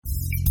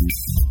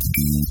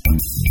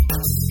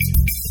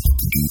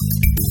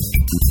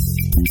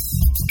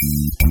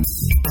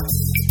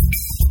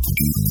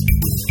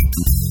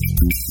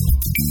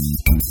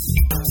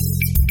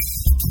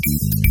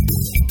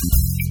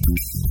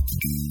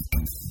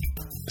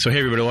So, hey,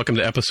 everybody, welcome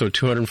to episode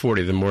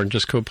 240 of the More Than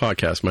Just Code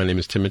podcast. My name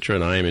is Tim Mitra,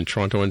 and I am in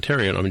Toronto,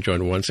 Ontario, and I'm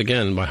joined once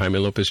again by Jaime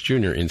Lopez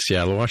Jr. in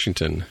Seattle,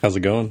 Washington. How's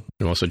it going?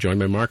 I'm also joined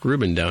by Mark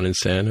Rubin down in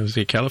San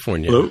Jose,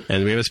 California. Hello.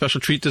 And we have a special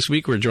treat this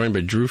week. We're joined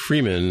by Drew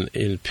Freeman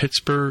in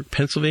Pittsburgh,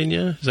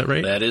 Pennsylvania. Is that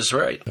right? That is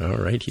right. All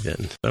righty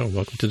then. Oh,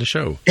 welcome to the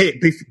show.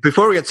 Hey,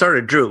 before we get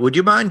started, Drew, would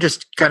you mind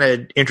just kind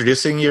of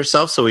introducing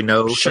yourself so we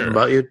know something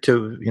about you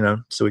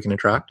so we can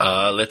interact?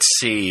 Let's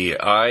see.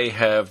 I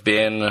have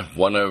been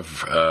one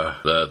of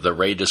the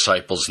Ray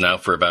disciples now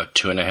for about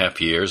 2.5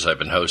 years. I've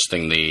been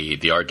hosting the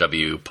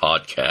RW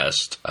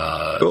podcast.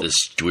 Cool.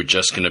 We're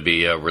just going to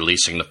be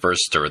releasing the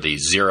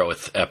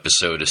 0th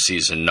episode of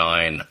season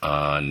 9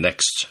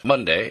 next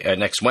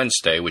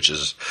Wednesday, which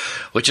is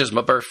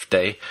my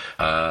birthday.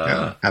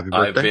 Happy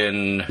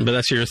birthday! But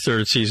that's your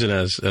third season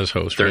as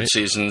host, Third right?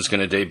 season is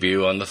going to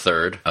debut on the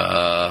 3rd.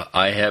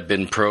 I have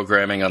been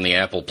programming on the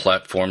Apple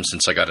platform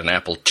since I got an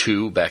Apple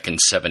II back in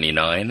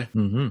 '79.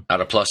 Mm-hmm. Not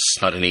a Plus,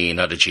 not an E,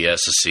 not a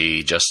GS, a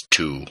C, just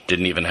 2.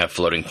 Didn't even have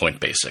floating point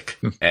basic.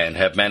 And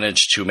have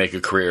managed to make a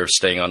career of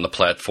staying on the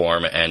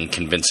platform and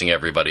convincing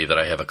everybody that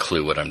I have a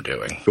clue what I'm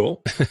doing.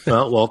 Cool.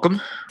 Well, welcome.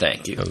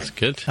 Thank you. That's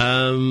good.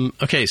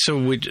 Okay,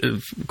 so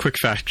quick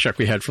fact check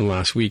we had from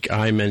last week.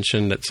 I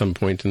mentioned at some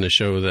point in the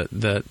show that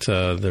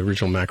the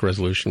original Mac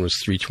resolution was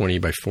 320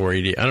 by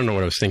 480. I don't know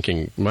what I was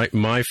thinking.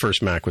 My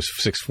first Mac was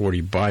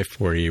 640 by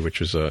 480, which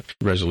was a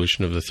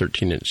resolution of the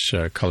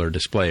 13-inch color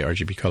display,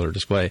 RGB color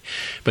display.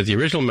 But the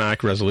original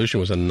Mac resolution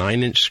was a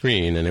 9-inch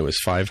screen, and it was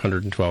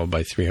 512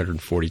 by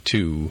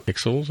 342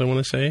 pixels, I want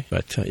to say.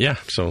 But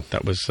so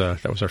that was our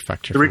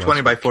fact check.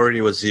 320 by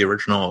 480 was the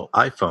original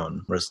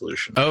iPhone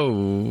resolution.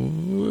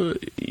 Oh,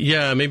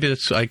 yeah, maybe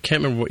that's, I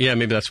can't remember.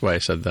 Maybe that's why I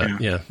said that.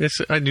 Yeah.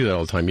 I do that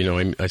all the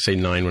time. I say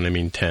 9 when I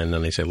mean 10,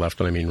 and I say left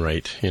when I mean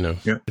right,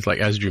 It's like,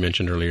 as Drew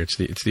mentioned earlier, it's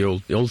the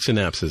old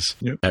synapses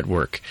at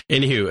work.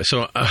 Anywho,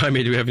 so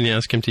Jaime, do we have any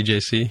Ask Him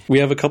TJC? We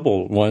have a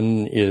couple.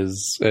 One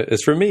is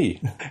for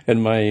me,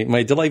 and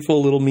my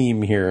delightful little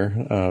meme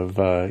here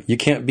of you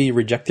can't be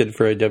rejected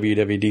for a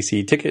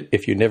WWDC ticket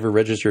if you never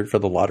registered for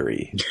the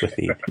lottery, with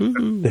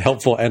the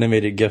helpful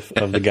animated gif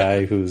of the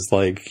guy who's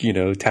like,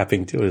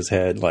 tapping to his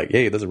head like,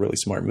 hey, that's a really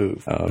smart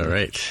move. All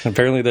right.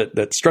 Apparently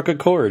that struck a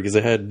chord because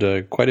it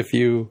had quite a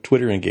few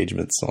Twitter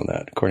engagements on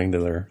that, according to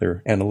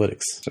their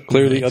analytics. So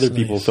clearly other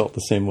people felt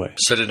the same way.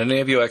 So did any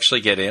of you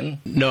actually get in?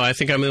 No, I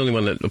think I'm the only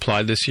one that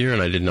applied this year,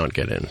 and I did not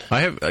get in.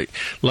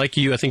 Like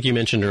you, I think you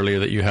mentioned earlier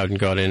that you hadn't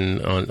got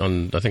in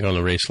on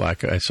the Ray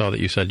Slack. I saw that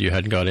you said you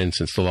hadn't got in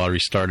since the lottery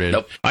started.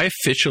 Nope. I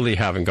officially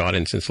haven't got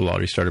in since the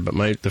lottery started, but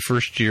the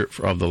first year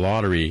of the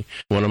lottery,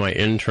 one of my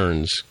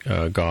interns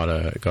got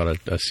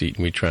a seat,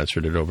 and we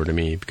transferred it over to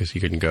me because he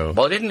couldn't go.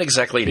 Well, I didn't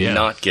exactly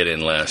not get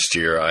in last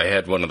year. I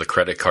had one of the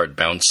credit card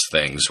bounce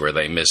things where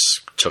they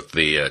mistook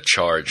the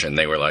charge, and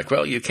they were like,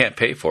 well, you can't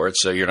pay for it,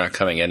 so you're not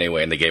coming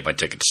anyway, and they gave my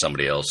ticket to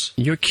somebody else.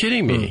 You're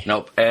kidding me.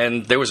 Nope.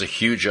 And there was a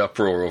huge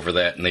uproar over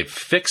that, and they've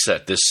fixed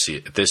that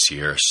this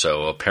year.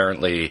 So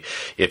apparently,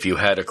 if you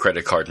had a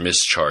credit card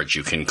mischarge,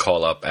 you can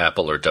call up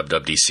Apple or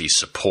WWDC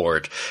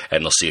support,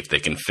 and they'll see if they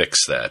can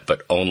fix that.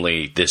 But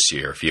only this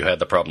year. If you had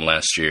the problem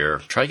last year,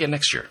 try again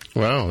next year.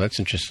 Wow, that's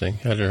interesting.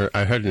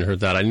 I hadn't heard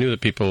that. I knew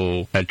that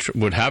people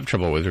would have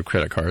trouble with their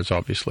credit cards,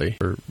 obviously,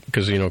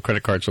 because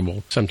credit cards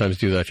will sometimes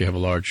do that if you have a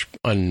large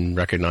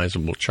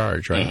unrecognizable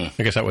charge, right?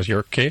 Mm-hmm. I guess that was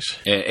your case.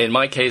 In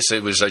my case,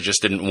 it was I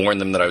just didn't warn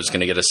them that I was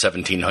going to get a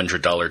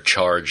 $1,700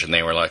 charge, and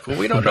they were like, well,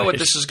 we don't know what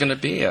this is going to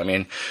be. I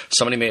mean,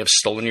 somebody may have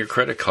stolen your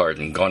credit card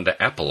and gone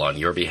to Apple on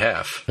your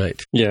behalf.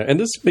 Right. Yeah, and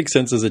this makes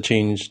sense as a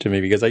change to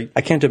me because I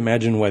can't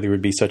imagine why there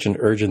would be such an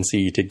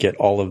urgency to get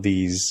all of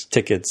these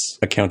tickets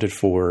accounted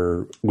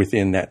for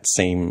within that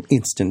same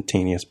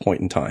instantaneous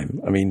point in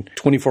time. I mean,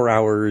 24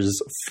 hours,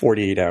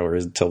 48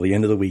 hours until the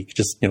end of the week.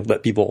 Just,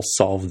 let people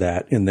solve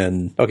that. And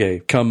then, okay,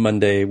 come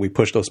Monday, we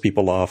push those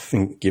people off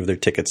and give their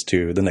tickets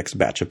to the next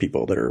batch of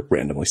people that are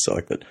randomly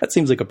selected. That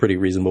seems like a pretty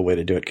reasonable way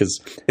to do it because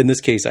in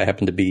this case, I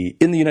happen to be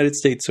in the United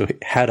States. So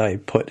had I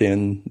put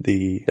in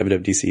the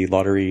WWDC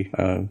lottery,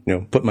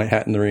 put my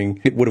hat in the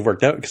ring, it would have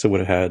worked out because I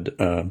would have had,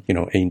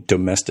 a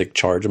domestic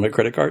charge on my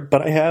credit card.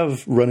 But I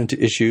have run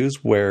into issues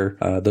where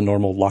the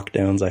normal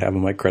lockdowns I have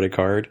on my credit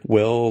card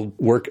will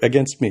work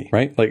against me,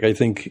 right? Like I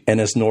think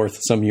NS North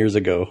some years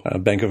ago,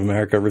 Bank of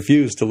America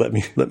refused to let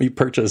me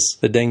purchase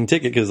the dang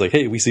ticket because like,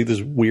 hey, we see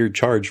this weird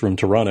charge from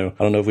Toronto.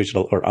 I don't know if we should,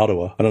 or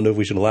Ottawa. I don't know if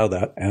we should allow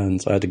that.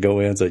 And so I had to go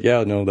in and say,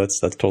 yeah, no,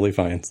 that's totally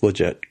fine. It's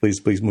legit.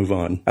 Please move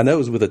on. And that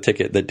was with a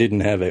ticket that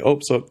didn't have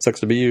so sucks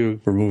to be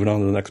you. We're moving on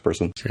to the next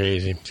person.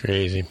 Crazy.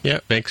 Yeah,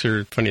 banks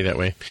are funny that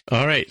way.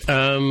 All right.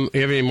 You have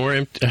any more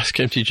Ask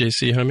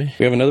MTJC, Jaime?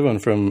 We have another one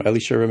from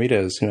Alicia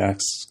Ramirez who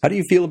asks, how do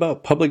you feel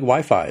about public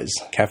Wi-Fis,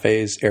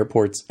 cafes,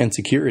 airports, and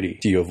security?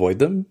 Do you avoid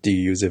them? Do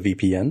you use a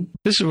VPN?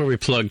 This is where we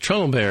plug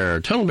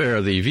TunnelBear.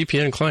 TunnelBear, the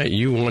VPN client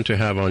you want to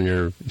have on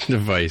your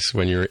device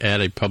when you're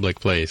at a public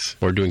place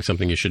or doing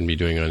something you shouldn't be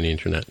doing on the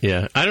internet.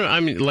 Yeah,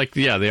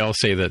 they all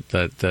say that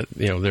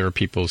there are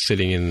people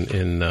sitting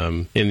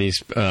in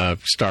these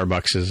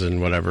Starbucks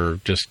and whatever,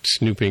 just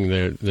snooping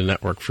the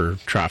network for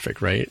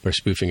traffic, right? Or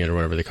spoofing it or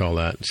whatever they call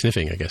that,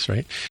 sniffing, I guess,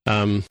 right?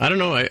 I don't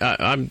know.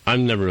 I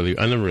never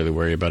really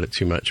worry about it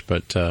too much,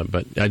 but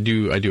I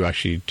do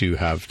actually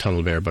have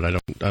TunnelBear, but I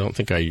don't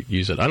think I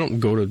use it. I don't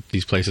go to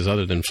these places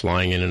other than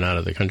flying in and out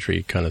of the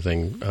country kind of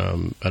thing.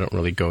 I don't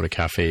really go to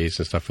cafes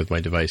and stuff with my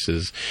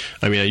devices.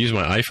 I mean, I use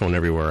my iPhone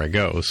everywhere I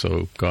go,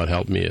 so God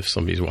help me if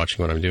somebody's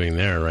watching what I'm doing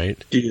there,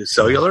 right? Do you use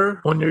cellular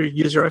when you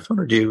use your iPhone,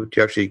 or do you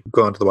actually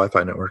go onto the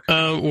Wi-Fi network?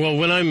 Well,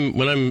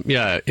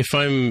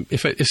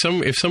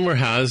 if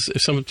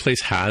some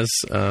place has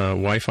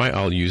Wi-Fi,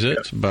 I'll use it.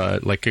 Yeah.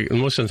 But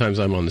most of the times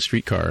I'm on the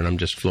streetcar and I'm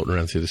just floating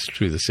around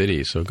through the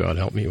city. So God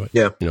help me,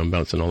 I'm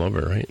bouncing all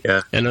over, right?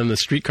 Yeah. And on the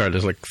streetcar,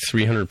 there's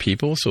 300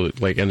 people. So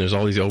and there's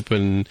all these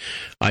open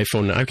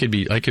iPhone. I could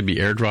be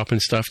airdropping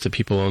stuff to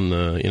people on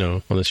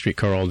the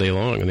streetcar all day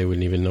long, and they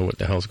wouldn't even know what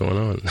the hell's going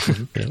on.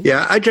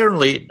 Yeah,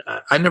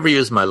 I never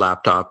use my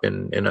laptop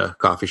in a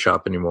coffee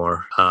shop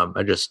anymore.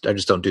 I just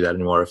don't do that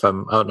anymore. If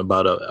I'm out and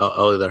about,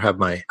 I'll either have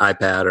my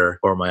iPad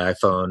or my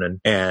iPhone,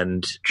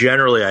 and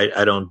generally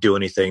I don't do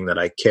anything that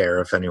I care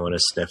if anyone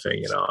is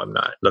sniffing. I'm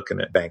not looking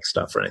at bank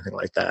stuff or anything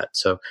like that.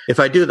 So if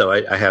I do, though,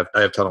 I have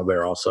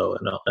TunnelBear also,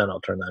 and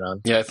I'll turn that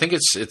on. Yeah, I think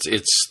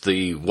it's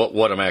the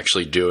what I'm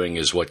actually doing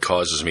is what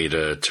causes me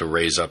to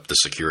raise up the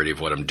security of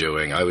what I'm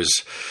doing. I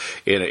was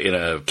in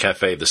a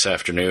cafe this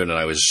afternoon, and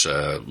I was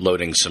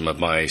loading some of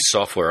my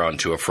software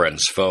onto a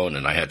friend's phone,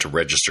 and I had to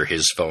register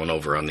his phone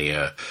over on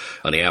the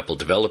Apple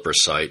developer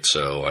site.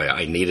 So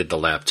I needed the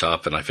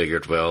laptop, and I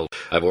figured, well,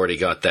 I've already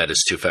got that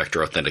as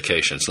two-factor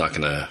authentication. It's not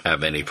going to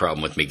have any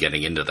problem with me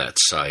getting into that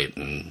site,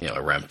 and I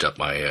ramped up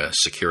my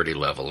security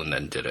level and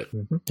then did it.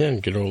 Mm-hmm. Yeah,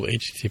 and good old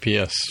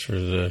HTTPS for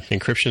the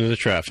encryption of the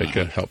traffic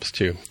helps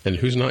too. And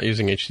who's not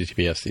using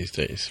HTTPS these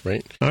days,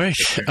 right? All right.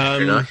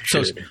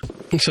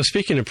 So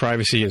speaking of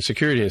privacy and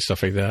security and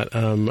stuff like that,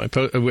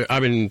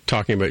 I've been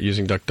talking about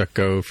using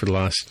DuckDuckGo for the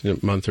last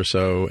month or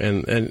so,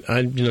 and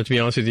I, to be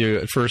honest with you,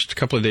 at first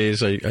couple of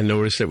days I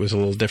noticed it was a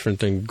little different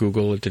than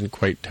Google. It didn't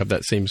quite have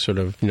that same sort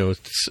of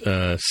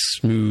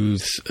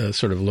smooth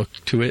sort of look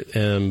to it.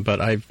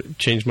 But I've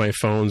changed my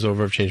phones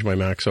over, I've changed my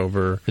Macs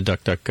over to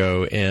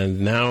DuckDuckGo,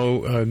 and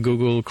now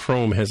Google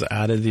Chrome has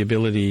added the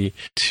ability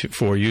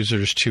for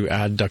users to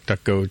add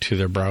DuckDuckGo to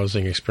their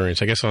browsing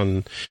experience. I guess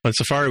on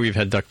Safari we've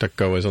had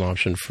DuckDuckGo as an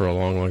option for a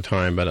long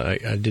time, but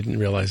I didn't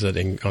realize that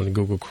on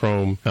Google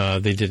Chrome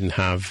they didn't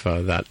have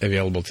that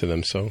available to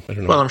them. So I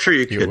don't know. Well, I'm sure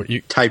you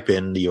could type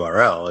in the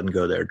URL and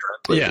go there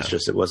directly. Yeah. It's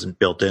just it wasn't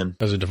built in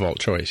as a default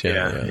choice.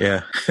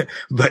 Yeah.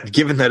 But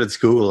given that it's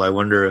Google, I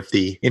wonder if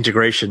the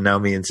integration now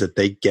means that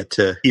they get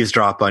to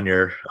eavesdrop on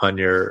what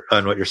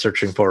you're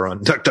searching for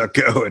on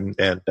DuckDuckGo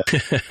and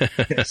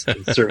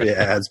serve you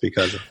ads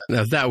because of that.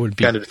 Now that would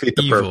be kind of defeat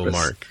the evil, purpose.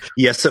 Mark.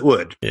 Yes, it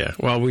would. Yeah.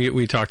 Well,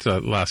 we talked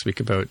last week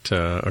about,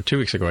 or 2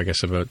 weeks ago, I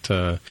guess, about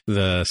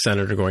the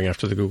senator going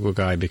after the Google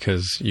guy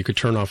because you could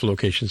turn off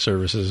location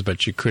services,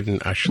 but you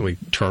couldn't actually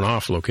turn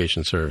off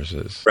location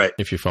services. Right.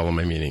 If you follow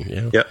my meaning.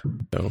 Yeah. Yep.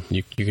 So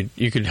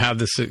you could have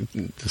the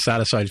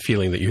satisfied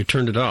feeling that you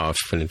turned it off,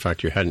 and in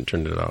fact you hadn't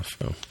turned it off.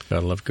 So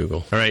gotta love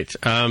Google. All right.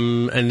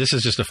 And this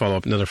is just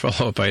another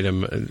follow-up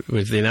item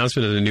with the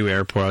announcement of the new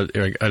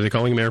AirPod. Are they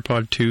calling them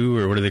AirPod 2,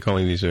 or what are they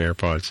calling these new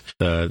AirPods?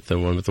 The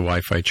one with the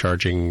Wi-Fi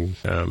charging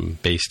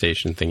base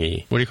station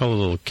thingy. What do you call the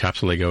little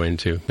capsule they go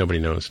into? Nobody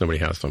knows. Nobody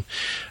has them.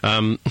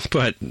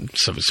 But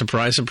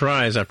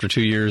surprise, after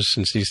 2 years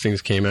since these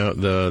things came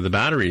out, the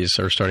batteries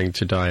are starting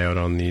to die out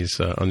on these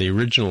on the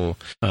original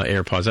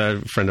AirPods.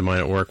 A friend of mine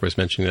at work was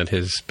mentioning that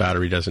his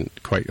battery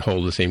doesn't quite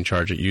hold the same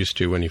charge it used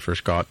to when he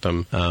first got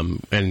them,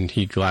 and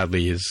he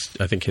gladly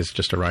I think his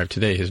just arrived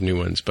today, his new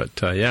ones. But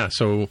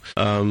so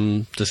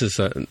this is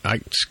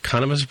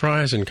kind of a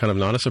surprise and kind of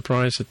not a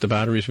surprise that the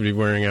batteries would be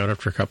wearing out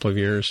after a couple of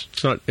years.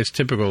 It's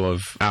typical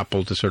of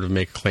Apple to sort of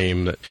make a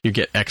claim that you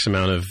get X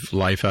amount of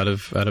life out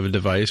of a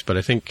device, but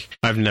I think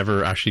I've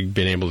never actually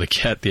been able to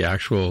get the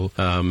actual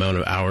amount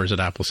of hours that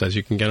Apple says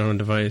you can get on a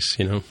device,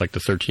 like the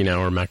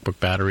 13-hour MacBook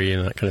battery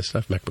and that kind of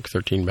stuff, MacBook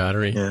 13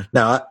 battery. Yeah.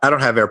 Now, I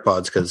don't have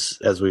AirPods because,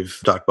 as we've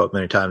talked about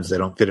many times, they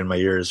don't fit in my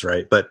ears,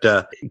 right? But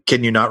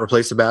can you not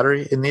replace the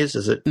battery in these?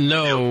 Is it?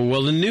 No.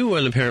 Well, the new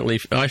one, apparently,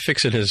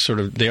 iFixit has sort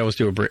of, they always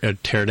do a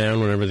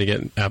teardown whenever they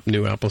get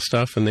new Apple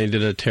stuff, and they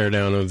did a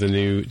teardown of the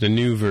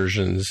new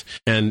versions.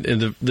 And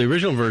in the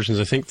original versions,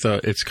 I think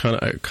it's kind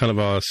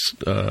of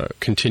a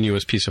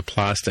continuous piece of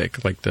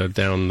plastic, like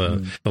down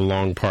the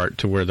long part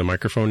to where the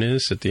microphone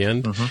is at the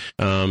end.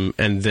 Mm-hmm.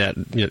 and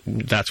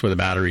that's where the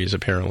battery is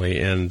apparently.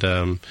 And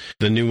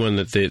the new one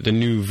the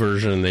new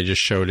version they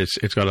just showed,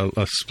 it's got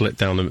a split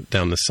down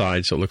the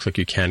side, so it looks like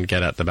you can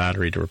get at the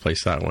battery to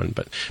replace that one.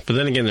 But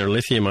then again, they're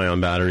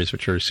lithium-ion batteries,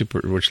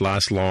 which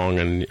last long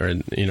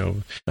and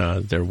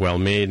they're well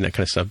made and that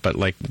kind of stuff. But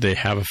like they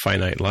have a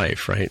finite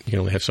life, right? You can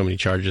only have so many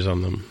charges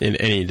on them in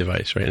any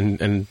device, right?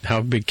 And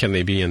how big can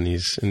they be in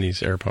these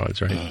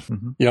AirPods, right?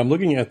 Mm-hmm. Yeah, I'm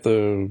looking at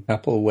the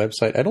Apple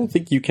website. I don't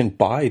think you can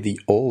buy the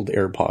old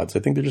AirPods. I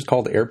think they're just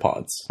called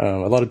AirPods.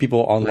 A lot of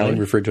people online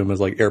refer to them as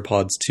like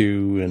AirPods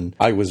 2, and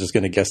I was just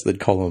going to guess they'd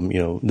call them,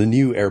 the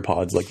new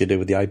AirPods like they did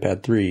with the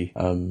iPad 3.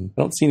 I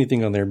don't see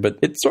anything on there, but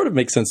it sort of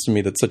makes sense to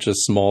me that such a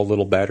small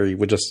little battery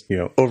would just,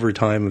 over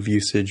time of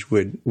usage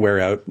would wear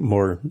out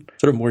more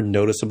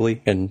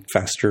noticeably and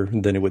faster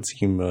than it would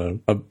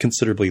seem a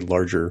considerably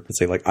larger, let's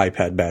say like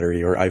iPad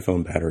battery or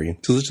iPhone battery.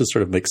 So this just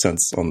sort of makes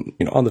sense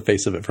on the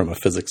face of it from a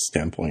physics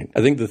standpoint.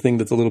 I think the thing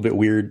that's a little bit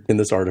weird in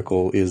this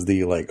article is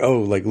the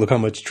look how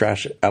much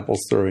trash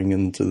Apple's throwing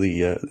into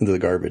the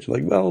garbage.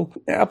 Like, well,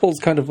 Apple's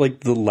kind of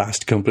like the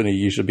last company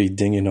you should be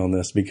dinging on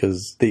this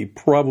because they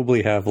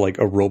probably have like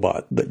a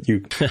robot that you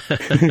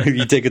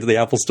take it to the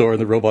Apple store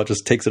and the robot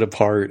just takes it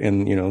apart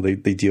and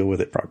they deal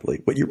with it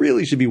properly. What you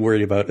really should be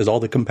worried about is all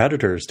the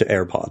competitors to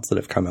AirPods that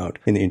have come out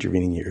in the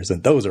intervening years,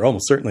 and those are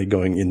almost certainly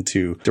going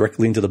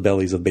directly into the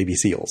bellies of baby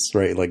seals,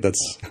 right? Like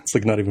it's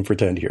like not even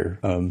pretend here.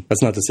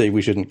 That's not to say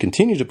we shouldn't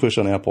continue to push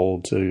on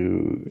Apple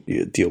to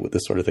deal with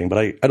this sort of thing, but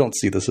I don't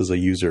see this as a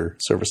user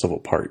serviceable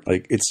part.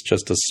 Like it's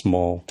just a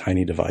small,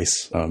 tiny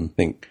device. I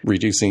think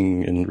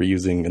reducing and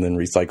reusing and then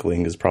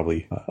recycling is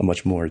probably a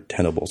much more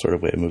tenable sort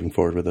of way of moving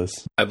forward with this.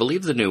 I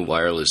believe the new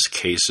wireless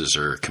cases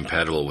are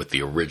compatible with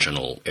the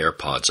original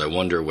AirPods. I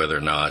wonder whether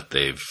or not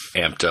they've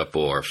amped up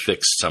or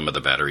fixed some of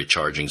the battery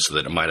charging so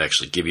that it might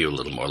actually give you a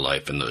little more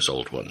life in those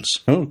old ones.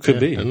 Oh, could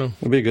be. I don't know.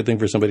 It'd be a good thing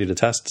for somebody to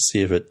test to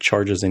see if it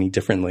charges any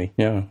differently.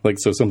 Yeah. Like,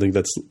 so something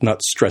that's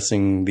not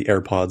stressing the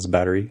AirPods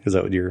battery. Is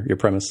that what your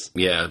premise?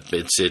 Yeah.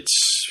 It's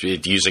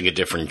using a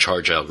different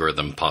charge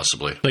algorithm,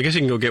 possibly. I guess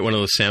you can go get one of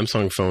those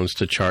Samsung phones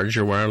to charge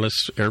your wireless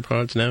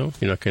AirPods now.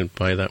 You're not going to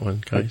buy that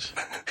one, guys?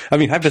 I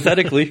mean,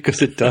 hypothetically,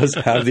 because it does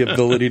have the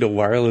ability to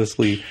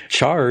wirelessly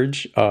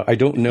charge. I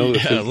don't know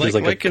if there's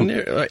like an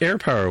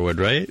AirPower would,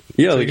 right?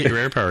 Yeah. So like,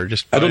 your AirPower,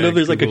 just I don't know if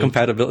there's like a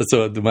compatibility.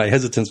 So my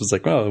hesitance was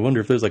like, well, I wonder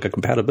if there's like a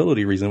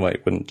compatibility reason why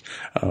it wouldn't.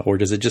 Or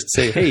does it just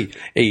say, hey,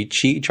 a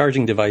Qi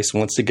charging device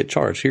wants to get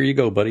charged. Here you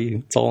go, buddy.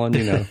 It's all on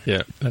you now.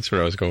 Yeah, that's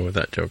where I was going with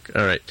that joke.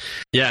 All right.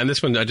 Yeah, and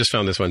this one, I just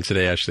found this one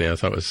today, actually. I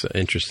thought it was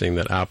interesting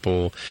that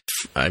Apple,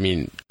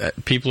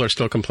 people are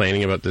still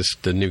complaining about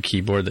the new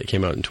keyboard that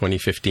came out in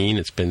 2015.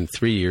 It's been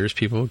 3 years,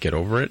 people. Get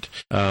over it.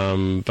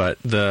 But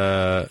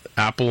the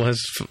Apple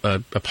has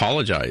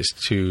apologized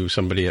to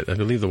somebody at, I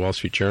believe, the Wall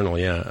Street Journal,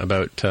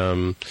 about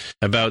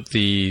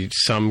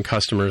some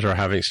customers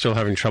are still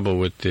having trouble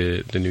with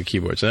the new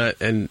keyboards.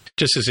 And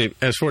just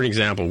as for an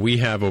example, we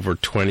have over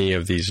 20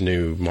 of these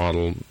new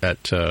model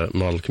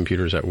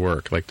computers at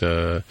work, like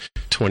the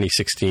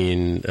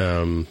 2016,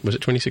 was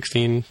it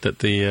 2016 that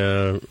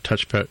the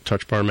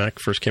Touch Bar Mac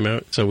first came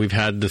out? So we've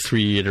had the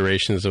 3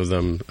 iterations of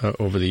them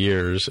over the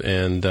years,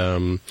 and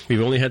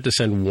we've only had to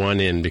send one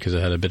in because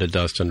it had a bit of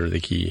dust under the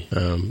key,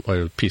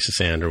 or a piece of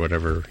sand or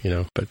whatever,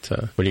 But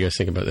what do you guys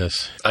think about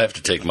this? I have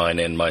to take mine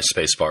in. My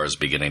space bar is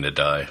beginning to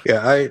die.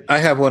 Yeah, I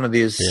have one of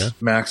these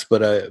Macs,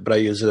 but I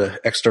use an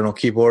external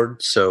keyboard,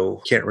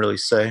 so can't really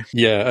say.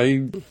 Yeah, I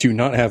do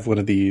not have one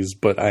of these,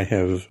 but I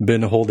have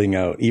been holding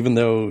out, even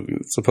though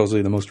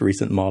supposedly the most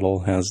recent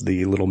model has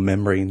the little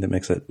membrane that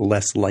makes it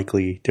less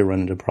likely to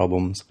run into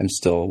problems. I'm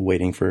still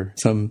waiting for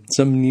some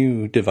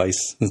new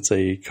device, let's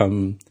say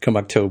come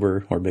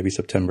October or maybe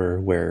September,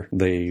 where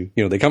they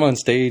come on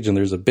stage and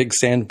there's a big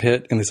sand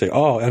pit and they say,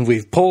 oh, and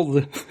we've pulled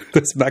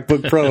this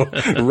MacBook Pro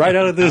right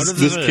out of this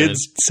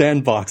kid's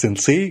sandbox, and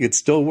see, it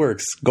still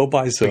works. Go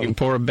buy some. You can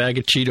pour a bag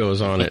of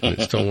Cheetos on it and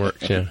it still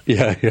works.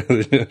 Yeah,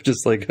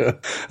 just like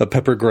a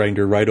pepper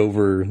grinder right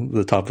over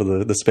the top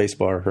of the space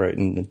bar, right,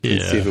 and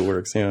see if it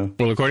works. Yeah.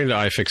 Well, according to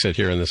iFixit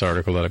here in this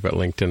article that I've got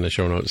linked in the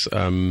show notes,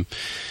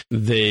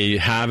 they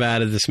have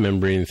added this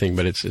membrane thing,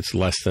 but it's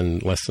less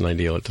than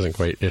ideal. It doesn't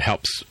quite. It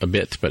helps a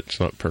bit, but it's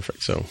not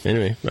perfect. So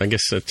anyway, I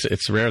guess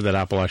it's rare that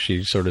Apple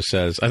actually sort of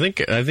says. I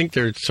think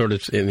they're sort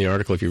of in the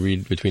article. If you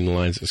read between the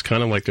lines, it's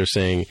kind of like they're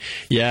saying,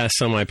 yeah,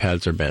 some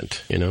iPads are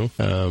bent,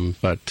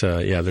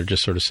 they're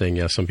just sort of saying,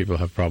 yeah, some people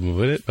have problems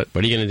with it, but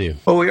what are you going to do?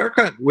 Well, we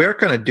are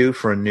kind of due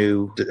for a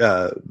new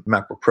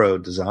MacBook Pro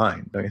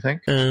design, don't you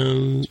think?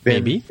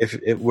 Maybe.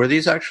 Were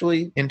these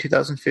actually in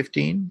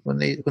 2015 when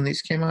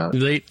these came out?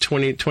 Late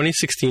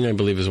 2016, I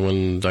believe, is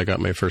when I got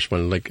my first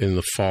one, like in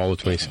the fall of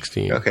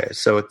 2016. Okay,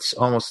 so it's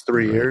almost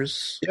 3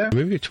 years. Yeah,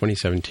 maybe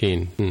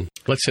 2017.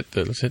 Let's hit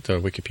the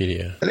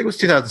Wikipedia. I think it was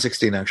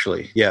 2016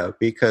 actually. Yeah,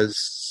 because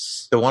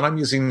The one I'm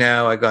using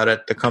now, I got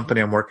at the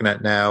company I'm working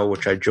at now,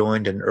 which I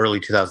joined in early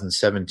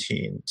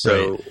 2017.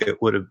 So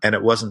it would have, and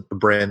it wasn't a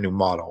brand new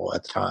model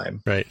at the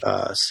time. Right.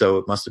 So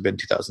it must have been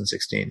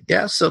 2016.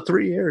 Yeah. So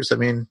 3 years. I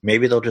mean,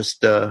 maybe they'll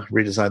just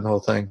redesign the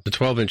whole thing. The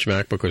 12-inch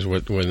MacBook was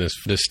when this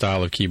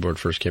style of keyboard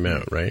first came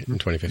out, right? In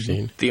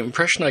 2015. The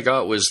impression I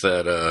got was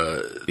that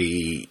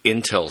the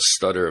Intel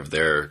stutter of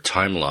their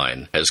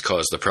timeline has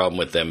caused the problem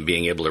with them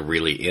being able to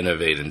really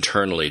innovate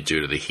internally due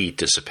to the heat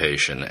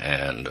dissipation.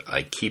 And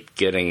I keep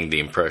getting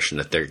the impression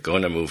that they're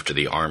going to move to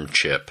the ARM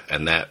chip,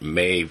 and that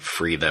may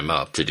free them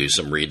up to do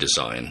some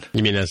redesign.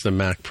 You mean as the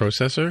Mac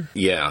processor?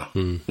 Yeah.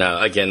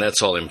 Now, again,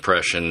 that's all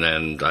impression,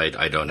 and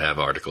I don't have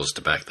articles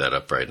to back that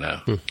up right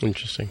now.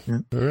 Interesting. Yeah.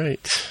 All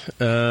right.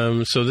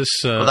 So this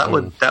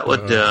that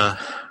would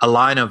a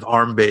line of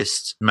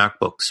ARM-based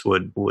MacBooks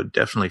would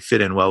definitely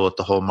fit in well with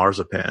the whole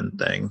Marzipan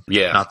thing.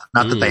 Yeah.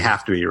 Not that they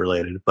have to be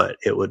related, but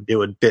it would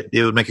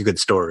make a good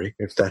story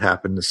if that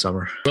happened this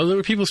summer. Well, there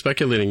were people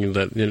speculating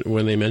that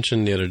when they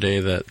mentioned the other day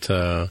that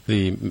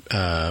the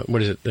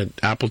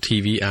Apple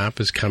TV app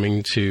is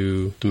coming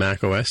to the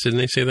Mac OS. Didn't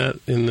they say that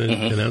in the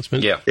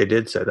announcement? Yeah, they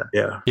did say that.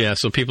 Yeah. Yeah.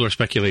 So people are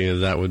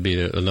speculating that would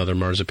be another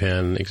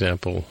Marzipan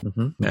example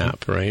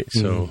app, right?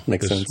 So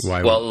makes sense.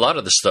 Well, a lot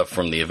of the stuff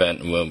from the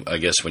event, I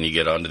guess when you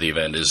get onto the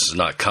event, is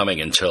not coming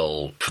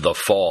until the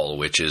fall,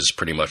 which is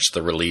pretty much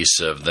the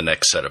release of the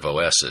next set of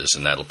OSs,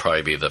 and that'll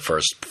probably be the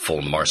first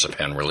full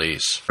Marzipan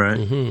release. Right.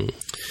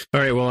 All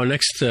right. Well, our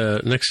next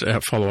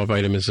follow-up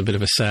item is a bit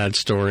of a sad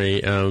story.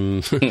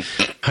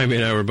 Jaime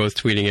and I were both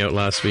tweeting out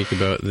last week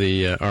about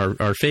the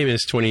our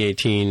famous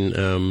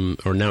 2018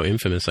 or now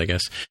infamous, I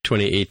guess,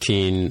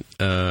 2018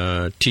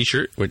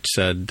 T-shirt, which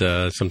said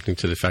something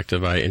to the effect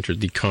of "I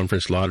entered the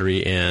conference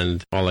lottery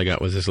and all I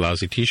got was this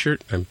lousy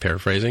T-shirt." I'm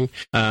paraphrasing,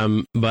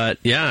 but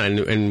yeah, and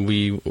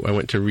I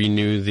went to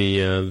renew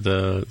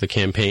the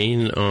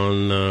campaign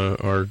on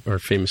our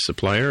famous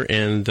supplier,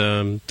 and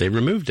they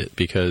removed it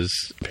because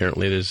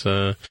apparently there's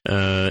a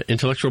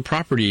intellectual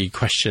property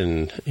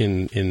question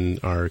in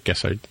our.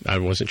 Guess I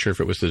wasn't sure if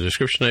it was the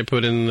description I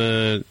put in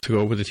to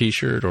go with the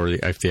T-shirt or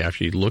if they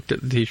actually looked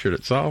at the T-shirt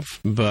itself.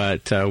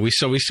 But we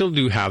still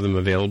do have them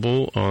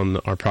available on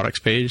our products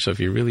page. So if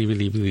you really,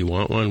 really, really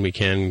want one, we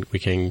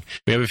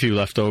have a few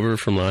left over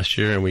from last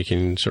year, and we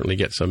can certainly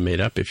get some made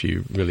up if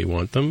you really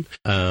want them.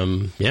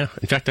 Yeah,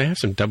 in fact, I have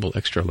some double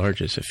extra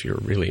larges if you're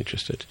really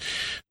interested.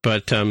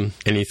 But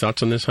any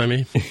thoughts on this,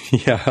 Jaime?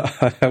 Yeah,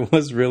 I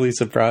was really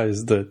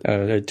surprised that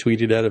I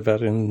tweeted out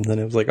about it, and then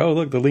it was like, oh,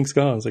 look, the link's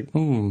gone. I was like,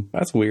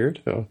 that's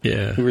weird. So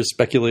yeah, we were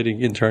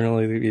speculating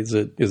internally, is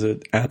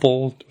it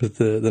Apple with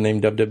the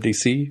name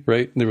WWDC,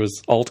 right? There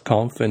was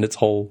AltConf and its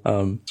whole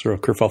sort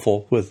of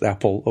kerfuffle with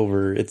Apple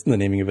over the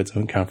naming of its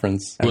own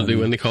conference.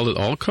 When they called it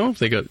AltConf,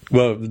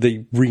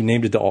 they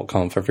renamed it to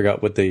AltConf. I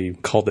forgot what they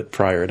called it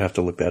prior. I'd have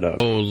to look that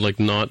up. Oh, like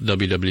not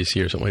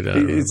WWDC or something like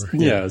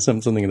that.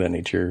 Something of that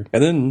nature.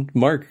 And then,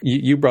 Mark,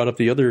 you brought up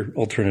the other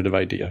alternative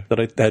idea that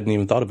I hadn't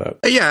even thought about.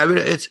 Yeah, I mean,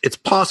 it's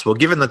possible.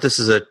 Given that this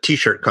is a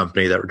T-shirt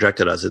company that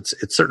rejected us, it's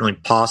certainly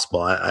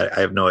possible. I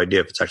have no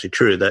idea if it's actually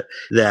true that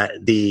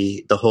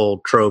the whole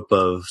trope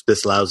of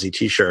this lousy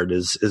T-shirt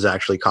is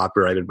actually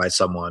copyrighted by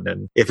someone.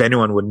 And if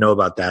anyone would know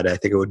about that, I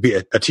think it would be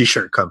a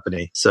T-shirt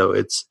company. So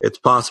it's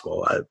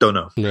possible. I don't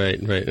know. Right.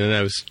 And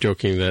I was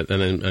joking that,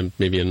 and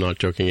maybe I'm not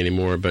joking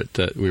anymore, but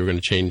we were going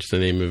to change the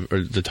name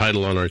or the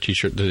title on our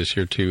T-shirt this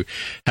year to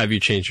 "Have you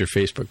changed your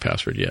Facebook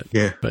password yet?"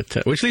 Yeah.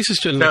 But which leads us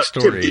to the next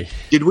story.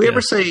 Did we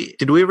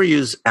ever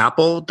use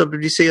Apple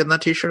WWDC on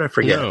that T-shirt? I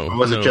forget. No, or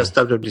was it just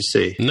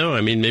WWDC? No,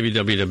 I mean, maybe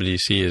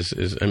WWDC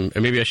is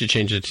maybe I should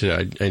change it to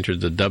I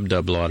entered the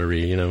Dub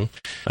lottery, you know.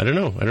 I don't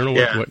know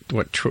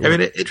what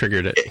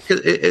triggered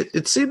it.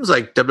 It seems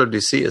like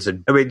WWDC is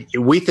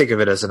we think of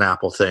it as an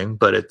Apple thing,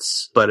 but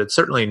it's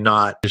certainly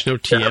not. There's no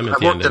TM at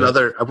the end of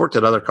it. I've worked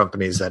at other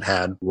companies that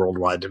had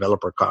worldwide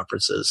developer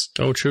conferences.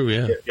 Oh, true,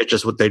 yeah. They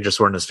just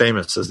weren't as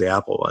famous as the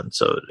Apple one,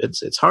 so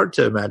it's hard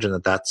to imagine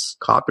that that's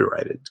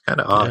copyrighted. It's kind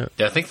of odd.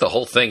 Yeah, I think the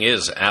whole thing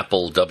is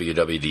Apple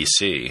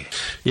WWDC.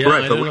 Yeah,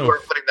 right, but we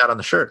weren't putting that on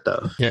the shirt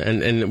though. Yeah,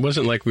 and it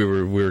wasn't like we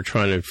were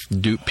trying to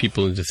dupe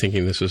people into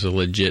thinking this was a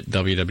legit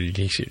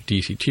WWDC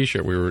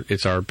T-shirt.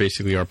 It's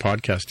basically our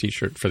podcast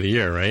T-shirt for the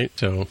year, right?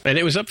 So, and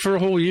it was up for a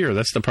whole year.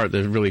 That's the part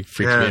that really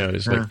freaks me out.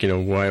 Is like,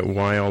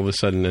 why all of a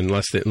sudden,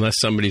 unless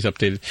somebody's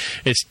updated,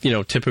 it's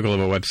typical of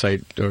a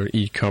website or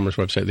e-commerce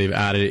website, they've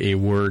added a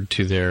word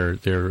to their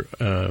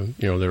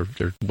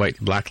white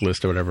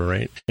blacklist or whatever,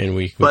 right? And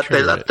but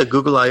they let the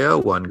Google I/O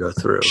one go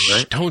through,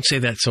 right? Don't say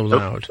that so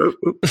loud.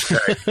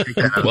 Sorry.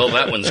 Well,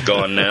 that one's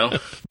gone now.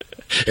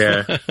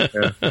 Yeah.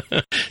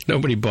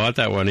 Nobody bought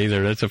that one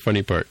either. That's a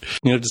funny part.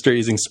 To start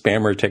using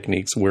spammer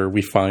techniques where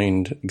we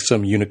find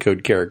some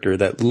Unicode character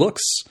that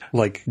looks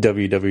like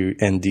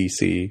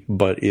WWNDC,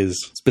 but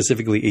is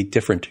specifically a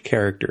different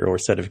character or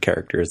set of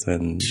characters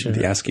than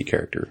the ASCII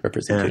character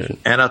representation.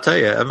 And I'll tell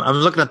you, I'm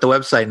looking at the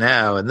website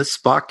now, and this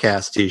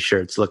Spockcast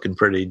t-shirt's looking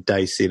pretty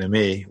dicey to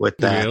me with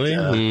that. Really?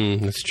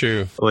 That's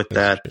true. With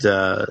that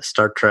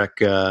Star Trek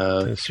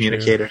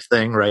communicator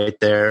thing right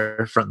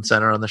there, front and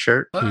center on the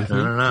shirt. I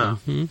don't know.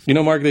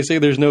 Mm-hmm. Mark, they say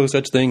there's no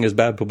such thing as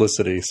bad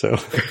publicity, so...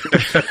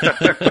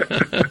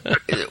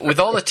 With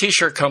all the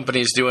t-shirt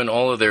companies doing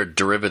all of their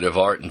derivative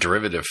art and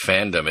derivative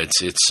fandom,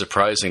 it's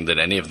surprising that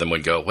any of them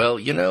would go, well,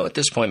 at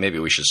this point, maybe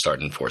we should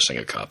start enforcing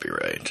a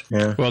copyright.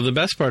 Yeah. Well, the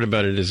best part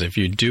about it is if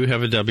you do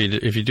have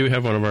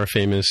one of our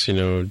famous,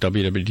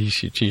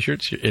 WWDC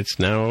t-shirts, it's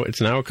now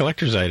a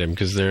collector's item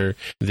because they're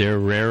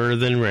rarer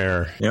than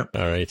rare. Yep.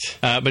 All right.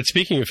 But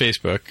speaking of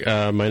Facebook,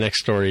 my next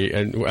story,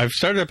 and I've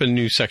started up a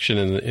new section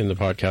in the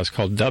podcast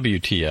called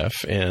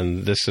WTF,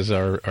 and this is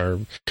our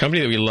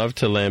company that we love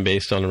to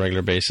lambaste on a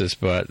regular basis,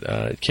 but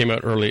it came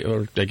out early,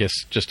 or I guess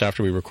just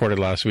after we recorded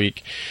last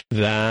week,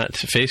 that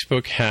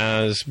Facebook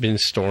has been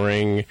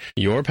storing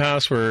your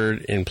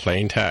password in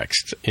plain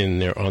text on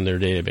their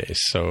database.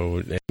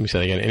 So let me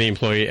say again, any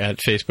employee at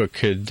Facebook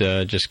could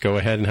just go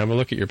ahead and have a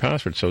look at your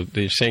password. So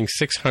they're saying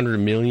 600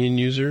 million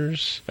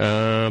users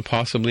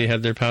possibly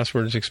had their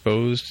passwords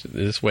exposed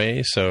this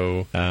way.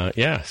 So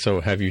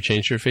so have you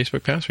changed your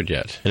Facebook password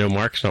yet? I know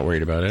Mark's not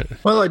worried about it.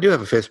 Well, I do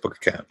have a Facebook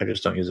account. I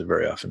just don't use it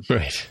very often.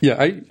 Right. Yeah,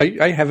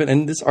 I haven't,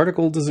 and this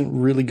article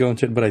doesn't really go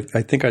into it, but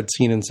I think I'd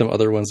seen in some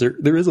other ones,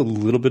 there is a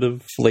little bit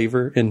of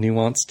flavor and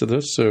nuance to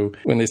this. So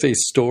when they say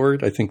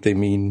stored, I think they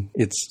mean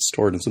it's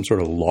stored in some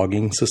sort of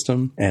logging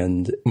system.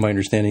 And my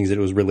understanding is that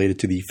it was related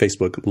to the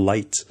Facebook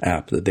Lite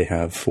app that they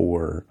have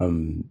for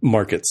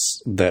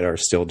markets that are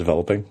still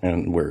developing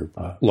and where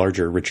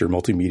larger, richer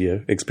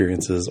multimedia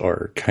experiences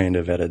are kind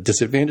of at a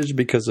disadvantage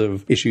because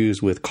of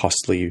issues with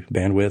costly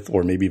bandwidth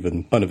or maybe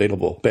even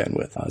unavailable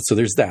bandwidth. So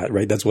there's that,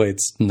 right? That's why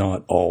it's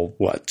not all,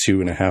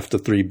 2.5 to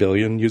 3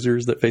 billion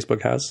users that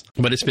Facebook has.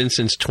 But it's been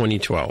since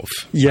 2012.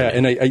 Yeah,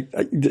 and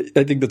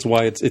I think that's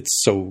why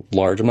it's so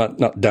large. I'm not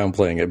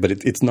downplaying it, but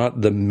it's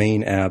not the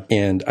main app.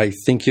 And I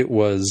think it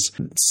was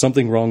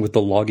something wrong with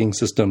the logging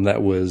system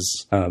that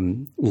was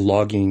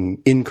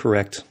logging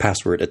incorrect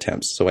password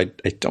attempts. So I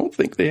don't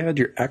think they had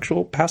your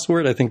actual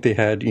password. I think they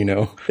had,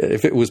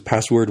 if it was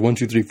password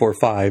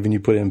 12345 and you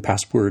put in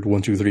password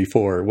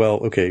 1234, well,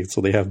 okay,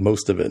 so they have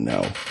most of it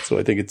now. So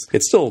I think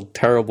it's still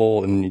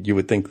terrible, and you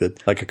would think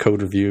that like a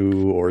code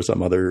review or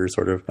some other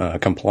sort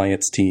of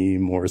compliance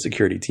team or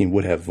security team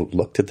would have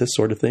looked at this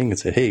sort of thing and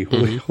said, hey,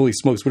 holy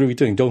smokes, what are we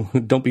doing?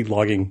 Don't be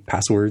logging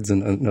passwords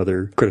and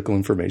other critical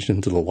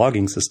information to the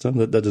logging system.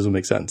 That doesn't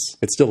make sense.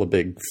 It's still a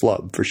big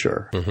flub for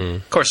sure. Mm-hmm.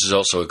 Of course, there's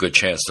also a good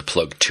chance to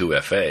plug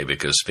 2FA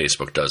because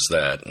Facebook does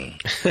that.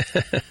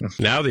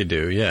 Now they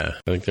do, yeah.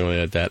 I think they only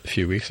had that a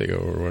few weeks ago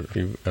or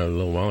a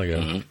little while ago.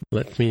 Mm-hmm.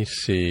 Let me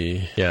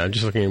see. Yeah, I'm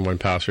just looking at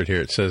 1Password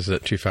here. It says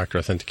that two-factor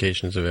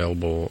authentication is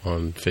available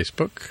on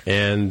Facebook.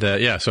 And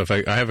so if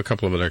I have a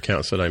couple of other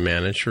accounts that I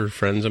manage for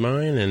friends of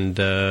mine, and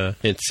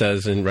it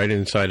says right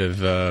inside of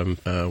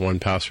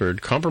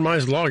 1Password,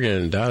 compromised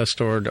login, data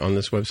stored on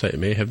this website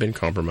may have been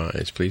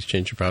compromised. Please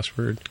change your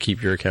password.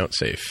 Keep your account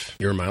safe.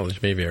 Your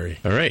mileage may vary.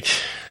 All right.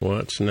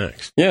 What's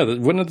next? Yeah,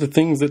 one of the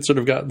things that sort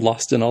of got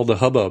lost in all the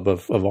hubbub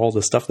of all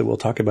the stuff that we'll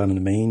talk about in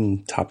the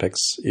main topics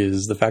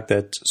is the fact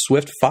that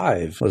Swift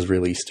 5 was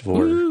released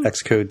for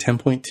Xcode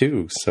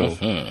 10.2.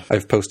 So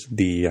I've posted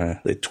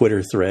the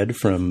Twitter thread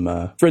from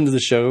friend of the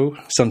show,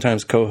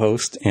 sometimes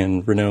co-host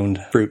and renowned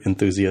fruit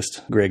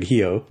enthusiast Greg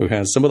Hio, who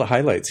has some of the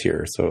highlights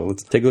here. So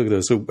let's take a look at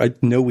those. So I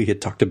know we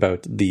had talked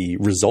about the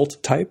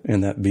result type,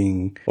 and that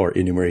being, or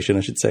enumeration,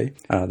 I should say,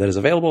 that is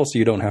available. So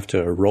you don't have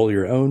to roll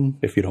your own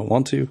if you don't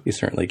want to. You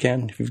certainly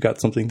can if you've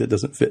got something that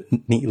doesn't fit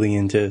neatly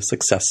into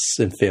success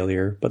and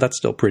failure. But that's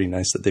still pretty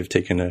nice that they've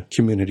taken a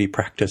community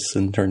practice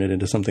and turned it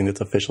into something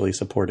that's officially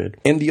supported.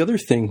 And the other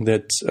thing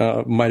that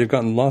might have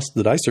gotten lost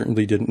that I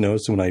certainly didn't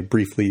notice when I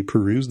briefly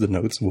perused the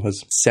notes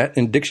was set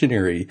and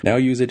dictionary now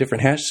use a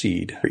different hash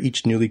seed for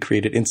each newly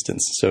created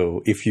instance.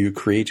 So if you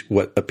create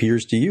what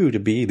appears to you to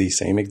be the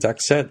same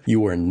exact set,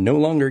 you are no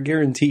longer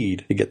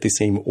guaranteed to get the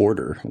same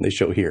order. And they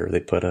show here, they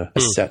put a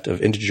set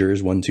of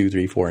integers 1, 2,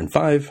 3, 4, and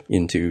 5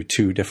 into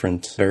two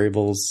different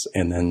variables,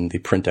 and then they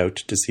print out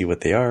to see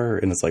what they are.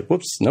 And it's like,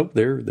 whoops, nope,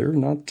 they're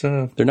not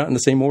in the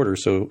same order.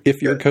 So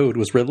if your code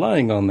was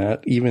relying on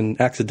that, even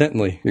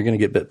accidentally, you're going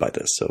to get bit by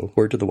this. So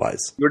word to the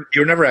wise.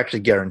 You're never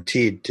actually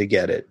guaranteed to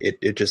get it.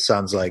 It just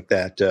sounds like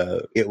that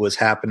it was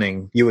happening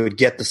calling, you would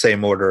get the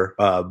same order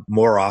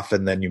more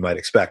often than you might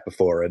expect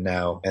before, and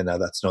now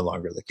that's no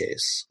longer the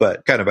case.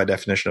 But kind of by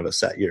definition of a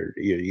set,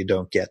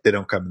 they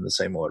don't come in the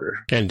same order.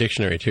 And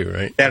dictionary too,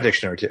 right? And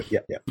dictionary too. Yeah.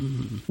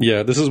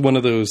 Yeah, this is one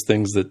of those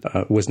things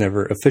that was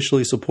never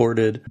officially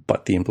supported,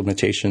 but the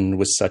implementation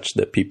was such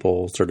that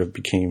people sort of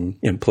became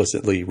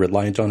implicitly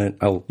reliant on it.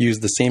 I'll use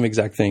the same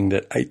exact thing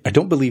that I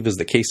don't believe is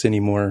the case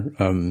anymore.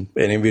 And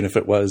even if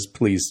it was,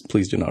 please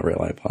do not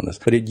rely upon this.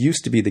 But it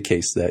used to be the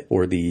case that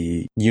for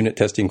the unit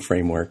testing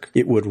framework,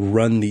 it would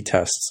run the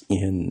tests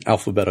in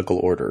alphabetical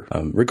order,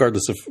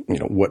 regardless of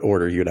what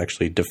order you'd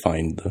actually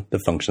define the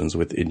functions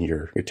within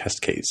your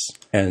test case.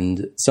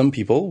 And some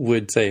people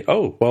would say,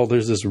 oh, well,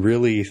 there's this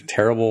really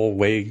terrible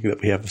way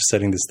that we have of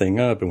setting this thing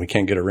up and we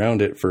can't get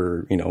around it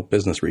for,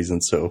 business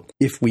reasons. So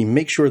if we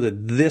make sure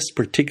that this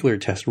particular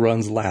test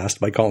runs last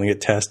by calling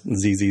it test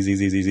Z,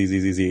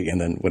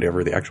 and then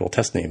whatever the actual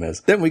test name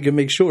is, then we can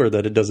make sure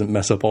that it doesn't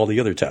mess up all the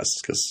other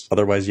tests, because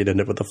otherwise you'd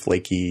end up with a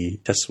flaky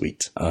test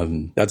suite.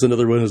 That's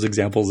another one of those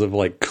examples of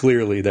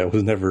clearly that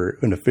was never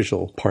an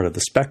official part of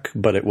the spec,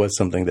 but it was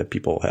something that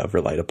people have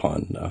relied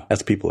upon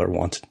as people are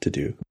wanted to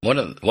do. One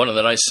of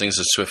the nice things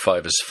that Swift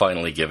 5 has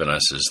finally given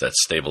us is that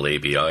stable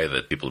ABI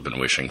that people have been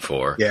wishing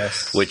for.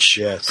 Yes. Which,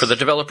 for the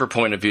developer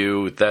point of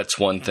view, that's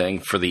one thing.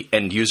 For the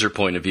end user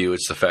point of view,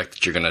 it's the fact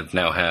that you're going to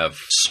now have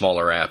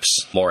smaller apps.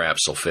 More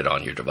apps will fit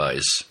on your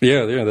device.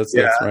 Yeah, that's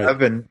right. I've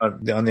been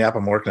on the app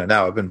I'm working on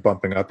now. I've been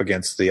bumping up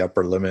against the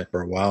upper limit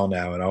for a while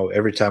now, and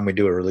every time we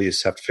do a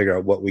release, have to figure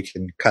out what we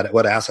can cut,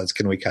 what assets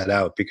can we cut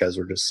out, because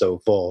we're just so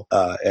full.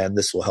 And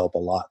this will help a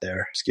lot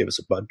there. Just give us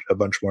a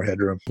bunch more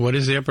headroom. What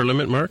is the upper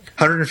limit, Mark?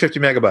 150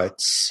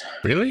 megabytes.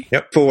 Really?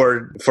 Yep.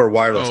 For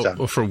wireless download.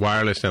 Oh, for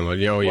wireless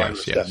download. Oh,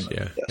 yes.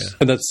 Yes.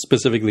 And that's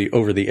specifically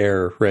over the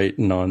air, right?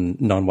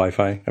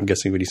 Non-Wi-Fi. I'm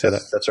guessing. Would you say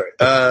that? That's right.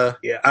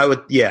 I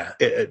would. Yeah,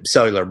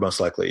 cellular most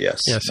likely.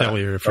 Yes. Yeah,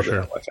 cellular for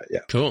sure. Wi-Fi, yeah.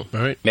 Cool. All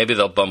right. Maybe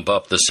they'll bump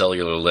up the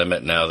cellular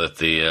limit now that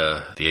the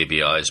ABI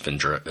has been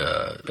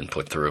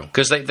put through,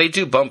 because they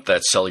do bump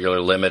that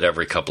cellular limit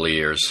every couple of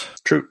years.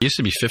 True. It used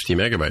to be 50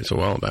 megabytes a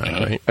while back,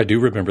 right? I do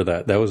remember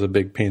that. That was a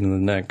big pain in the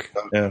neck.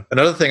 Yeah.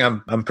 Another thing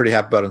I'm pretty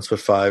happy about in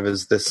Swift 5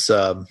 is this.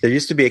 There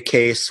used to be a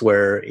case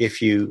where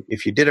if you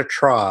did a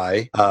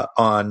try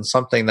on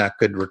something that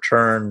could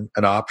return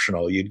an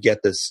optional, you'd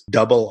get this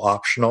double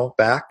optional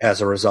back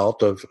as a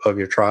result of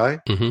your try.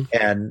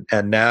 Mm-hmm.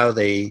 And now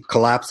they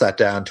collapse that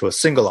down to a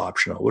single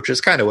optional, which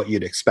is kind of what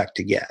you'd expect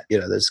to get.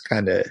 There's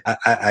kind of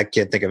I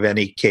can't think of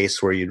any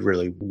case where you'd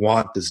really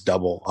want this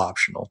double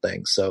optional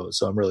thing. So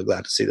I'm really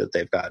glad to see that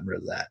they've gotten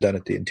rid of that, done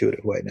it the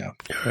intuitive way now.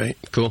 All right,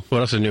 cool. What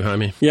else is new,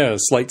 Jaime? Yeah,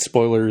 slight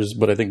spoilers,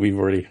 but I think we've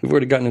already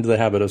gotten into the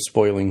habit of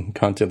spoiling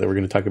content that we're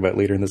going to talk about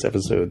later in this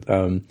episode.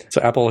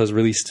 So Apple has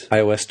released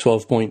iOS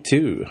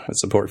 12.2,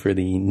 support for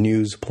the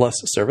News Plus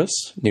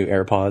service, new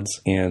AirPods,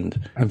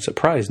 and I'm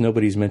surprised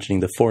nobody's mentioning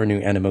the 4 new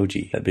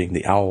Animoji, that being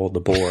the owl, the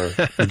boar,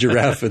 the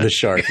giraffe, and the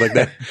shark. Like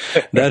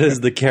that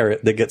is the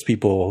carrot that gets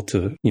people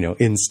to,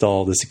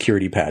 install the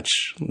security patch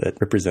that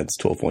represents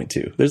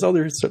 12.2. There's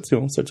other sorts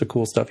of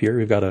cool stuff here.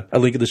 We've got a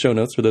link in the show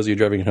notes for those of you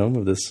driving home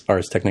of this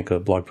Ars Technica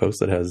blog post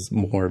that has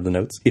more of the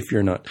notes, if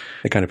you're not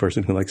the kind of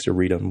person who likes to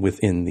read them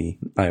within the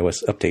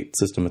iOS update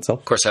system itself.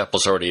 Of course,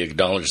 Apple's already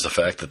acknowledged the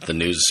fact that the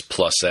News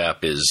Plus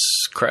app is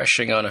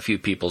crashing on a few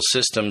people's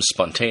systems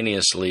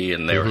spontaneously,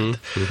 and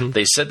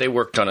they said they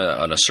worked on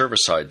a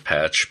server-side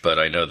patch, but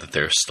I know that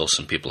there's still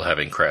some people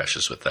having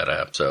crashes with that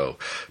app. So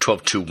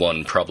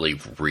 12.2.1 probably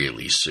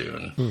really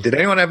soon. Did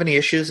anyone have any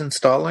issues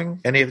installing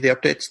any of the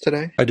updates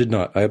today? I did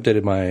not.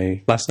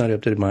 Last night I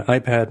updated my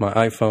iPad, my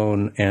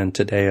iPhone, and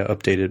today I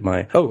updated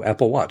my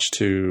Apple Watch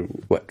to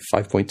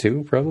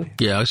 5.2 probably?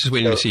 Yeah, I was just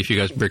waiting to see if you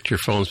guys bricked your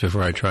phones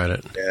before I tried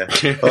it.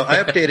 Yeah. Well, I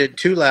updated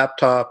 2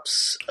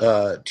 laptops,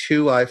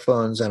 2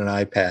 iPhones, and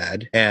an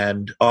iPad,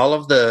 and all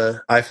of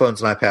the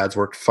iPhones and iPads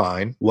worked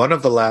fine. One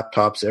of the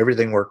laptops,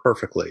 everything worked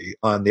perfectly.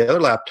 On the other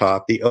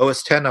laptop, the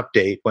OS X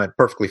update went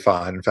perfectly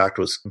fine. In fact,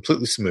 it was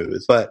completely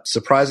smooth. But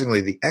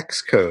surprisingly, the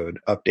Xcode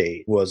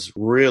update was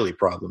really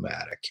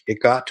problematic.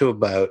 It got to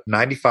about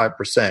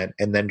 95%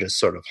 and then just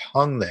sort of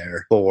hung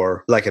there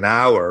for like an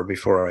hour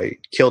before I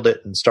killed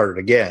it and started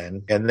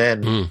again. And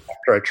then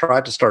after I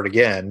tried to start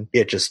again,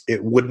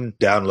 it wouldn't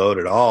download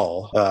at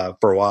all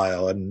for a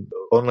while. And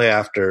only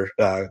after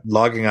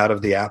logging out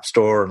of the App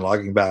Store and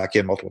logging back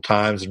in multiple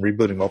times and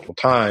rebooting multiple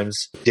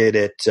times did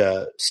it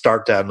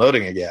start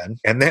downloading again.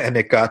 And then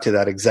it got to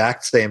that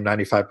exact same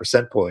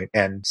 95% point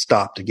and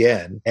stopped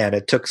again. And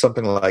it took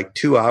something like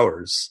 2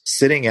 hours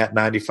sitting at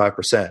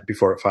 95%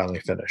 before it finally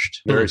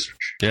finished. Very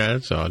strange. Yeah,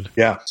 that's odd.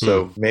 Yeah,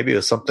 so maybe it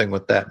to something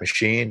with that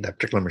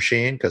particular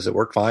machine, because it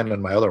worked fine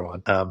on my other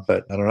one.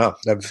 But I don't know.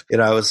 I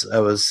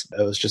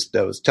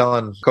was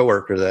telling a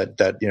coworker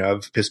that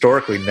I've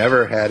historically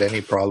never had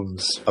any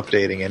problems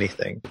updating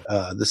anything.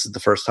 This is the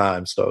first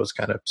time, so I was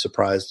kind of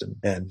surprised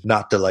and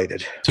not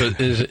delighted. So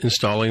is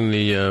installing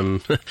the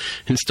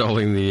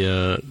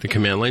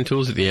command line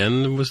tools at the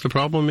end was the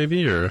problem,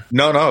 maybe, or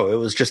no, it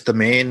was just the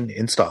main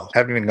install.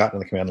 Haven't even gotten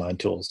the command line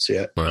tools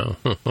yet. Wow.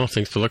 Well,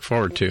 things to look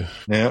forward to.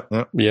 Yeah.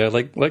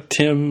 Like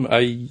Tim, I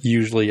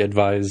usually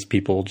advise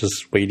people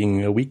just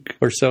waiting a week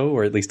or so,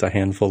 or at least a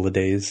handful of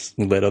days,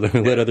 and let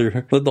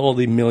all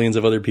the millions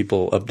of other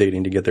people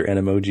updating to get their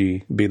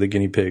Animoji be the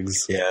guinea pigs.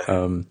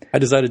 Yeah. I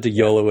decided to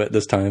YOLO it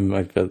this time.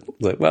 I felt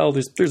like, well,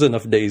 there's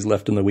enough days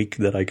left in the week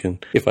that I can,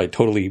 if I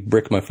totally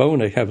brick my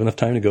phone, I have enough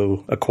time to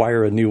go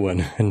acquire a new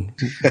one and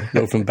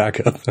go from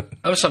backup.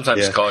 I was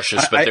sometimes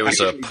cautious, but there was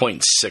a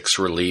 0.6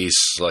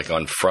 release like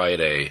on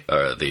Friday,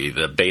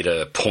 the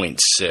beta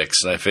 0.6,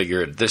 and I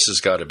figured this has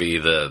got to be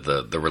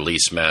the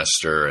release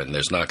master, and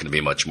there's not going to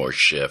be much more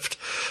shift.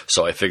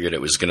 So I figured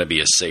it was going to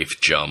be a safe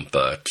jump,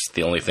 but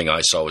the only thing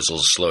I saw was a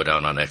little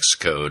slowdown on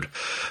Xcode,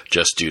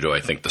 just due to, I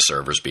think, the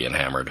servers being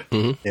hammered.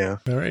 Mm-hmm. Yeah.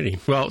 Alrighty.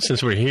 Well,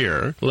 since we're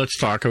here, let's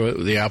talk about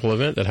the Apple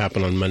event that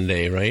happened on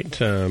Monday, right?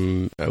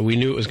 We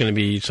knew it was going to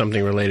be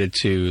something related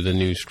to the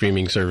new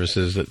streaming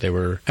services that they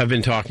have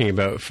been talking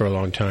about for a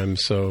long time.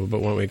 But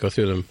why don't we go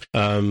through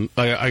them?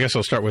 I guess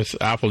I'll start with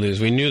Apple news.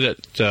 We knew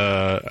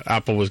that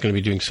Apple was going to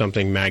be doing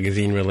something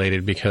magazine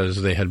related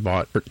because they had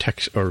bought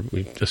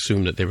we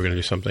assumed that they were going to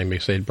do something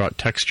because they had bought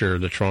Texture,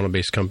 the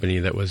Toronto-based company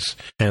that was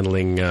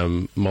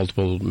handling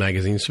multiple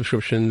magazine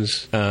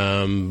subscriptions.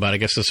 But I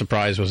guess the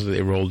surprise was that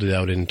they rolled it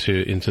out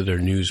into their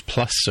News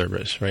Plus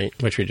service, right?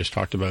 Which we just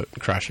talked about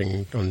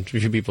crashing on a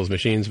few people's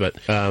machines. But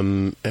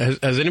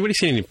has anybody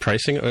seen any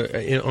pricing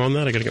on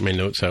that? I got to get my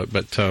notes out.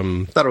 But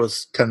I thought it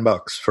was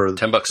 $10 for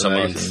 $10 a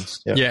month.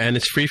 Yeah, and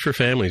it's free for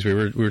families. We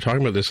were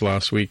talking about this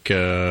last week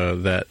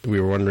that we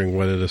were wondering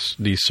whether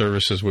these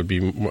services would be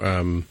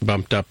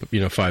bumped up,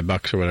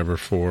 $5 or whatever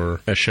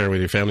for sharing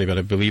with your family. But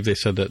I believe they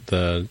said that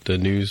the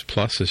News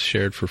Plus is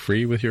shared for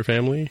free with your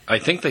family. I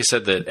think they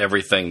said that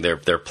everything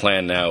their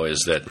plan now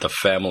is that the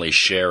family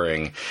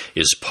sharing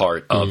is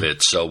part of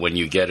it. So when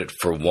you get it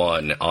for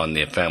one on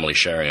the family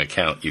sharing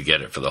account, you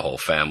get it for the whole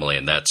family,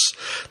 and that's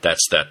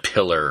that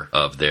pillar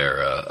of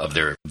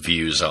their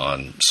views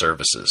on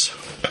services.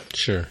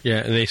 Sure. Yeah,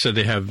 and they said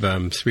they have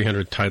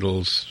 300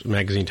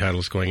 magazine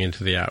titles going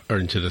into the app or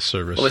into the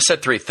service. Well, they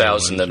said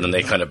 3,000, and then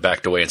they kind of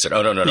backed away and said,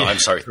 "Oh no, I'm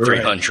sorry,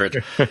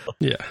 300."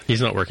 Yeah,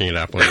 he's not working at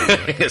Apple anymore.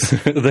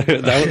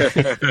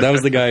 that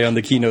was the guy on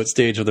the keynote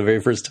stage for the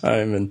very first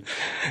time,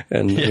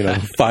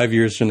 and 5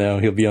 years from now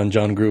he'll be on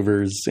John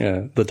Gruber's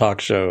The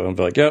Talk Show and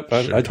be like, "Yep,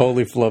 I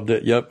totally flubbed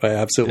it. Yep, I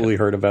absolutely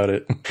heard about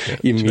it."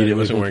 Immediately, he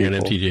wasn't wearing an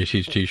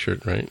MTJC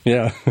t-shirt, right?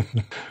 Yeah,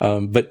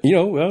 but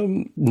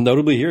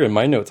notably here in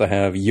my notes I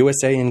have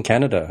USA and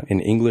Canada in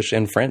English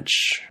and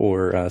French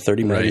for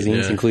 30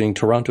 magazines, including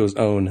Toronto's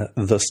own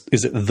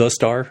is it The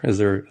Star? Is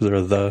there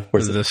a the? Or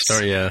is The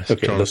Star, yeah.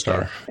 Okay, Toronto The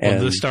Star.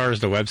 Well, The Star is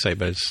the website,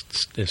 but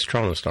it's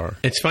Toronto Star.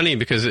 It's funny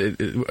because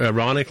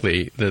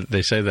ironically that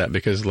they say that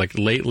because like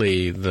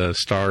lately the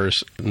Star's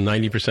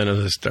 90% of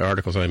the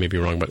articles, I may be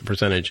wrong, but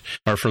percentage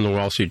are from the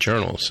Wall Street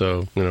Journal.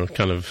 So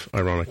kind of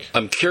ironic.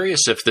 I'm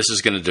curious if this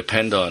is going to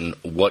depend on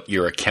what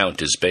your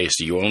account is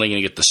based. Are you only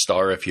going to get the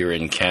Star if you're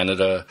in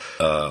Canada?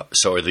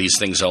 So are these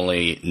things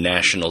only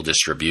national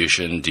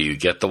distribution? Do you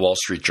get the Wall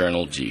Street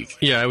Journal?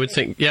 Yeah, I would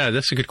think. Yeah,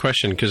 that's a good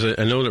question because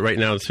I know that right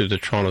now through the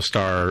Toronto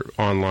Star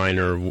online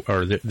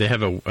or they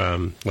have a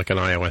like an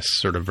iOS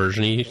sort of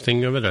version-y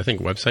thing of it. I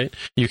think website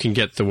you can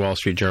get the Wall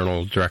Street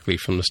Journal directly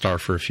from the Star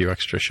for a few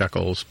extra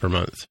shekels per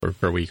month or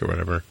per week or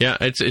whatever. Yeah,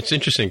 it's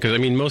interesting because I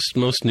mean most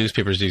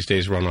newspapers these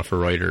days run off of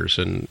Reuters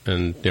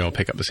and they all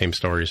pick up the same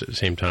stories at the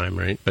same time,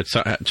 right? But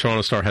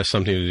Toronto Star has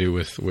something to do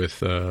with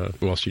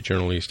Wall Street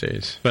Journal these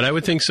days. But I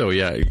would think so,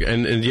 yeah.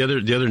 And the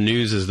other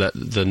news is that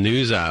the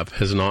News app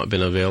has not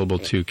been available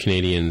to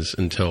Canadians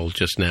until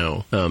just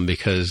now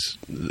because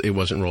it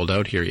wasn't rolled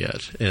out here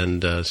yet,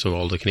 and so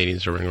all the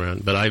Canadians are running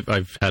around. But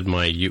I've had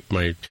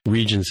my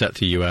region set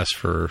to US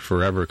for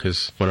forever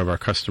because one of our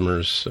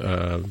customers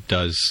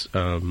does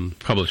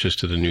publishes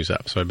to the News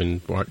app, so I've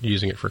been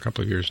using it for a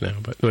couple of years now.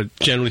 But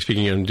generally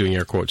speaking, I'm doing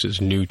air quotes,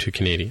 it's new to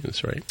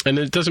Canadians, right? And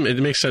it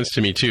makes sense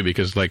to me too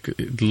because like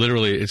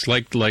literally it's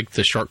like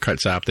the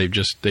Shortcuts app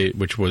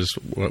which was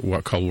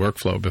what called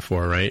Workflow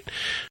before, right?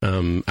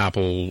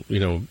 Apple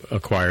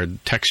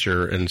acquired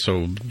Texture, and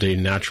so they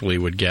naturally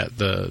would get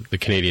the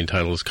Canadian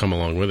titles come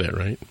along with it,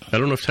 right? I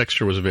don't know if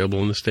Texture was available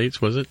in the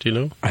States, was it? Do you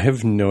know? I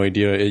have no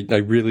idea. I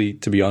really,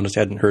 to be honest,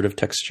 hadn't heard of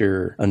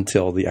Texture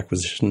until the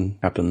acquisition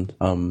happened.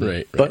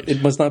 Right. But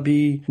it must not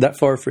be that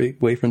far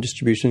away from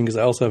distribution because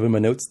I also have in my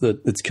notes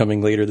that it's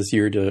coming later this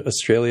year to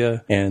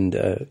Australia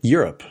and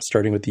Europe,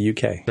 starting with the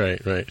UK.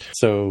 Right.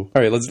 So,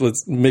 all right,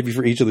 let's maybe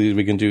for each of these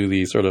we can do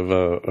the sort of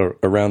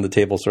around the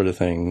table sort of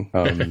thing.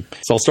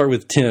 So I'll start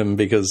with Tim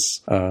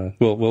because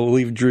we'll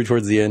leave Drew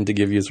towards the end to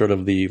give you sort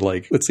of the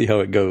let's see how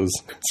it goes.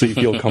 So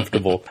you feel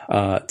comfortable.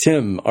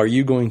 Tim, are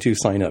you going to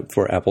sign up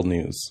for Apple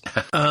News?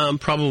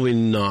 Probably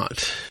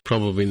not.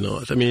 Probably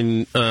not. I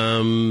mean,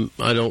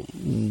 I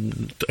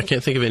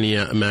can't think of any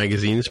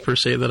magazines per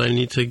se that I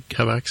need to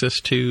have access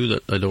to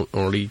that I don't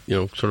already,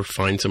 sort of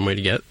find some way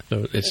to get.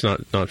 So it's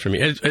not for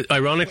me.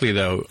 Ironically,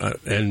 though,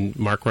 and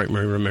Mark might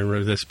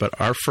remember this, but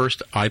our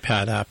first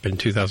iPad app in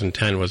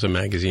 2010 was a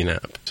magazine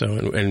app. So,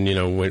 and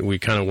we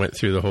kind of went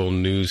through the whole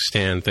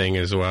newsstand thing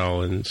as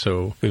well, and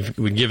so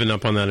we've given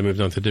up on that and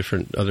moved on to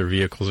different other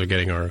vehicles of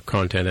getting our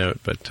content out.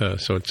 But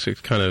so it's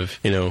kind of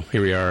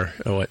here we are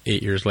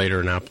 8 years later,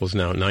 and Apple's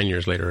now 9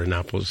 years later, and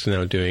Apple's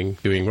now doing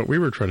what we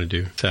were trying to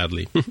do.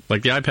 Sadly,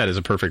 like the iPad is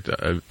a perfect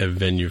a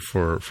venue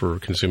for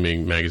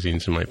consuming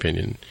magazines, in my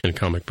opinion, and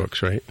comic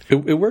books. Right?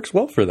 It works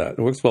well for that.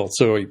 It works well.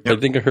 So I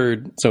think I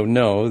heard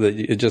no that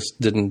it just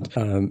didn't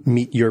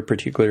meet your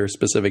particular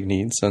specific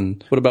needs.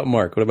 And what about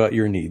Mark? What about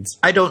your needs?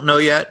 I don't know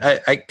yet.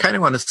 I kind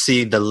of want to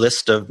see the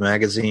list of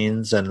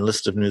magazines and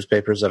list of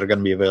newspapers that are going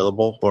to be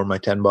available for my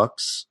 $10.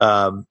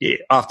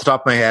 Off the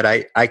top of my head,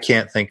 I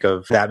can't think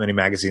of that many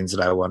magazines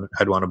that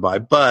I'd want to buy.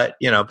 But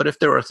if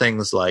there were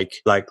things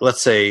like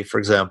let's say, for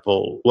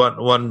example,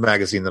 one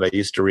magazine that I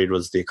used to read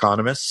was The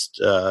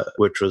Economist,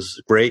 which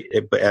was great,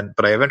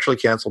 but I eventually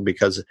canceled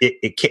because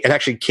it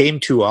actually came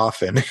too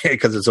often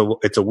because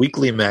it's a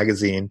weekly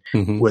magazine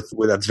with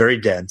that's very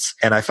dense,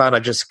 and I found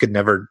I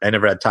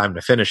never had time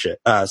to finish it,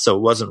 so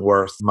it wasn't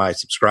worth my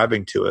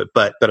subscribing to it.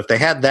 But if they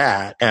had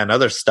that and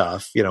other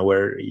stuff,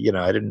 where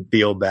I didn't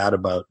feel bad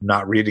about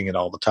not reading it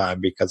all the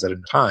time because I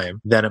didn't have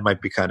time, then it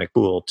might be kind of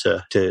cool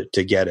to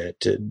get it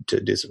to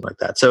do something like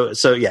that.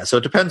 So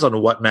it depends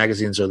on what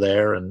magazines are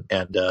there, and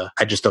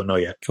I just don't know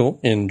yet. Cool.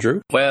 And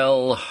Drew?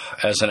 Well,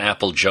 as an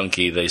Apple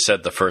junkie, they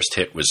said the first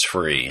hit was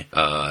free.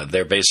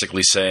 They're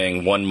basically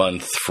saying 1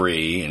 month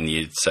free, and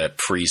it's that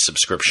free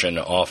subscription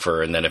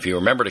offer, and then if you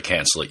remember to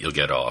cancel it, you'll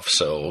get off.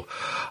 So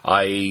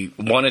I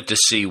wanted to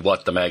see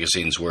what the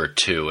magazines were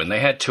too, and they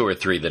had 2 or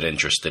 3 that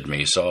interested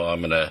me. So I'm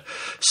going to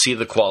see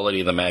the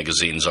quality of the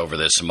magazines over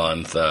this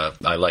month.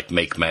 I like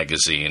Make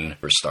Magazine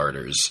for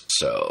starters.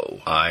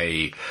 So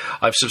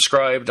I've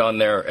subscribed on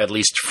their at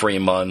least free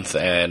month,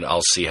 and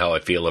I'll see how I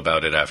feel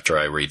about it after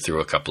I read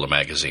through a couple of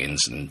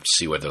magazines and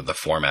see whether the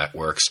format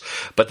works.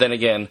 But then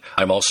again,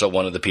 I'm also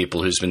one of the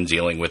people who's been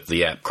dealing with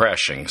the app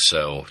crashing,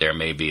 so there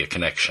may be a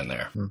connection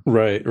there.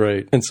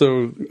 Right. And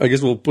so I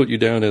guess we'll put you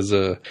down as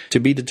to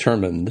be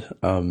determined,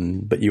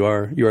 but you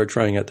are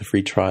trying out the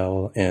free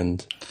trial,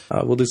 and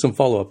we'll do some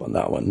follow-up on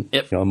that one.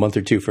 Yep. A month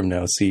or two from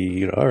now,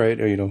 see, all right,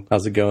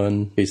 how's it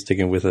going? Are you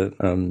sticking with it?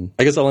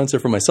 I guess I'll answer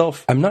for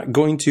myself. I'm not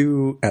going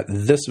to at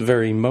this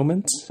very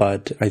moment,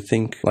 but I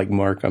think, like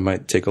Mark, I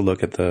might take a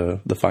look at the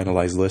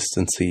finalized list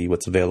and see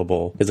what's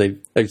available. Because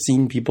I've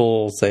seen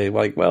people say,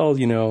 like, well,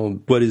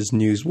 what is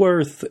news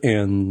worth?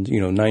 And,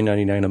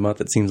 $9.99 a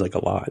month, it seems like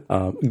a lot.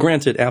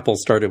 Granted, Apple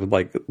started with,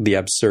 like, the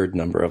absurd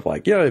number of,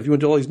 like, if you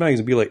went to all these magazines,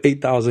 it'd be like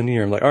 8,000 a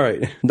year. I'm like, all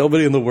right,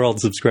 nobody in the world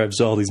subscribes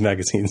to all these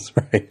magazines,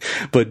 right?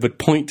 But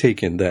point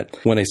taken that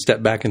when I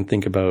step back and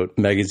think about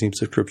magazine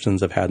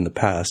subscriptions I've had in the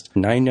past,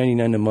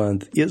 $9.99 a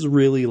month is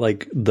really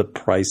like the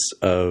price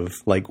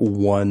of like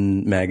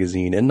one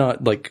magazine, and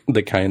not like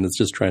the kind that's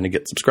just trying to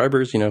get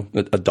subscribers,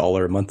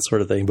 $1 a month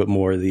sort of thing, but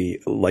more the,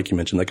 like you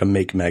mentioned, like a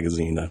Make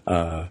magazine,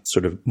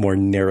 sort of more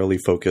narrowly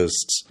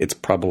focused. It's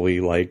probably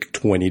like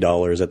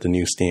 $20 at the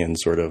newsstand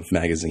sort of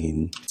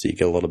magazine. So you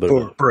get a little bit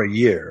for a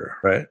year,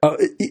 right?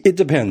 It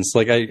depends.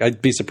 Like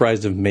I'd be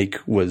surprised if Make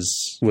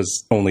was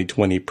only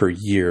 $20 per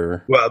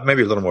year. Well,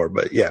 maybe a little more,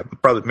 but yeah,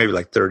 probably maybe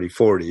like 30,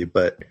 40.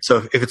 But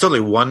so if it's only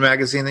one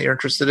magazine that you're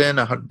interested in,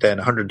 then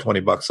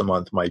 $120 a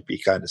month might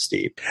be kind of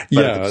steep.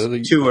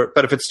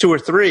 But if it's 2 or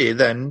 3,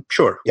 then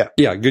sure. Yeah.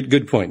 Yeah.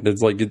 Good point.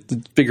 It's like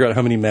figure out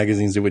how many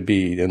magazines it would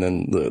be, and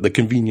then the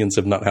convenience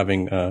of not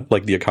having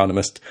like The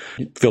Economist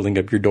filling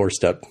up your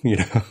doorstep,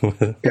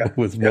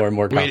 with more and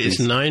more copies. Wait,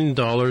 it's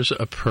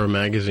 $9 per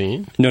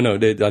magazine? No.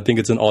 I think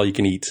it's an all you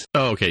can eat.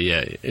 Oh, okay.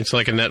 Yeah. It's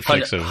like a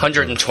Netflix.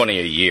 $120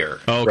 a year.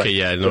 Oh, okay. Right.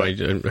 Yeah. No, I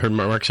heard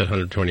Mark said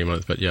 $120 a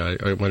month, but yeah,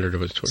 I wondered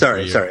if it was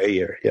Sorry, a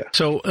year. Yeah.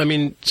 So,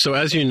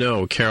 as you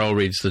know, Carol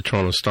reads the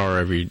Toronto Star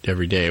every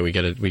day. We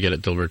get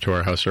it delivered to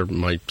our house. Or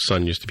my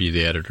son used to be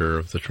the editor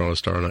of the Toronto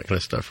Star and that kind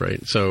of stuff,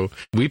 right? So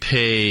we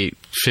pay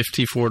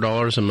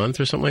 $54 a month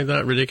or something like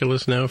that.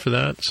 Ridiculous now for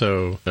that.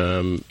 So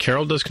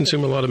Carol does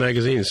consume a lot of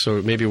magazines, so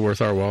it may be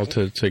worth our while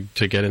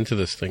to get into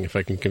this thing if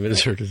I can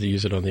convince her to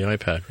use it on the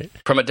iPad, right?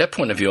 From a dev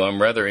point of view,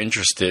 I'm rather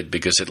interested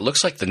because it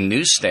looks like the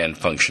newsstand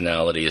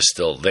functionality is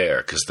still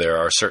there, because there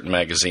are certain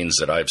magazines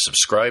that I've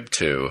subscribed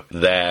to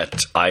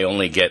that I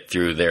only get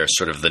through their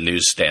sort of the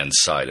newsstand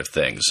side of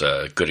things.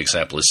 A good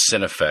example is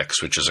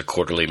Cinefex, which is a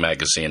quarterly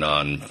magazine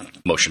on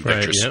motion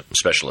pictures,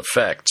 special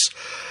effects.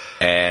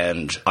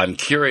 And I'm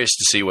curious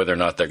to see whether or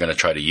not they're going to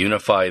try to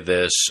unify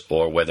this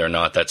or whether or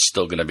not that's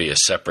still going to be a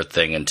separate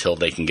thing until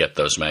they can get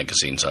those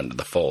magazines under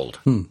the fold.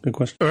 Good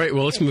question. All right,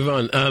 well, let's move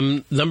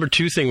on. Number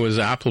 2 thing was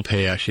Apple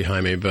Pay, actually,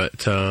 Jaime,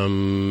 but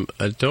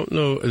I don't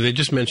know. They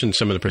just mentioned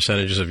some of the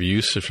percentages of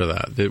use for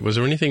that. Was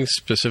there anything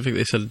specific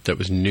they said that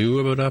was new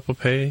about Apple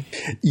Pay?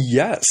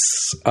 Yes.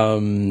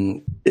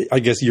 I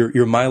guess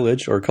your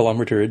mileage or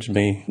kilometerage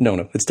may...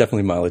 No, it's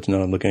definitely mileage.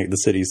 No, I'm looking at the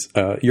cities.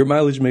 Your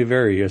mileage may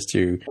vary as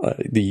to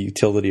the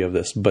utility of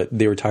this, but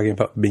they were talking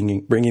about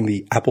bringing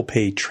the Apple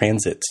Pay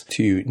Transit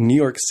to New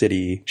York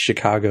City,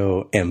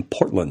 Chicago, and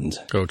Portland.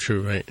 Oh,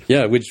 true, right.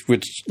 Yeah, which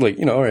like,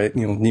 all right,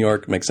 New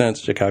York makes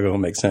sense, Chicago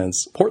makes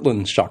sense.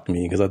 Portland shocked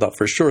me because I thought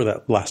for sure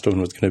that last one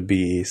was going to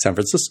be San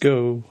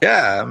Francisco.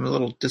 Yeah, I'm a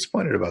little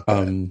disappointed about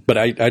that. But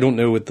I don't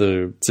know what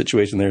the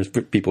situation there is.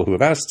 People who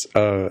have asked,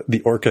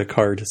 the Orca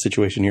card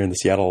situation here in the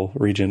Seattle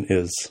region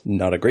is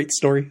not a great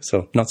story,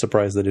 so not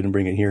surprised they didn't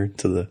bring it here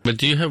to the... But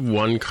do you have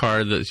one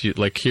card that's,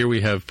 like here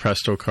we have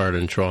Presto card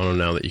in Toronto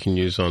now that you can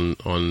use on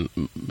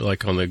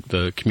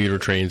the commuter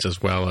trains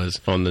as well as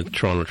on the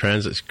Toronto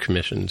Transit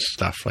Commission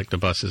stuff, like the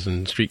buses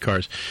and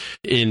streetcars.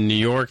 In New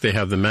York, they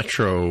have the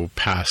Metro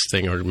Pass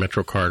thing or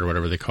Metro card or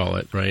whatever they call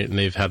it, right? And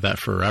they've had that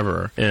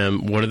forever.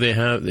 And what do they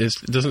have?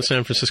 Doesn't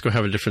San Francisco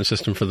have a different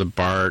system for the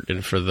BART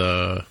and for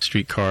the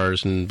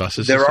streetcars and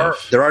buses?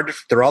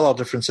 They're all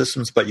different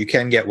systems, but you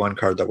can get one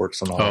card that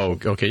works on all. Oh,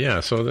 okay, yeah.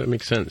 So that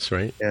makes sense,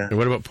 right? Yeah. And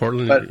what about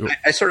Portland? But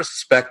I sort of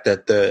suspect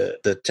that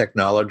the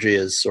technology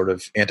is sort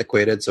of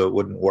antiquated, so it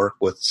wouldn't work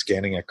with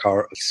scanning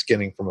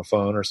from a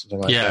phone or something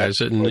like that. Yeah,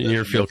 is it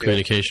near field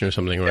communication or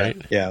something, right?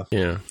 Yeah.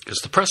 Because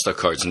the Presto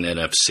card's an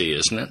NFC,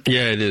 isn't it?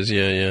 Yeah, it is.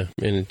 Yeah.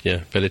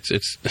 But it's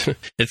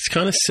it's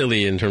kind of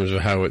silly in terms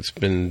of how it's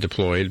been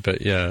deployed.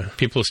 But yeah,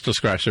 people still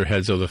scratch their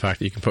heads over the fact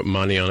that you can put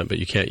money on it, but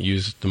you can't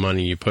use the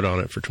money you put on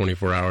it for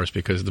 24 hours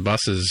because the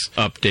buses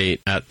update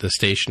at the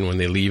station when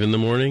they leave in the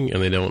morning,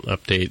 and they don't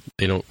update.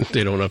 They don't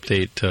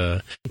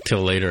update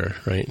till later,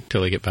 right?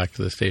 Till they get back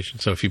to the station.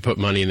 So if you put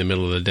money in the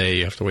middle of the day,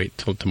 you have to wait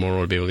till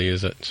tomorrow to be able to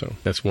use it. So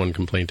that's one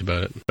complaint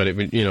about it. But it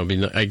would,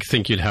 I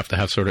think you'd have to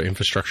have sort of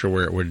infrastructure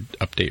where it would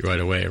update right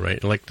away,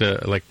 right? Like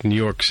New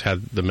York's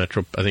had the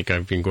Metro. I think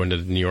I've been going to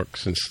New York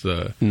since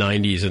the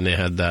 90s, and they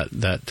had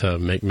that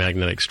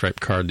magnetic stripe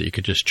card that you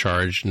could just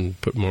charge and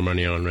put more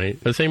money on, right?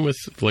 But the same with,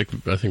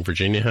 I think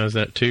Virginia has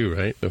that too,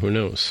 right? So who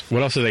knows?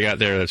 What else have they got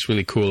there that's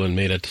really cool and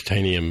made of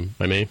titanium,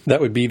 I may?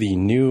 That would be the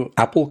new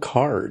Apple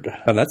Card.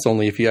 And that's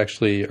only if you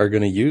actually are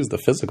going to use the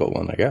physical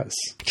one, I guess.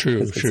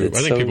 True. I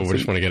think people would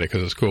just want to get it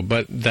because it's cool.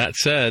 But that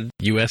said,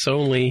 U.S.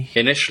 only.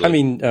 Initially. I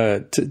mean,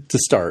 to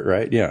start,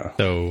 right? Yeah.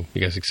 So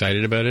you guys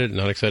excited about it?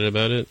 Not excited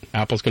about it?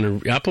 Apple,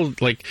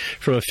 like,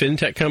 from a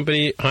fintech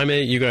company,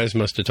 Jaime, you guys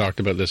must have talked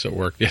about this at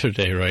work the other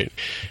day, right?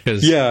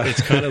 Because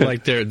it's kind of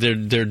like they're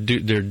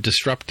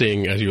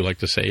disrupting, as you like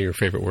to say, your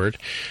favorite word,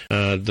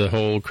 the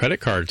whole credit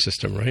card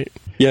system, right?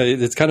 Yeah,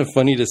 it's kind of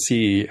funny to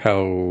see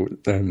how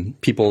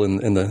people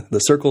in the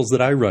circles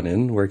that I run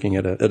in, working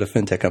at a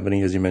fintech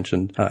company, as you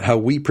mentioned, how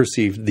we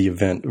perceived the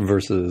event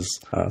versus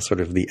sort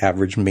of the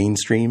average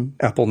mainstream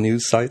Apple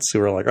news sites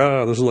who are like,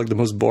 oh, this is like the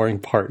most boring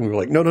part. And we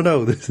were like,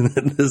 no, this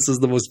is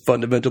the most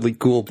fundamentally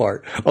cool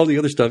part. All the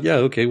other stuff, yeah,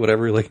 okay,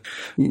 whatever. Like,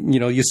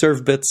 you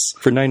serve bits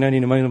for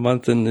 $9.99 a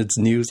month and it's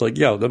news. Like,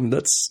 yeah,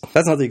 that's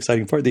not the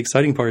exciting part. The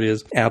exciting part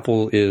is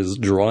Apple is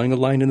drawing a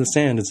line in the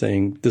sand and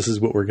saying, this is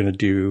what we're going to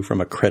do from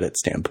a credit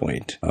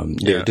standpoint.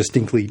 They're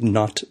distinctly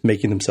not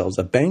making themselves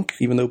a bank,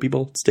 even though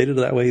people stated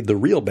it that way. The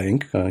real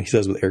bank, he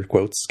says with air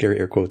quotes, scary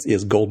air quotes,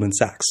 is Goldman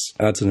Sachs.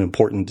 That's an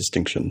important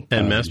distinction.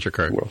 And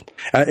MasterCard.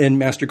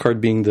 And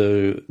MasterCard being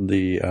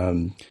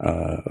the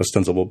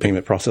ostensible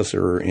payment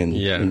processor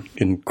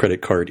in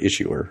credit card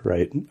issuer,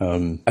 right?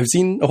 I've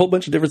seen a whole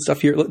bunch of different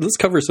stuff here. Let's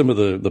cover some of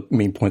the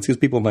main points because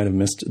people might have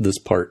missed this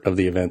part of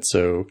the event.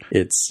 So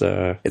it's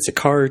a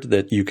card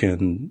that you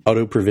can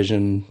auto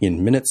provision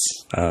in minutes,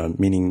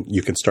 meaning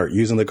you can start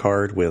using the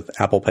card with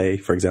Apple Pay,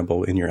 for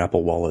example, in your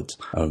Apple Wallet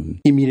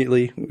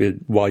immediately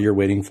while you're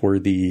waiting for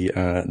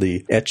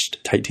the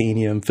etched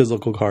titanium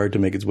physical card to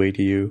make its way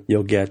to you.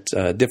 You'll get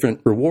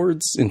different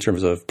rewards in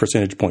terms of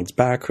percentage points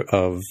back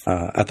of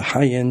at the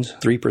high end,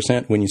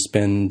 3% when you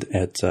spend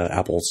at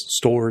Apple's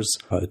stores,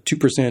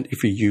 2%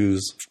 if you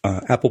use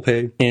Apple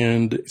Pay,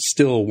 and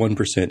still 1%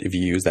 if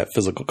you use that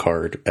physical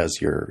card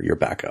as your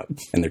backup.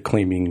 And they're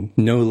claiming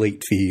no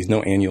late fees,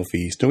 no annual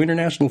fees, no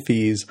international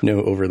fees,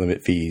 no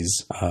over-limit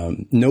fees,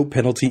 no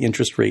penalty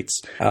interest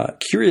rates.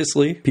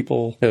 Curiously,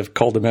 people have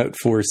called them out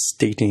for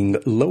stating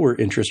lower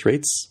interest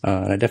rates.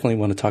 And I definitely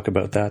want to talk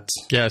about that.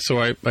 Yeah, so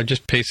I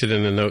just pasted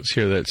in the notes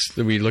here that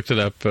we looked it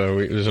up.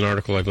 There's an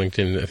article I've linked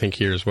in, I think,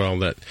 here as well,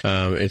 that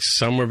it's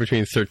somewhere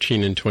between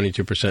 13 and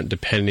 22%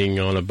 depending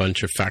on a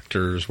bunch of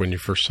factors when you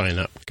first sign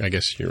up. I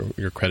guess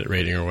your credit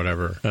rating or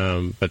whatever.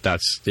 But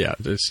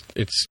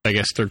it's I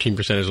guess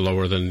 13% is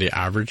lower than the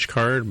average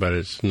card, but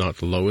it's not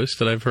the lowest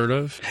that I've heard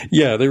of.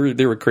 Yeah,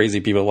 there were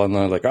crazy people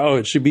online like, oh,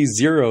 it should be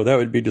 0. That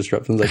would be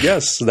disruptive. Like,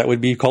 yes, that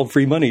would be called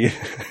free money,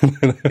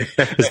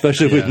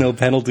 especially with no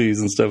penalties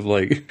and stuff.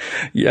 Like,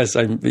 Yes,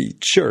 I'm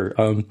sure.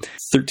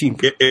 13.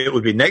 It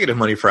would be negative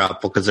money for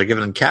Apple because they're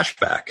giving them cash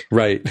back.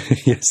 Right.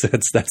 Yes,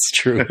 that's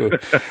true.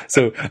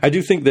 So I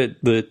do think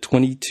that the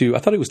 22, I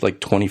thought it was like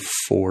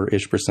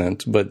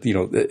 24-ish%, but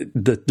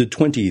the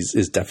 20s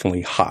is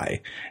definitely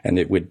high, and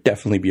it would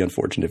definitely be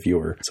unfortunate if you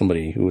were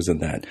somebody who was in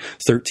that.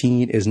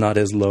 13 is not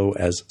as low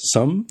as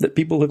some that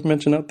people have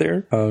mentioned out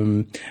there,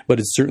 but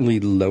it's certainly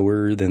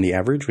lower than the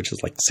average, which is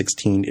like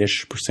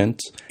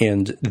 16-ish%.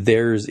 And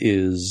theirs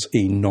is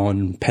a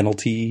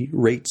non-penalty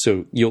rate.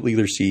 So you'll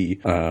either see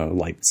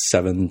like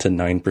 7 to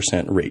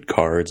 9% rate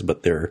cards,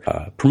 but they're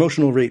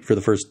promotional rate for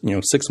the first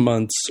 6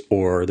 months,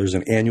 or there's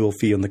an annual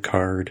fee on the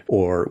card,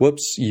 or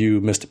whoops,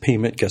 you missed a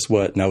payment. Guess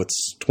what? Now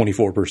it's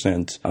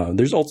 24%.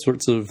 There's all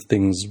sorts of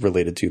things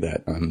related to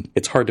that.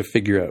 It's hard to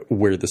figure out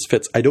where this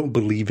fits. I don't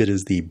believe it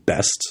is the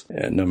best,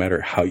 no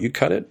matter how you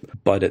cut it,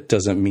 but it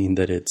doesn't mean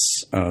that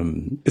it's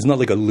not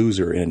like a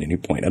loser at any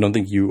point. I don't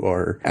think you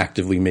are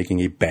actively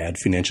making a bad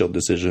financial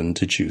decision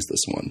to choose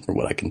this one, from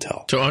what I can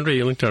tell. So, Andre,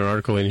 you linked an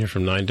article in here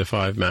from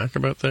 9to5Mac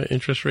about the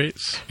interest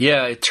rates?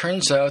 Yeah, it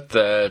turns out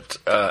that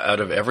out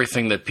of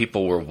everything that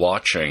people were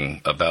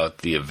watching about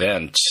the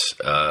event,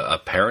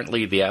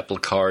 apparently the Apple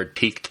Card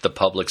piqued the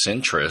public's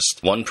interest.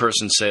 One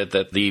person said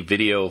that the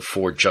video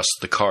for just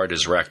the card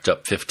has racked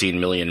up 15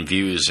 million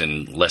views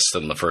in less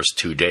than the first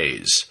 2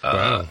 days.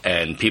 Wow.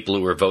 And people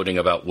who were voting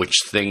about which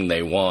thing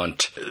they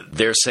want,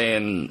 they're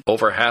saying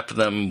over half of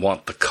them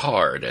want the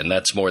card, and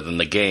that's more than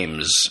the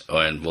games,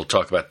 and we'll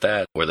talk about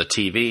that, or the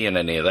TV and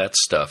any of that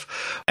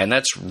stuff. And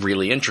that's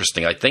really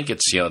interesting. I think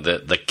it's,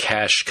 the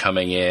cash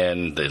coming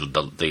in,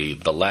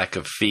 the lack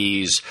of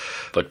fees,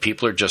 but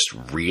people are just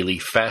really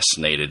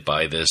fascinated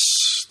by this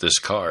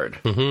card.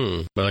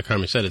 Mm-hmm. Well, like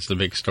Carmen said, it's the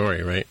big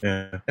story, right?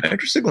 Yeah. And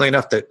interestingly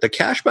enough, the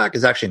cashback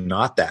is actually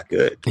not that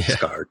good. This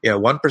card,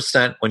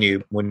 1% when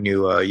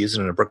you use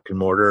it in a brick and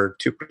mortar,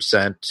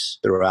 2%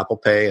 through Apple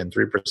Pay, and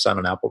 3%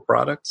 on Apple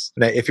products.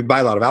 Now, if you buy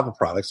a lot of Apple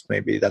products,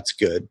 maybe that's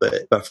good,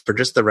 but for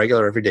just the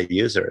regular everyday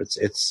user,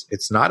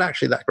 it's not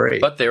actually that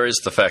great. But there is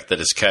the fact that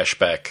it's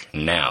cashback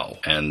now,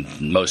 and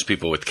most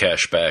people with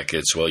cashback,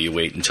 it's you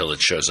wait until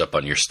it shows up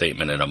on your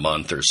statement in a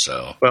month or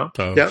so. Well,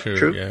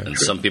 true. Yeah. And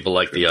some people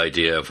like the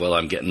idea of,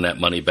 I'm getting that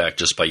money back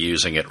just by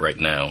using it right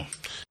now.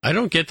 I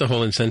don't get the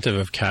whole incentive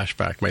of cash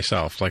back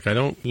myself. Like, I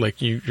don't,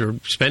 you're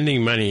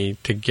spending money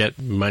to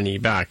get money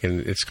back,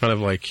 and it's kind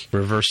of like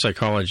reverse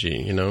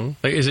psychology,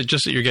 Like, is it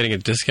just that you're getting a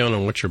discount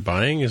on what you're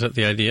buying? Is that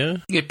the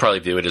idea? You'd probably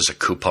view it as a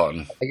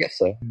coupon. I guess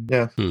so,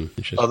 yeah.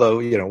 Although,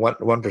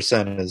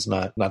 1% is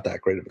not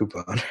that great of a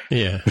coupon.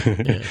 Yeah.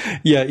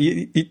 Yeah,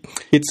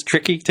 it's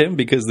tricky, Tim,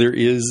 because there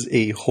is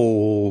a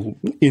whole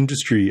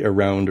industry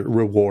around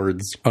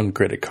rewards on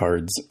credit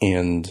cards,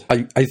 and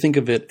I think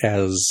of it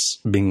as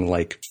being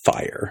like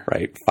fire.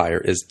 Right? Fire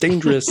is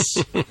dangerous.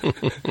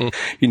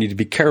 You need to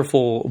be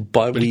careful,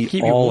 but we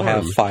all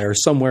have fire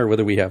somewhere,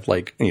 whether we have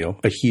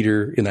a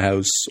heater in the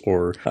house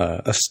or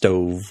a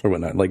stove or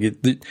whatnot.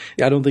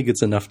 I don't think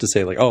it's enough to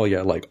say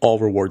all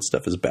reward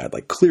stuff is bad.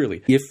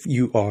 Clearly, if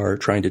you are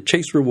trying to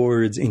chase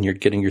rewards and you're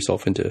getting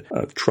yourself into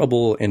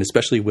trouble, and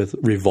especially with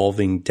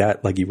revolving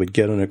debt like you would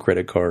get on a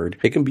credit card,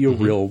 it can be a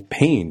real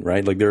pain,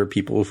 right? There are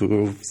people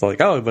who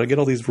but I get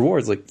all these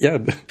rewards. But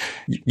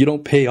you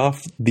don't pay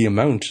off the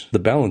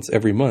balance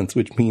every month,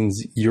 which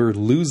means you're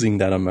losing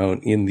that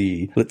amount in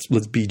the, let's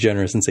be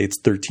generous and say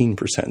it's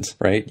 13%,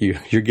 right?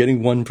 You're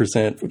getting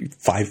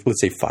 1%,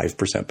 let's say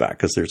 5% back,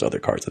 because there's other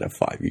cards that have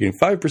 5. You're getting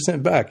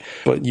 5% back,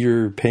 but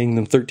you're paying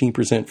them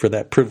 13% for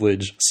that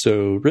privilege.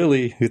 So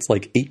really, it's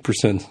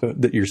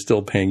 8% that you're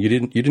still paying. You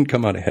didn't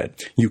come out ahead.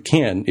 You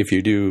can, if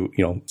you do,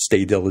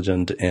 stay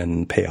diligent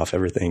and pay off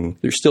everything.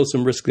 There's still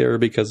some risk there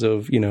because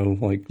of,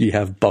 you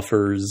have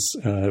buffers.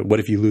 What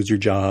if you lose your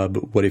job?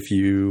 What if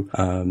you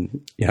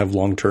have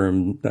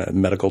long-term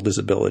medical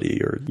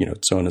disability, or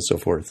so on and so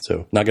forth.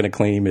 So not going to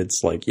claim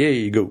it's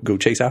go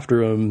chase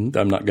after them.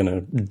 I'm not going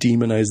to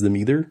demonize them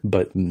either.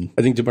 But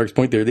I think to Mark's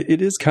point there,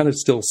 it is kind of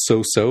still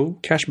so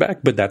cashback,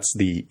 but that's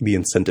the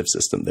incentive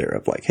system there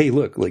of hey,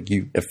 look,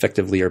 you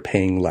effectively are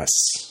paying less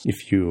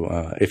if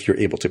you're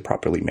able to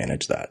properly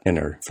manage that and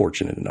are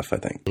fortunate enough, I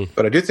think.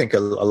 But I do think a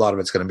lot of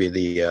it's going to be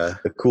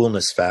the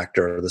coolness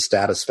factor, or the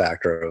status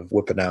factor of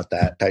whipping out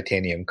that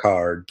titanium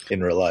card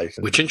in real life,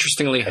 which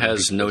interestingly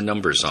has no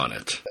numbers on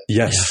it.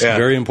 Yes,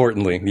 very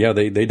importantly. Yeah,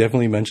 they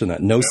definitely mentioned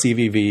that. No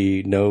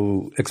CVV,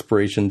 no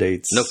expiration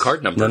dates. No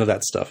card number. None of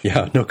that stuff.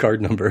 Yeah, no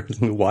card number.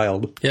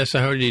 Wild. Yeah, so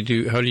how do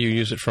you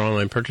use it for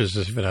online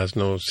purchases if it has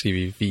no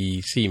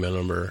CVV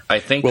number? I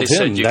think they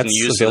said you can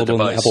use the device.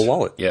 In the Apple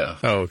Wallet. Yeah.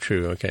 Oh,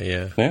 true. Okay,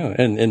 yeah. Yeah,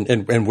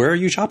 and where are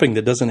you shopping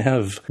that doesn't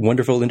have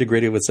wonderful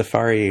integrated with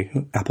Safari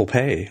Apple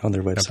Pay on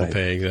their website? Apple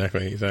Pay,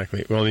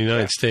 exactly. Well, in the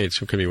United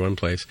States, it could be one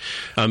place.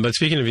 But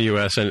speaking of the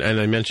U.S., and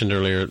I mentioned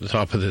earlier at the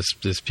top of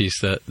this piece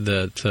that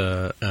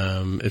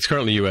it's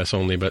currently U.S.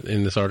 only, but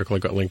in this article I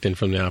got linked in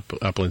from the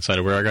Apple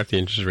Insider, where I got the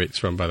interest rates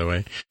from, by the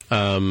way,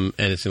 and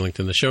it's linked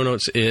in the show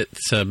notes. It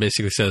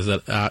basically says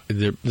that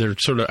they're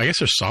sort of, I guess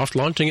they're soft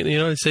launching it in the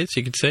United States,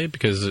 you could say,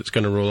 because it's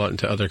going to roll out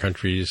into other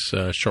countries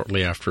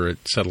shortly after it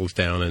settles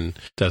down and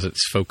does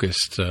its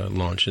focused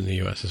launch in the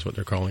U.S. is what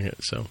they're calling it.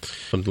 So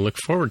something to look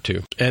forward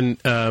to. And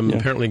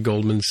apparently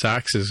Goldman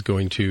Sachs is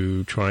going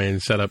to try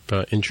and set up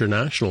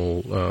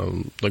international,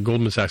 like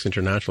Goldman Sachs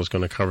International is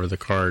going to cover the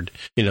card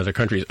in other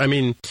countries. I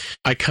mean,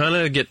 I kind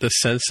of get the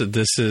sense that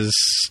this is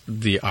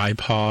the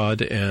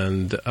iPod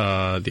and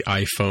the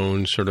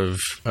iPhone sort of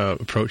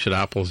approach that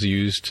Apple's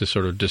used to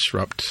sort of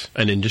disrupt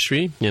an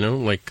industry,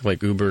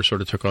 like Uber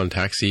sort of took on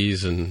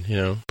taxis and,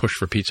 Push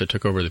for Pizza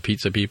took over the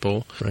pizza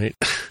people, right?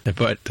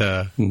 But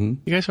you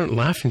guys aren't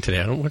laughing today.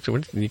 I don't what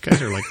you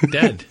guys are like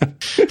dead.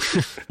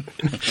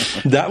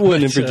 That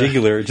one in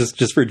particular,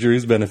 just for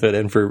Drew's benefit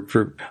and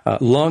for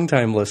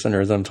longtime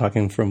listeners, I'm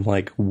talking from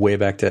like way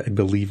back to, I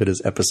believe it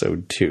is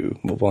episode 2.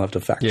 We'll have to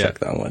fact check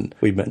that one.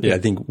 I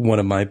think one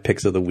of my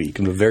picks of the week,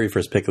 and the very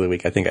first pick of the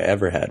week I think I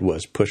ever had,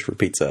 was Push for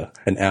Pizza,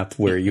 an app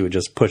where you would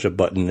just push a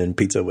button and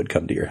pizza would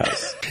come to your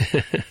house.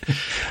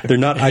 They're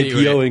not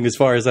IPOing as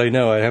far as I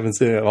know. I haven't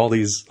seen all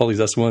these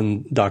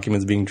S1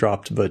 documents being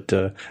dropped, but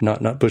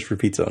not Push for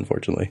Pizza,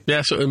 unfortunately.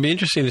 Yeah, so it'd be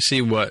interesting to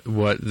see what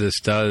this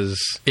does,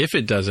 if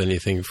it does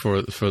anything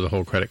for the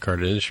whole credit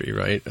card industry,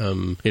 right?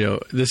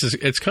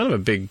 It's kind of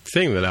a big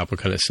thing that Apple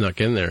kind of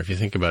snuck in there, if you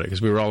think about it,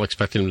 because we were all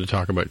expecting them to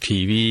talk about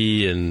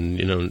TV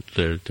and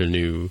their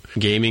new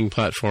gaming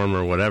platform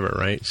or whatever,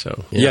 right?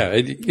 So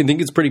I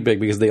think it's pretty big,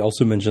 because they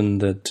also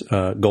mentioned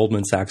that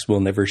Goldman Sachs will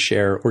never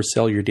share or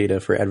sell your data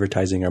for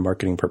advertising or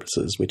marketing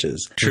purposes, which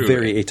is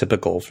very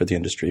atypical for the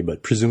industry.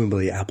 But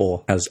presumably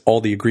Apple has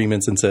all the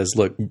agreements and says,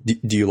 look,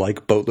 do you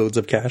like boatloads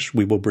of cash?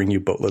 We will bring you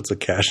boatloads of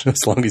cash as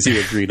long as you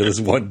agree to this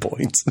one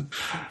point.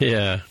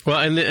 Yeah. Well,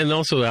 and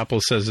also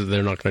Apple says that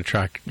they're not going to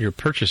track your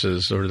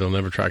purchases, or they'll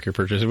never track your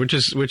purchases, which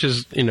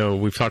is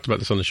we've talked about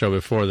this on the show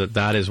before,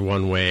 that is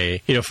one way,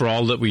 for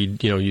all that we,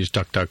 use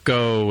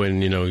DuckDuckGo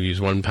and, use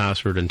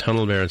 1Password and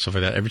TunnelBear and stuff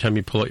like that. Every time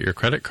you pull out your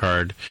credit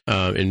card,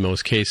 in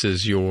most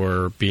cases,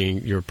 your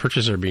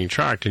purchases are being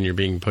tracked and you're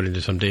being put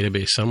into some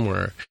database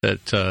somewhere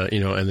that,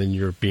 and then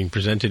you're being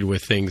presented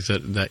with things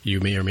that you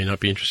may or may not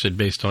be interested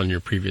based on your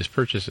previous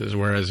purchases.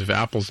 Whereas if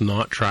Apple's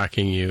not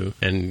tracking you,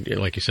 and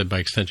like you said, by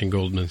extension,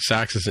 Goldman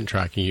Sachs isn't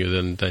tracking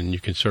you, then you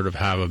can sort of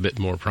have a bit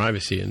more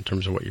privacy in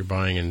terms of what you're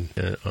buying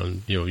and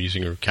on,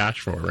 using your cash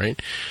for, right?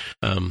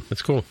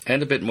 That's cool.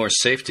 And a bit more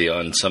safety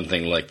on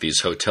something like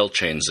these hotel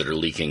chains that are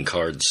leaking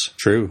cards.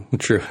 True.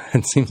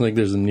 It seems like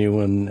there's a new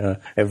one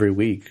every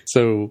week.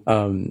 So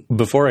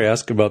before I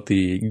ask about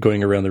the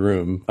going around the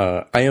room,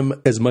 I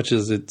am, as much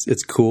as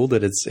it's cool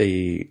that it's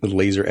a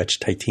laser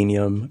etched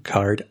titanium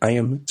card, I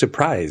am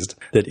surprised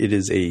that it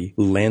is a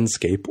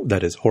landscape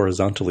that is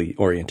horizontally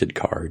oriented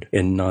card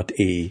and not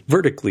a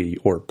vertically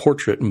or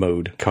portrait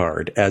mode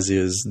card, as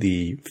is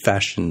the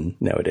fashion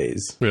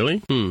nowadays.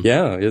 Really?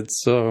 Yeah,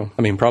 it's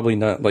probably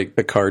not like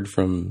a card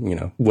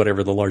from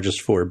whatever the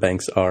largest 4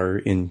 banks are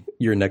in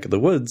your neck of the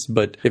woods,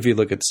 but if you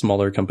look at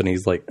smaller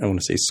companies like, I want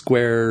to say,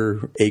 Square,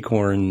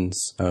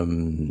 Acorns,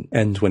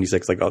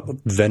 N26, like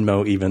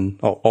Venmo, even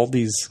all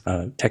these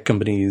tech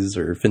companies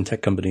or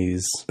fintech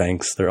companies,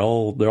 banks, they're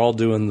all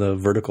doing the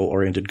vertical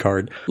oriented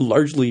card,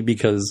 largely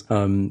because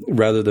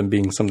rather than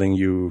being something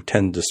you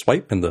tend to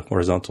swipe in the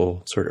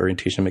horizontal sort of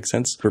orientation makes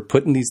sense, we're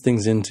putting these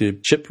things into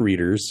chip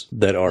readers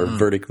that are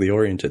vertically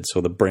oriented,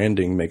 so the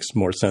branding makes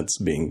more sense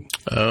being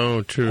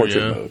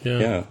portrait mode.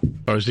 Yeah.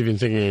 I was even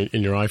thinking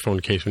in your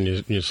iPhone case when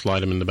you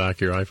slide them in the back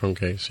of your iPhone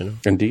case,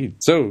 Indeed.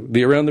 So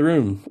the around the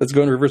room, let's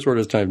go in reverse order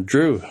this time.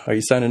 Drew, are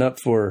you signing up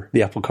for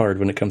the Apple Card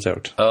when it comes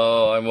out?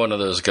 Oh, I'm one of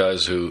those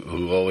guys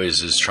who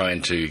always is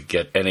trying to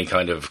get any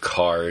kind of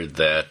card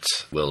that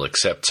will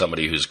accept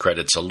somebody whose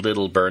credit's a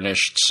little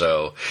burnished.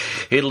 So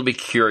it'll be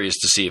curious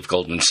to see if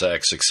Goldman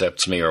Sachs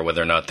accepts me, or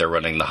whether or not they're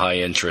running the high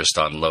interest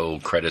on low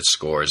credit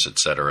scores,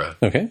 etc.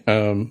 Okay.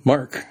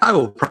 Mark? I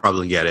will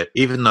probably get it,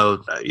 even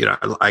though,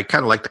 I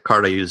kind of like the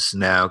card I use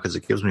now because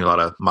it gives me a lot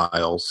of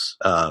miles.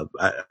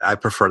 I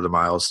prefer the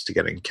miles to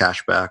getting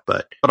cash back,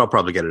 but I'll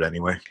probably get it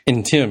anyway.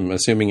 And Tim,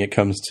 assuming it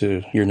comes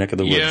to your neck of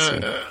the woods.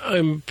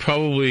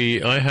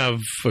 Yeah, I have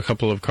a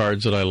couple of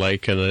cards that I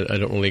like, and I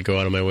don't really go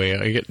out of my way.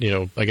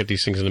 I get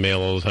these things in the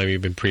mail all the time.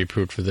 You've been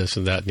pre-approved for this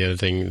and that and the other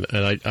thing,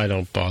 and I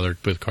don't bother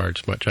with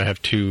cards much. I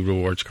have 2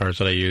 rewards cards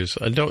that I use.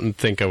 I don't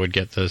think I would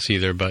get this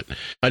either, but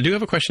I do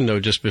have a question, though,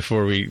 just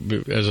before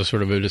as a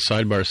sort of a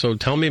sidebar. So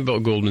tell me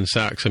about Goldman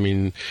Sachs. I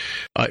mean,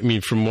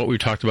 from what we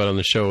talked about on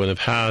the show in the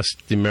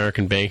past, the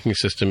American banking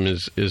system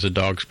is a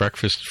dog's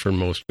breakfast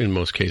in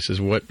most cases.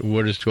 What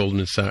is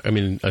Goldman Sachs? I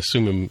mean,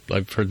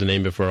 I've heard the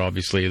name before,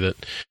 obviously, that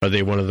are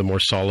they one of the more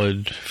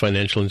solid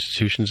financial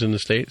institutions in the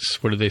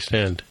States? Where do they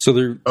stand? So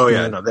they're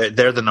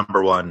they're the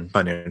number 1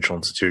 financial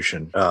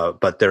institution,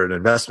 but they're an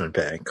investment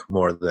bank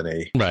more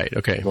than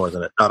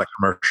not a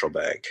commercial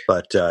bank.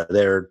 But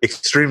they're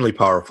extremely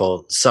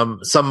powerful.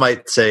 Some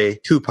might say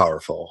too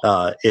powerful.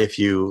 If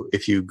you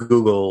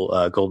Google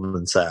Google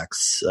Goldman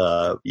Sachs,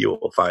 you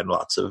will find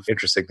lots of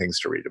interesting things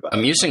to read about.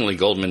 Amusingly,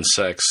 Goldman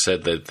Sachs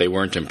said that they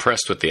weren't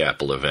impressed with the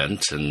Apple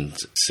event and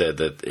said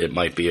that it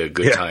might be a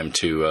good time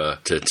to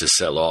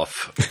sell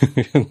off.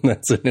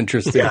 That's an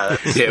interesting. Yeah,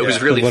 it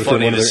was really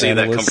funny to see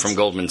that come from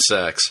Goldman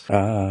Sachs.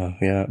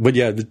 Yeah. But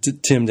yeah,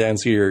 Tim, to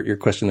answer your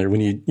question there,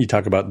 when you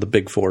talk about the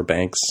big four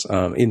banks,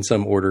 in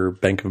some order,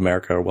 Bank of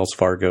America, Wells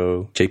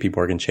Fargo, JP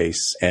Morgan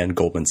Chase, and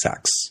Goldman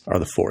Sachs are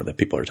the four that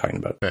people are talking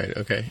about. Right,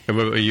 okay. And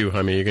what about you,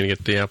 Jaime? Are you going to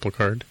get the Apple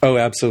Card? Oh,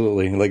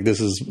 absolutely. Like, this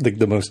is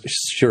the most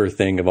sure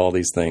thing of all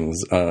these things,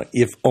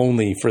 if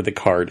only for the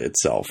card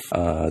itself.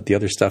 The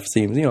other stuff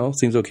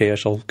seems okay. I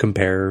shall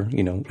compare,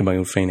 in my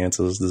own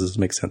finances, does this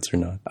make sense or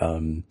not?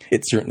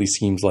 It certainly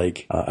seems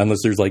like, unless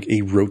there's like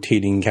a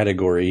rotating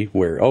category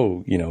where,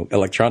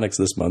 electronics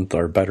this month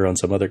are better on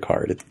some other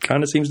card, it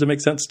kind of seems to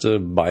make sense to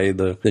buy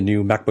the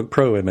new MacBook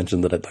Pro I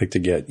mentioned that I'd like to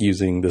get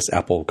using this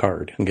Apple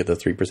Card and get the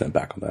 3%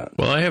 back on that.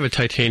 Well, I have a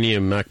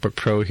titanium MacBook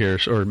Pro here,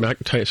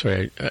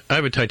 I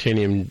have a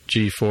titanium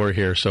G4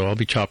 here, so I'll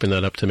be chopping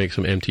that up to make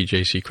some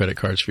MTJC credit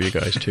cards for you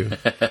guys too.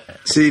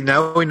 See,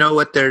 now we know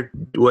what they're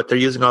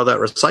using all that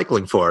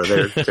recycling for.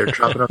 They're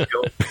chopping up the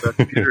old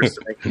computers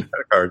to make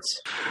credit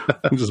cards.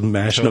 Just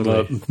mashing them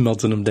up,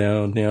 melting them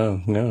down.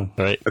 Yeah.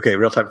 Right. Okay,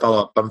 real-time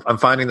follow-up. I'm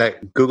finding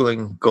that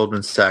Googling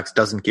Goldman Sachs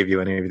doesn't give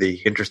you any of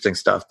the interesting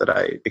stuff that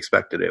I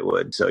expected it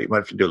would. So you might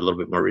have to do a little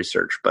bit more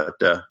research. But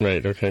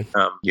right, okay.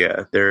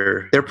 Yeah,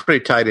 they're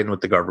pretty tied in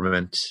with the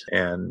government,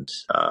 and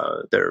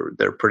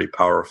they're pretty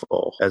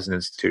powerful as an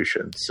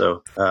institution.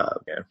 So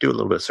do a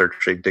little bit of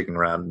searching, digging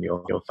around, and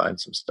you'll find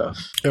some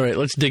stuff. All right,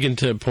 let's dig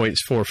into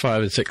points 4,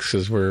 5, and 6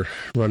 because we're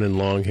running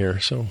long here.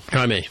 So,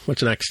 Jaime,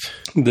 what's next?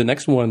 The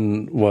next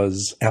one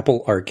was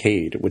Apple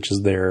Arcade, which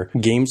is their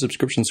game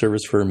subscription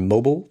service for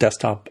mobile,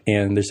 desktop,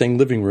 and they're saying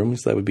living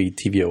rooms. That would be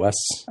tvOS.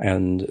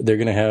 And they're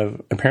going to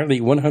have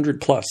apparently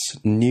 100 plus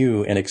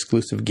new and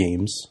exclusive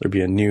games. There'll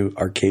be a new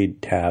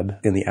arcade tab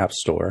in the App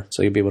Store.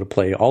 So you'll be able to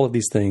play all of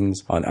these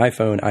things on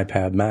iPhone,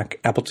 iPad, Mac,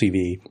 Apple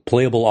TV,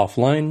 playable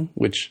offline,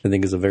 which I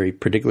think is a very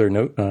particular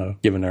note,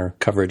 given our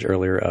coverage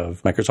earlier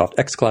of Microsoft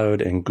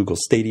xCloud and Google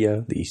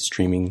Stadia, the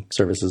streaming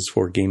services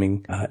for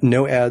gaming.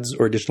 No ads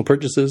or additional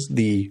purchases.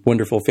 The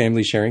wonderful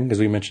family sharing, as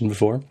we mentioned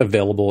before,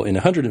 available in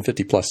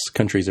 150 plus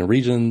countries and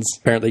regions,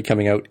 apparently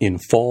coming out in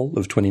fall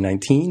of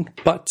 2019.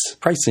 But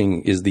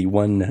pricing is the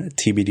one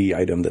TBD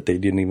item that they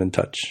didn't even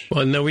touch.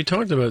 Well, no, we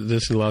talked about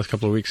this in the last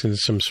couple of weeks and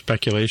some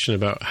speculation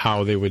about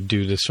how they would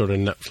do this sort of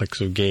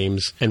Netflix of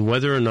games and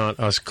whether or not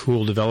us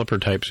cool developer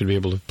types would be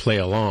able to play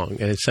along.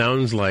 And it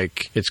sounds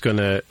like it's going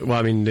to,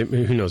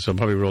 who knows, they'll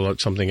probably roll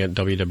out something at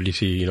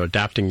WWDC,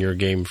 adapting your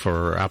game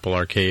for Apple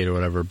Arcade or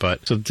whatever.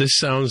 But so this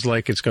sounds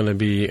like it's going to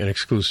be an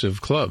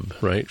exclusive club,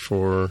 right,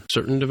 for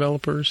certain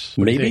developers?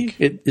 Maybe.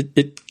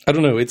 I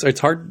don't know. It's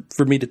hard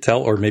for me to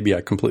tell, or maybe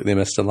I completely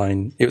missed a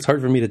line. It was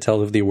hard for me to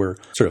tell if they were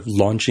sort of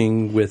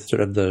launching with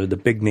sort of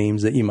the big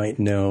names that you might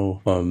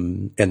know,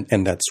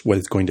 and that's what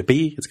it's going to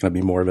be. It's going to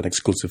be more of an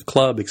exclusive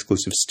club,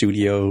 exclusive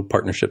studio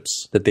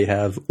partnerships that they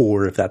have,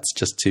 or if that's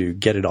just to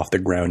get it off the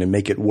ground and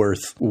make it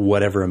worth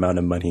whatever amount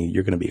of money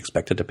you're going to be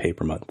expected to pay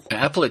per month.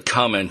 Apple had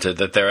commented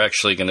that they're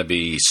actually going to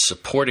be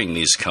supporting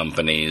these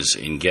companies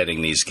in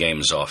getting these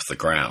games off the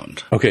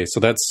ground. Okay, so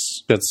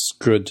that's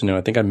good to know.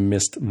 I think I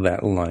missed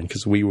that line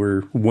because we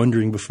were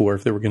wondering before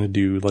if they were going to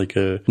do like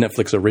a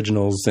Netflix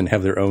originals and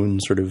have their own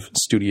sort of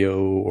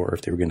studio, or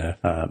if they were going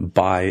to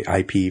buy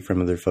IP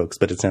from other folks.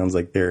 But it sounds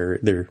like they're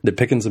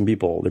picking some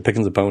people, they're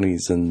picking some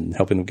ponies and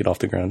helping them get off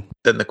the ground.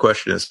 Then the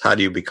question is, how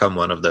do you become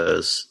one of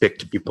those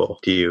picked people?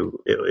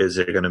 Is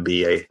there going to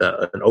be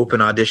an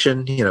open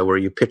audition, where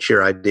you pitch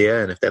your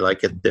idea, and if they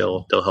like it,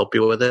 they'll help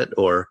you with it,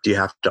 or do you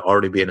have to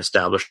already be an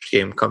established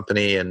game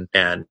company and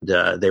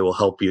they will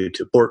help you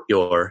to port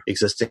your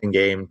existing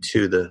game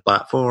to the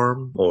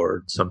platform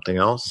or something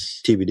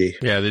else? TBD.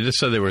 Yeah, they just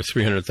said there were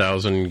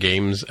 300,000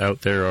 games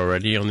out there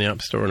already on the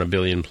App Store and 1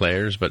 billion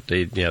players, but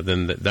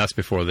that's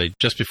before they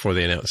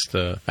announced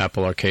the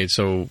Apple Arcade.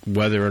 So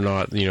whether or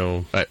not,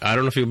 I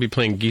don't know if you'll be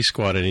playing Geek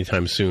Squad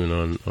anytime soon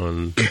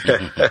on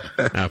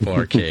Apple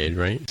Arcade,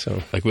 right?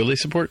 So, will they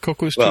support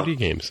Coco's 2D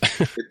games?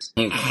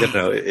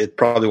 It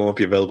probably won't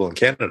be available in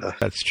Canada.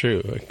 That's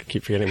true. I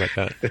keep forgetting about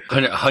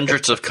that.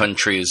 Hundreds of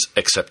countries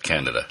except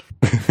Canada.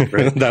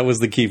 Right. That was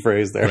the key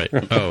phrase there. Right.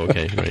 Oh,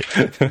 okay. Right.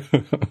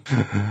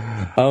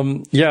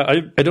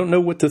 I don't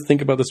know what to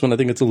think about this one. I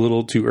think it's a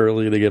little too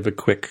early to give a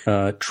quick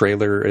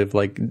trailer of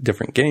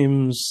different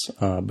games,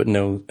 but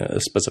no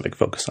specific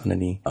focus on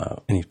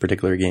any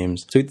particular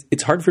games. So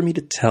it's hard for me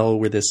to tell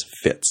where this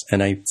fits,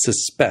 and I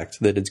suspect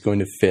that it's going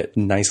to fit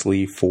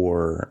nicely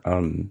for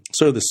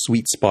sort of the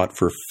sweet spot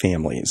for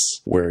families,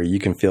 where you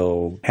can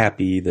feel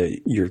happy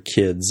that your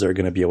kids are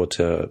going to be able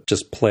to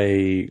just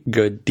play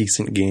good,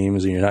 decent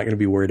games, and you're not going going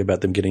to be worried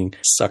about them getting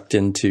sucked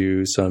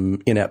into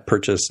some in-app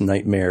purchase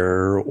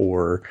nightmare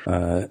or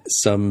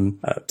some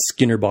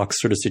Skinner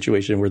box sort of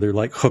situation where they're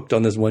like hooked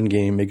on this one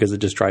game because it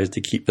just tries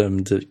to keep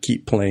them to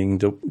keep playing,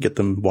 to get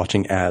them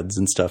watching ads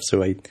and stuff.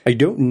 So I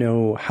don't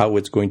know how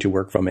it's going to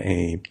work from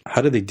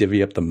how do they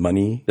divvy up the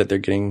money that they're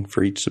getting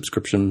for each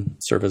subscription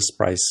service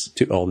price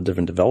to all the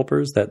different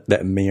developers.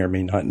 That may or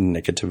may not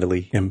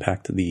negatively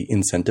impact the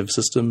incentive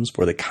systems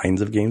for the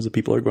kinds of games that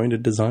people are going to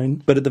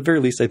design. But at the very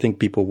least, I think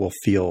people will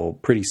feel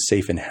pretty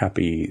safe and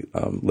happy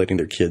letting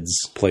their kids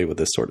play with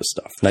this sort of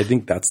stuff. And I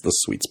think that's the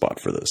sweet spot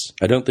for this.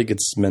 I don't think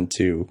it's meant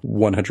to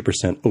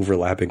 100%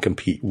 overlap and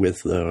compete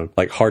with the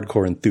like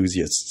hardcore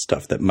enthusiast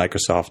stuff that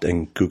Microsoft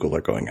and Google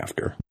are going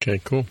after.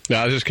 Okay, cool.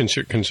 Now, I was just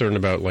concerned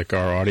about like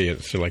our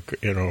audience. Like,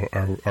 you know,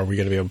 are we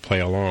going to be able to play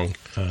along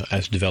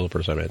as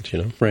developers? I meant,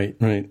 you know. Right.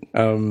 I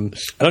don't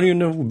even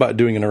know about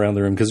doing it around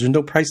the room because there's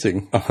no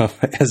pricing.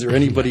 Is there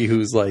anybody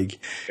who's like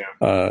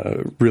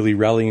really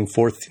rallying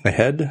forth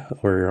ahead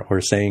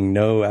or saying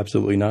no,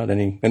 absolutely not?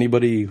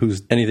 Anybody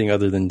who's anything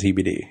other than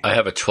TBD? I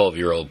have a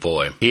 12-year-old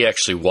boy. He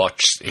actually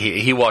watched.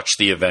 He watched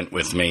the event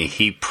with me.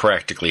 He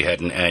practically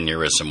had an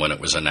aneurysm when it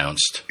was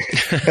announced.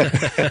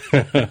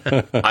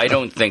 I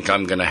don't think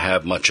I'm going to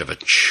have much of a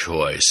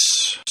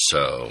choice.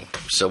 So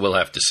we'll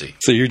have to see.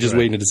 So you're just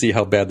waiting to see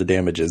how bad the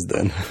damage is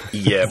then?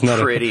 Yeah,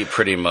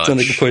 pretty much. It's not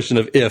like a question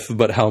of if,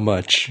 but how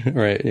much,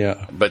 right?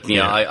 Yeah. But you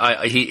know,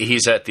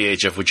 he's at the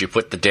age of, would you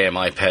put the damn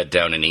iPad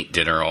down and eat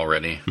dinner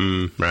already?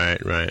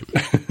 Right.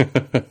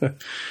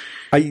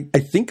 I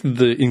think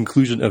the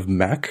inclusion of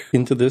Mac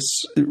into this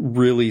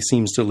really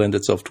seems to lend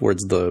itself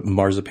towards the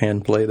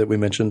Marzipan play that we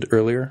mentioned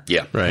earlier.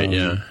 Yeah. Right,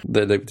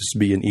 That this would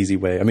be an easy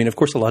way. I mean, of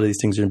course, a lot of these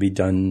things are going to be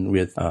done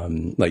with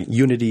like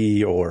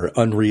Unity or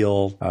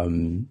Unreal,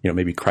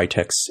 maybe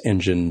Crytek's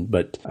engine.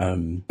 But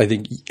I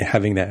think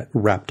having that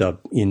wrapped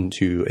up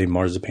into a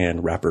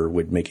Marzipan wrapper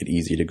would make it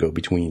easy to go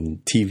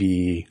between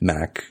TV,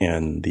 Mac,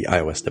 and the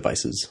iOS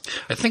devices.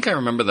 I think I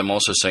remember them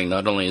also saying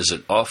not only is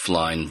it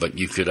offline, but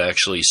you could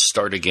actually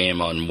start a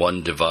game on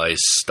one device,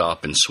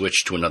 stop and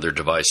switch to another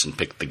device and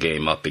pick the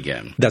game up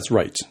again. That's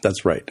right.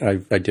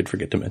 I did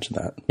forget to mention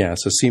that. Yeah,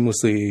 so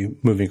seamlessly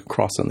moving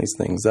across on these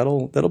things,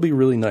 that'll be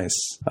really nice.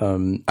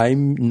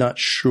 I'm not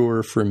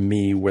sure for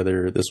me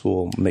whether this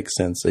will make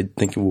sense. I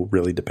think it will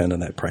really depend on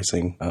that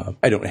pricing.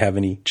 I don't have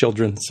any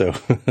children, so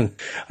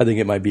I think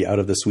it might be out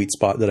of the sweet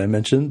spot that I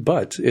mentioned,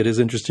 but it is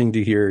interesting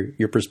to hear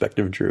your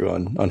perspective, Drew,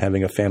 on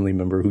having a family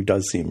member who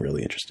does seem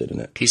really interested in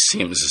it. He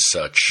seems as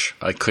such.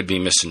 I could be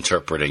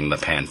misinterpreting the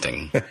panting.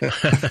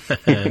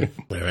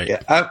 Right. Yeah,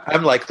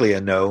 I'm likely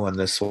a no on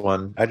this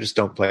one. I just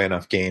don't play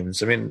enough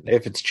games. I mean,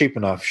 if it's cheap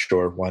enough,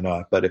 sure, why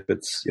not? But if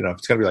it's if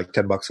it's going to be like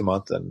 $10 a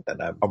month, then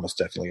I'm almost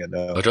definitely a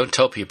no. Oh, don't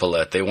tell people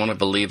that. They want to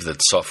believe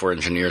that software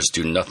engineers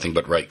do nothing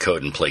but write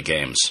code and play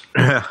games.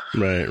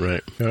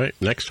 Right. All right.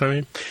 Next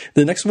time.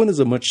 The next one is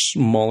a much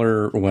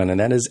smaller one, and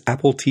that is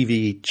Apple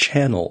TV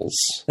Channels.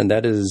 And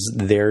that is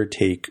their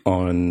take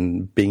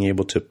on being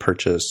able to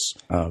purchase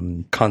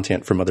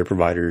content from other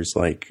providers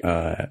like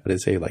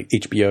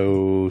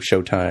HBO,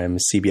 Showtime,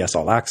 CBS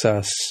All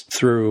Access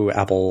through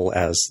Apple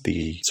as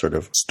the sort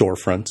of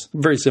storefront.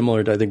 Very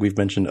similar to, I think we've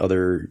mentioned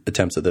other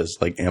attempts at this,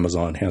 like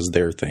Amazon has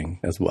their thing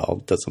as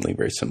well, does something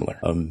very similar.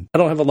 I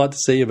don't have a lot to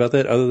say about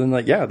that other than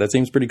that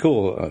seems pretty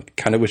cool.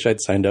 Kind of wish I'd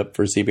signed up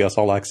for CBS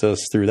All Access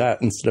through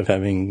that instead of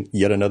having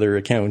yet another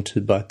account,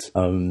 but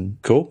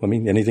cool. I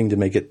mean, anything to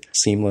make it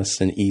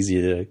seamless and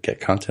easy to get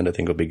content, I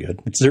think will be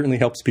good. It certainly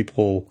helps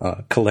people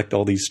collect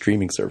all these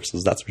streaming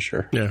services, that's for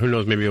sure. Yeah, who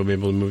knows, maybe you'll be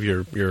able to move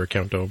your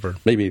account over.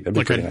 Maybe, that'd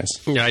be pretty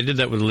nice. Yeah, I did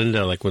that with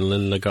Lynda, like when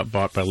Lynda got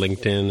bought by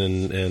LinkedIn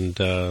and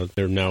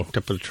they're now up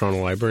at the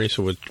Toronto Library.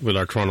 So with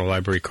our Toronto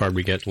Library card,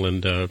 we get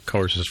Lynda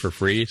courses for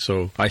free.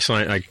 So I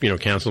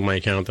canceled my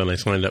account, and I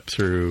signed up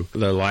through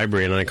the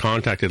library, and I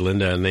contacted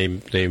Lynda,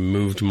 and they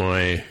moved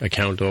my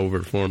account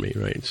over for me,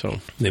 right? So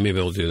they may be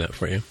able to do that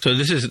for you. So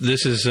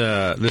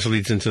this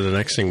leads into the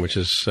next thing, which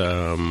is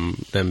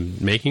them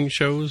making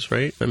shows,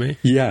 right?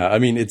 Yeah, I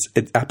mean, it's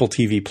Apple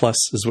TV Plus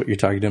is what you're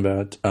talking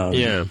about.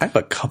 Yeah. I have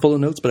a couple of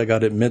notes, but I got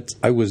to admit,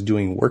 I was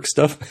doing work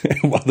stuff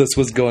while this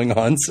was going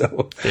on,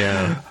 so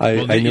yeah.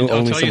 I know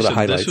only some of the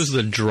highlights. This was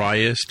the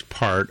driest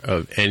part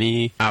of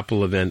any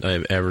Apple event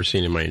I've ever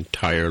seen in my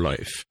entire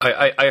life.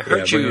 I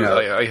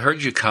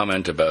heard you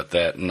comment about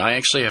that, and I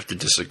actually have to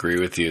disagree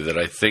with you that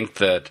I think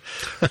that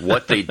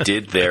what they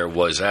did there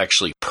was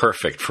actually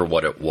perfect for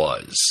what it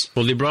was.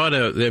 Well, they brought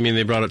out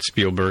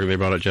Spielberg, they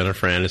brought out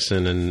Jennifer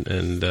Aniston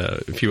and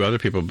a few other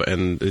people,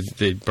 and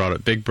they brought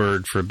out Big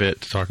Bird for a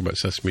bit to talk about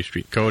Sesame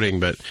Street coding,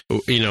 but I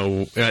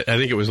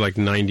think it was like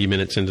 90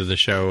 minutes into the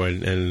show,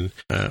 and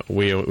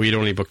we'd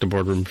only booked a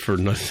boardroom for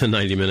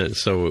 90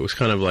 minutes, so it was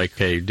kind of like,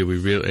 hey, do we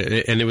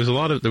really? And there was a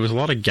lot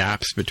of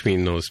gaps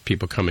between those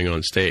people coming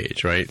on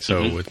stage, right?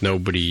 So with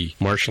nobody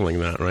marshalling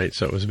that, right?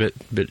 So it was a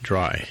bit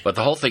dry. But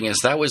the whole thing is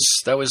that was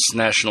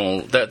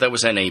national. That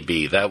was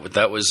NAB.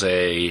 That was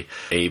a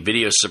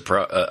video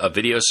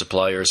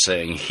supplier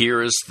saying,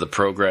 here is the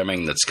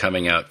programming that's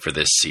coming out for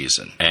this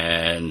season.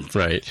 And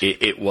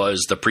it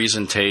was the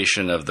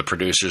presentation of the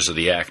producers or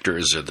the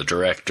actors or the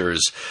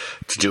directors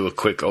to do a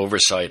quick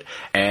oversight.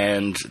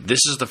 And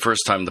this is the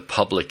first time the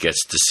public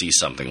gets to see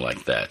something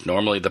like that.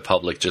 Normally the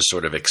public just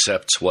sort of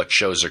accepts what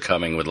shows are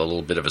coming with a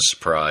little bit of a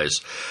surprise.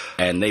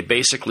 And they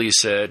basically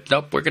said,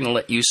 nope, we're going to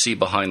let you see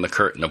behind the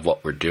curtain of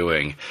what we're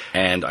doing.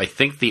 And I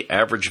think the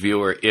average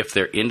viewer, if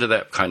they're into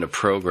that kind of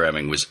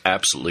programming, was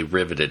absolutely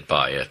riveted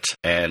by it.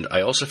 And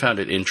I also found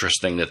it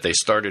interesting that they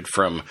started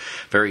from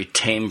very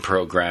tame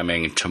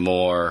programming to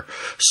more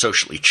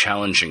socially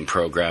challenging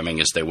programming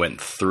as they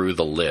went through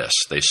the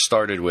list. They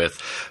started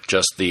with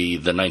just the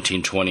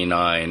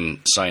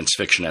 1929 science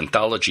fiction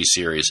anthology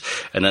series,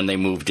 and then they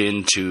moved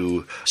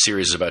into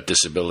series about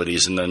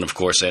disabilities, and then, of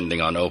course,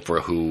 ending on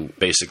Oprah, who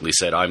basically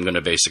said, I'm going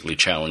to basically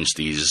challenge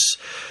these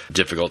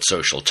difficult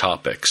social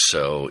topics.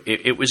 So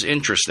it was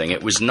interesting.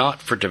 It was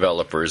not for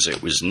developers.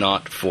 It was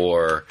not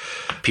for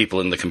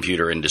people in the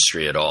computer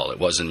industry at all. It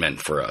wasn't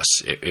meant for us.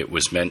 It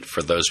was meant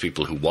for those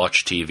people who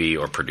watch TV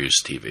or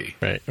produce TV.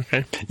 Right.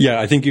 Okay. Yeah,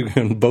 I think you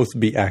can both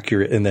be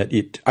accurate in that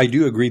I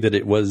do agree that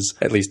it was,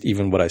 at least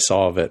even what I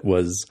saw of it,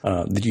 was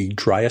the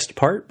driest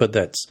part, but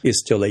that is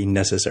still a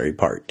necessary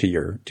part to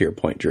your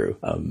point, Drew.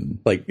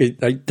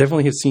 I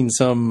definitely have seen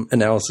some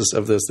analysis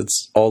of this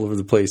that's all over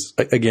the place.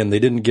 Again, they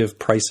didn't give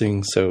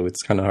pricing, so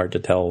it's kind of hard to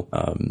tell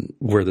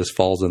where this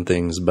falls and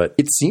things, but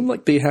it seemed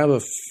like they have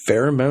a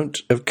fair amount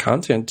of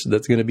content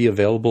that's going to be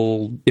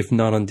available, if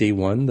not on day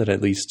one, that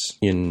at least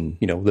in,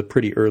 the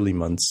pretty early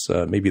months,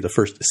 maybe the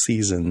first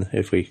season,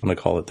 if we want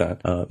to call it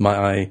that. My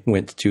eye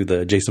went to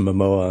the Jason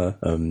Momoa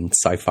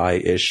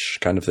sci-fi-ish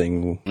kind of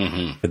thing.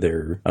 Mm-hmm.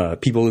 There are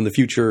people in the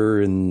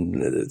future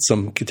and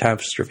some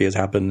catastrophe has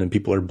happened and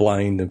people are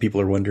blind and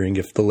people are wondering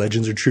if the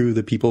legends are true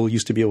that people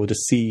used to be able to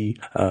see.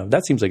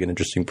 That seems like an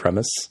interesting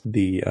premise.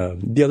 The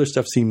other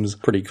stuff seems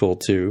pretty cool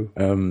too.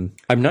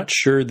 I'm not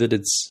sure that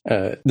it's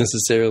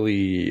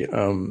necessarily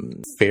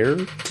fair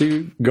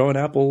to go on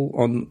Apple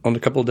on a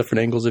couple of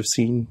different angles I've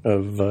seen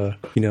of,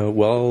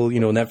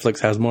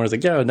 Netflix has more. It's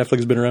like, yeah, Netflix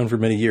has been around for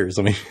many years.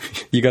 I mean,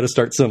 you got to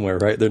start somewhere,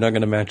 right? They're not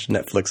going to match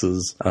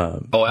Netflix's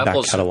back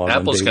catalog.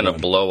 Apple's going to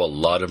blow a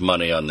lot of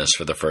money on this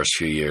for the first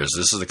few years.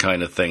 This is the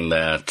kind of thing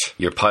that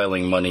you're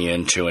piling money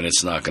into, and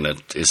it's not going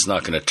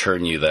to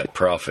turn you that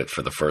profit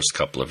for the first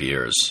couple of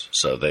years.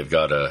 So they've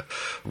got to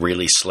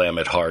really slam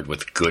it hard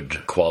with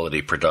good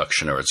quality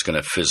production, or it's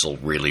going to fizzle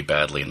really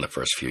badly in the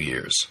first few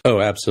years.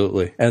 Oh,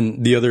 absolutely.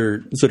 And the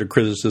other sort of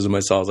criticism I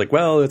saw was like,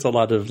 well, it's a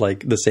lot of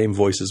like the same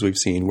voices we've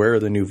seen. Where are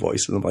the new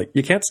voices? And I'm like,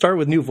 you can't start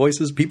with new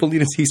voices. People need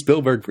to see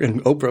Spielberg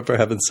and Oprah, for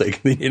heaven's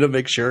sake. They need to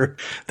make sure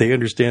they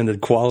understand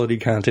that quality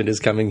content is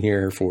coming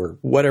here for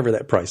whatever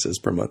that price is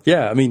per month.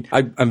 Yeah, I mean,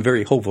 I'm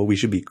very hopeful. We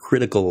should be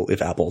critical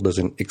if Apple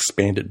doesn't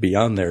expand it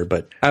beyond there,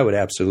 but I would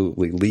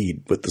absolutely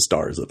lead with the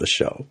stars of the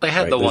show. They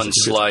had the one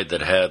slide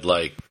that had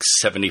like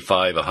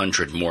 75,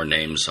 100 more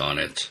names on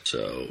it.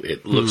 So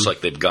it looks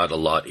like they've got a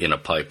lot in a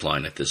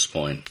pipeline at this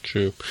point.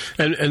 True.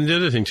 And the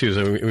other thing, too,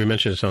 is we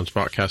mentioned this on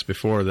Spotcast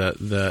before,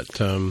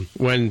 that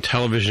when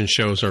television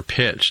shows are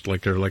pitched,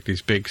 like they're like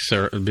these big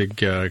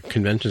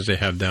conventions they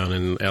have down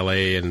in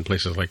LA and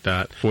places like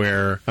that,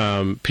 where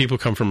people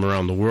come from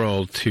around the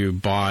world to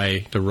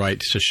buy the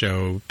rights to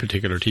show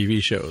particular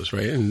TV shows,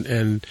 right?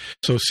 And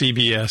so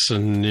CBS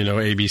and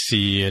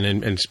ABC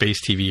and Space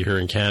TV here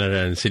in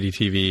Canada and City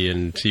TV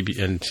and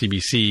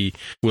CBC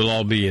will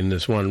all be in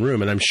this one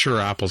room, and I'm sure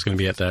Apple's going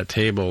to be at that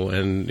table.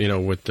 And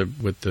with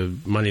the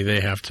money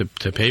they have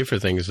to pay for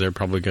things, they're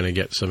probably going to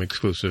get some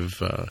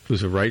exclusive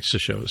rights to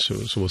shows.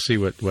 So we'll see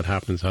what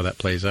happens, how that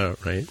plays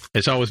out, right?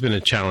 It's always been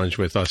a challenge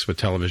with us with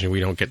television. We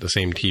don't get the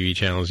same TV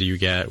channels you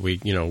get. We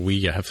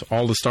have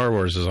all the Star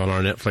Wars is on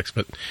our Netflix,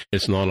 but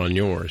it's not on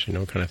yours, kind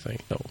of thing.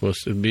 So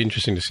it'd be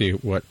interesting to see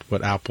what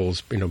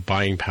Apple's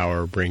buying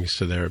power brings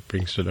to their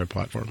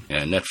platform.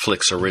 Yeah,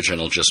 Netflix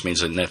original just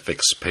means that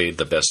Netflix paid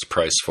the best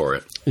price for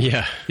it.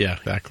 Yeah,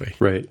 exactly.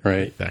 Right.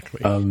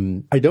 Exactly.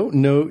 I don't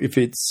know if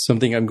it's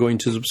something I'm going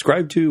to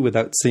subscribe to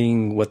without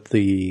seeing what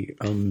the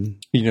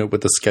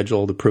what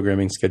the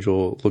programming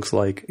schedule looks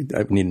like.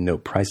 I need to know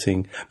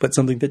pricing, but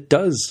something that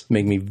does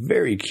make me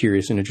very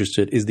curious and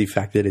interested is the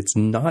fact that it's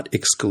not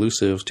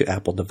exclusive to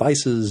Apple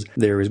devices.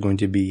 There is going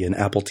to be an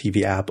Apple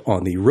TV app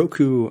on the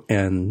Roku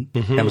and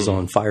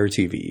Amazon Fire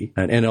TV,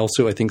 and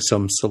also I think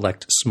some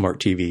select smart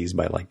TVs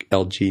by like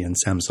LG and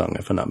Samsung,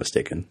 if I'm not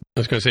mistaken. I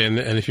was going to say,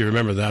 and if you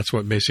remember, that's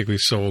what basically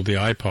sold the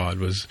iPod,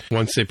 was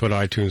once they put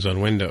iTunes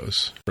on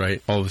Windows,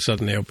 right? All of a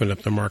sudden they opened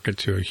up the market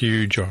to a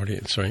huge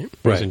audience, right? It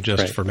wasn't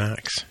just for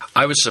Macs.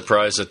 I was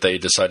surprised that they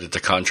decided to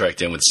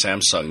contract in with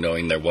Samsung,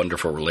 knowing their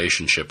wonderful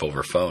relationship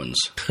over phones.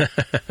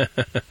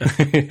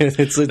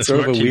 It's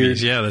sort of a weird...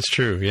 Yeah, that's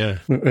true, yeah.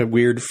 A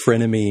weird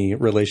frenemy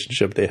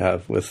relationship they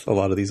have with a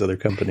lot of these other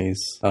companies.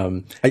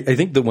 I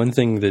think the one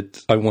thing that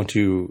I want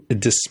to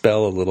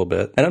dispel a little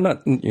bit, and I'm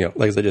not,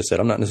 like as I just said,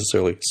 I'm not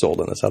necessarily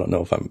sold on this. I don't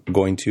know if I'm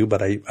going to,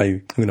 but I'm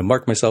going to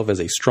mark myself as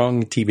a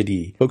strong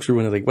TBD. Folks are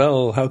going to think,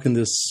 well, well, how can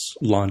this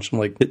launch? I'm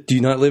like, do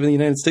you not live in the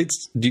United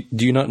States? Do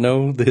you not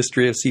know the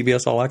history of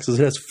CBS All Access?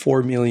 It has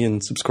 4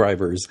 million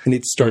subscribers, and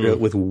it started out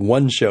with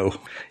one show.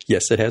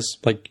 Yes, it has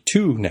like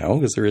 2 now,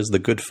 because there is The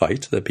Good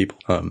Fight that people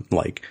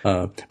like.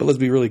 But let's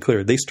be really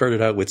clear. They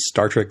started out with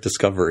Star Trek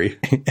Discovery,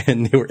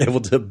 and they were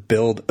able to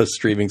build a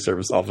streaming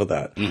service off of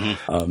that.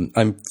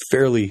 I'm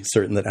fairly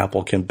certain that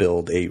Apple can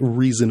build a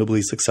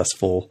reasonably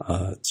successful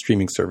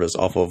streaming service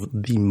off of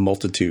the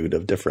multitude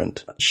of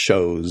different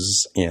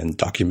shows and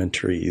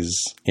documentaries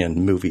and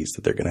movies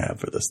that they're going to have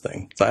for this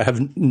thing. So I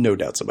have no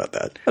doubts about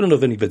that. I don't know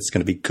if any of it's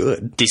going to be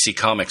good. DC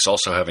Comics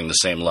also having the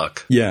same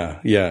luck. Yeah.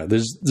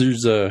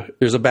 There's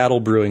a battle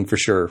brewing for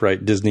sure,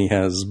 right? Disney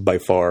has by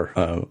far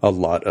a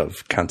lot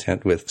of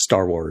content with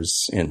Star Wars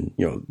and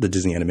the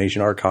Disney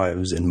Animation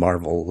Archives and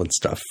Marvel and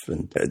stuff,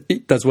 and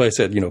that's why I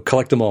said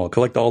collect them all,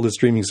 collect all the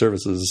streaming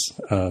services.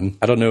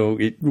 I don't know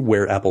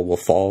where Apple will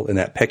fall in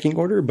that pecking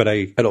order, but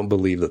I don't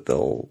believe that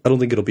I don't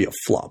think it'll be a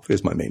flop.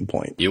 Is my main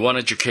point. You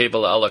wanted your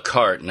cable a la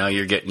carte. Now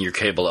you're getting your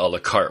cable a la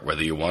carte,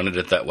 whether you wanted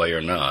it that way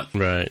or not.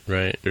 Right.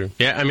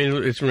 Yeah, I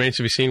mean, it remains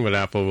to be seen what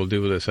Apple will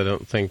do with this. I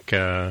don't think,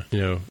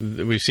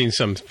 we've seen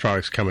some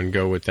products come and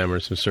go with them, or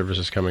some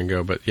services come and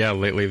go. But yeah,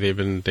 lately they've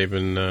been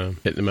hitting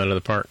them out of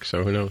the park.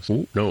 So who knows?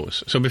 Who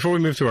knows? So before we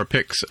move to our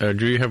picks,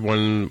 Drew, you have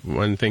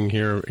one thing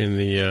here in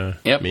the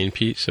main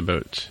piece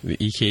about the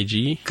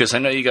EKG, because I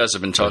know you guys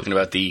have been talking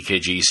about the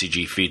EKG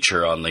ECG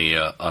feature on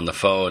the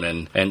phone,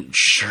 and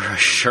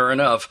sure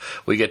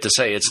enough, we get to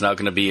say it's now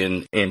going to be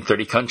in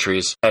 30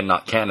 countries and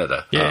not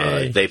Canada.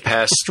 They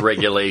passed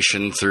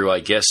regulation through, I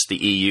guess the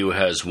EU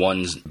has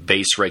one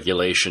base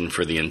regulation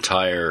for the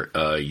entire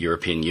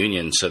European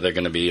Union, so they're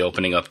going to be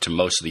opening up to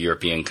most of the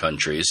European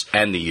countries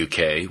and the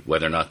UK,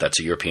 whether or not that's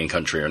a European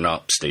country or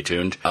not, stay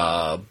tuned.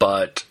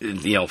 But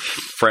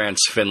France,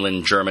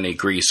 Finland, Germany,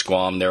 Greece,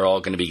 Guam, they're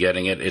all going to be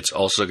getting it. It's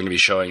also going to be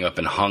showing up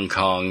in Hong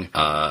Kong.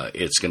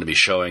 It's going to be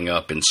showing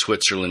up in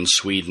Switzerland,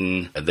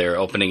 Sweden. They're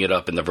opening it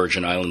up in the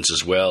Virgin Islands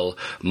as well.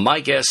 My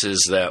guess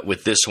is that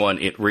with this one,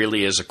 it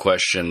really is a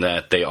question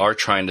that they are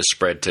trying to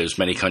spread to as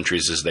many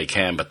countries as they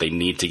can, but they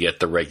need to get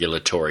the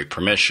regulatory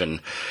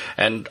permission.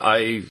 And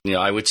I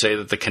would say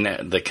that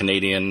the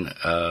Canadian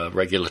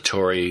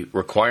regulatory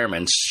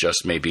requirements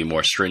just may be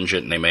more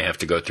stringent, and they may have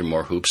to go through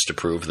more hoops to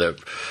prove that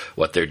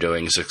what they're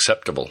doing is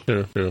acceptable.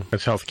 Sure.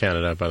 That's Health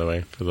Canada, by the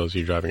way, for those of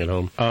you driving at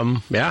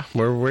home. Yeah,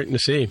 we're waiting to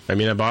see. I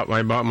mean, I bought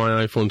my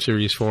iPhone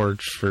Series 4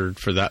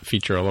 for that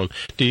feature alone.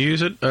 Do you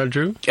use it,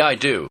 Drew? Yeah, I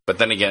do. But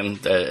then again,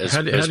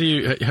 how do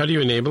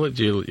you enable it?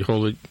 Do you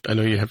hold it? I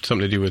know you have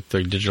something to do with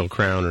the digital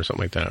crown or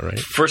something like that, right?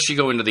 First, you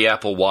go into the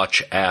Apple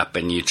Watch app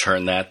and you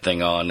turn that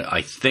thing on.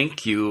 I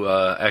think you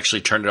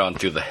actually turned it on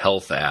through the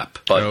Health app,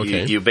 but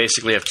you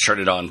basically have to turn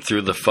it on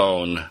through the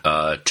phone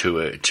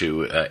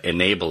to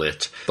enable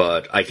it.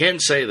 But I can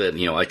say that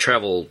I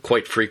travel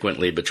quite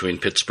frequently between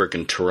Pittsburgh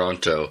and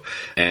Toronto,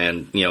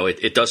 and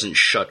it doesn't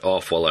shut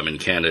off while I'm in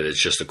Canada.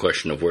 It's just a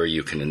question of where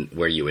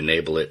you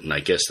enable it, and I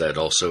guess that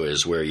also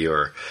is where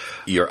your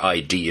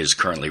ID is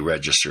currently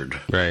registered.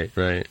 Right.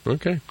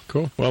 Okay,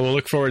 cool. Well, we'll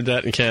look forward to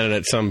that in Canada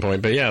at some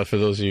point. But yeah, for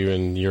those of you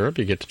in Europe,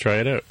 you get to try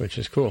it out, which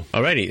is cool.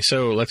 Alrighty,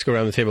 so let's go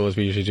around the table as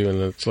we usually do, and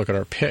let's look at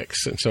our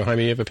picks. And so,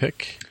 Jaime, you have a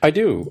pick? I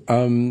do.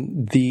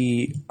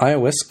 The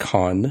iOS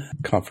Con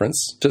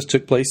conference just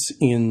took place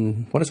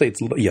in,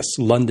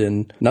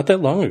 London, not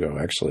that long ago,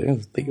 actually. I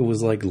think it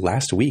was like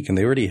last week, and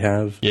they already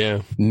have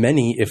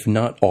many, if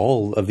not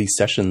all, of these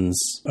session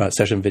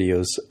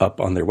videos up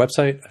on their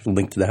website. I've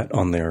linked that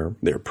on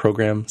their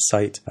program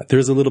site.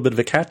 There's a little bit of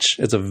a catch.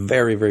 It's a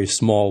very, very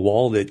small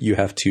wall that you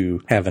have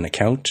to have an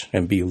account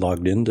and be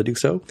logged in to do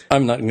so.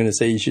 I'm not going to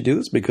say you should do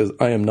this because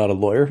I am not a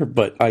lawyer,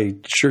 but I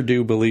sure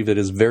do believe that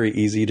it's very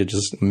easy to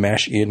just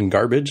mash in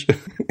garbage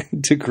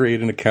to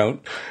create an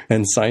account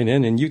and sign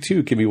in. And you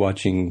too can be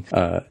watching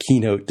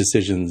keynote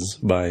decisions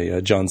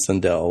by John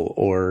Sandell,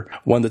 or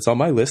one that's on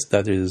my list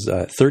that is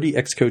 30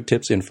 Xcode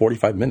tips in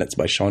 45 minutes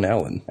by Sean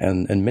Allen,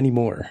 and many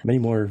more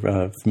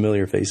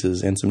familiar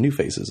faces and some new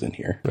faces in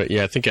here. Right.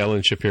 Yeah, I think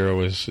Ellen Shapiro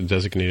was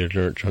designated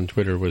alert on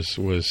Twitter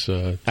was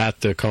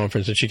at the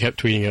conference, and she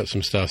kept tweeting out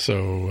some stuff.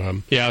 So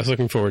I was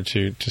looking forward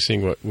to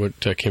seeing what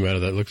came out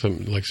of that. It looked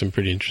like some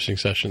pretty interesting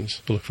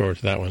sessions. We'll look forward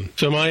to that one.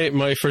 So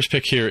my first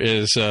pick here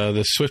is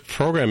the Swift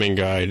Programming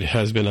Guide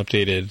has been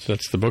updated.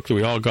 That's the book that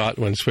we all got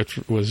when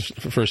Swift was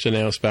first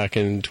announced back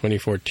in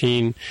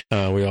 2014.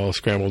 We all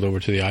scrambled over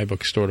to the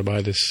iBook store to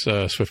buy this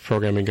Swift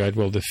Programming Guide.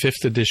 Well, the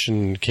 5th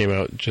edition came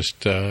out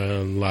just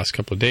last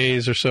couple of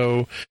days or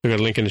so. We've got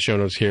a link in the show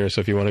notes here,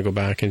 so if you want to go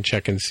back and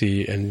check and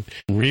see and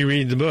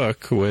reread the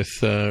book with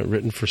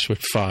written for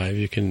Swift 5,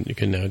 you can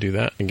now do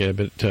that and get a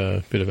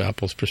bit of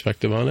Apple's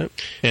perspective on it.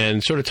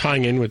 And sort of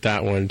tying in with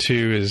that one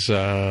too is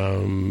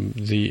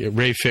the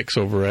Ray Fix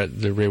over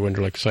at the Ray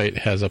Wenderlich site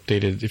has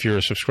updated. If you're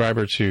a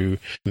subscriber to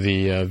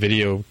the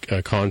video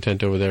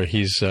content over there,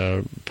 he's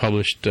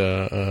published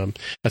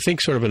I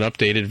think sort of an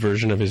updated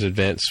version of his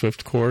Advanced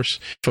Swift course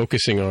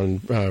focusing on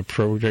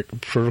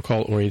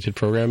protocol-oriented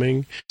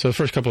programming. So the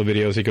first couple of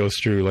videos he goes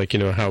through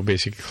how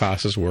basic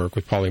classes work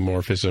with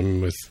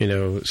polymorphism, with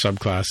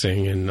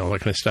subclassing and all that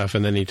kind of stuff.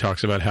 And then he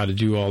talks about how to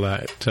do all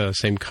that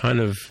same kind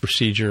of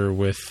procedure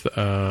with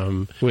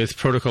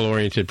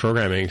protocol-oriented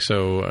programming.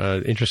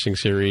 So interesting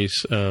series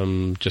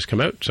just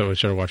come out. So I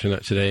started watching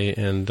that today,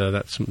 and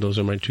those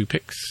are my 2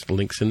 picks.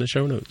 Links in the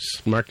show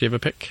notes. Mark, do you have a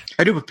pick?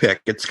 I do have a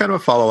pick. It's kind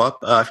of a follow-up.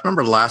 I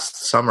remember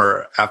last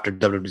summer after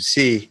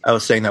WWDC, I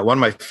was saying that one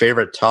of my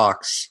favorite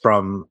talks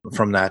from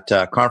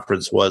that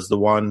conference was the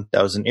one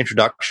that was an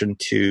introduction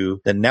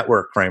to the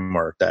network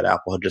framework that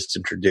Apple had just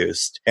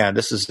introduced. And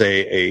this is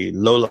a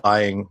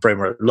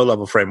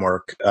low-level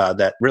framework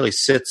that really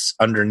sits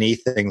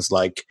underneath things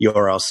like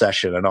URL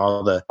session and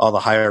all the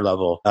higher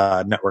level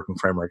networking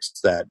frameworks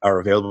that are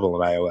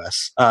available in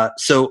iOS.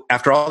 So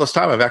after all this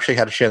time, I've actually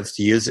had a chance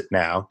to use it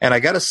now, and I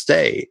got to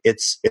say,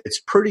 it's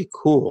pretty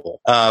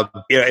cool.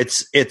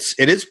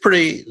 It is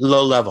pretty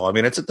low level. I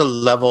mean, it's at the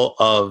level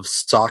of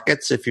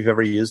sockets, if you've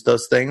ever used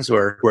those things,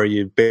 where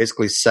you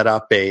basically set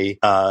up a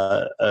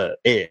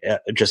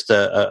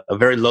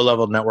very low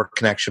level network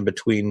connection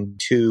between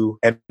 2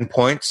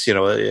 endpoints.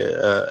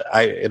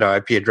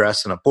 IP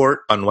address and a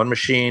port on one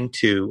machine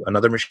to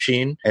another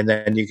machine, and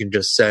then you can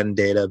just send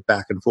data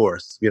back and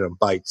forth,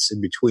 bytes in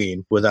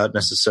between, without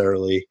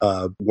necessarily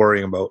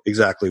worrying about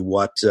exactly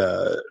what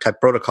type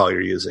of protocol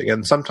you're using.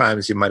 And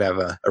sometimes you might have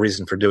a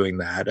reason for doing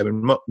that. I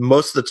mean,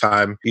 most of the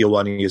time you'll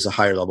want to use a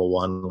higher level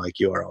one like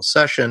URL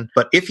session.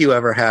 But if you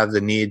ever have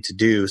the need to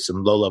do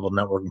some low level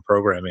networking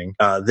programming,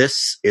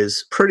 this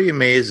is pretty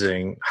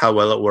amazing how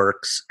well it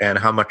works and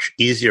how much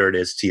easier it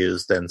is to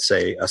use than,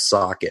 say, a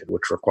socket,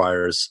 which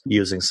requires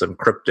using some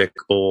cryptic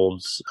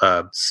old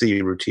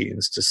C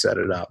routines to set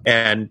it up.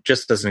 And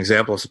just as an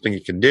example of something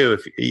you can do,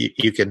 if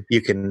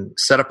you can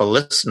set up a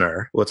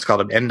listener, what's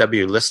called an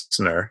NW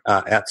listener,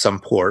 at some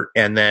port,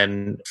 and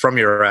then from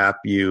your app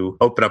you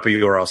open up a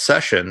URL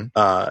session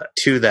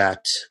to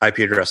that IP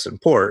address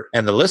and port,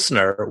 and the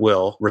listener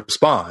will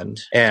respond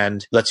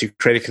and lets you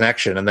create a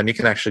connection, and then you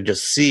can actually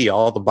just see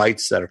all the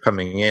bytes that are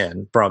coming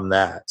in from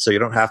that. So you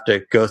don't have to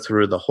go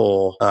through the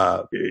whole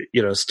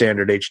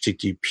standard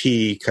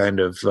HTTP kind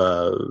of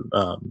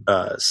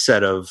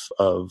set of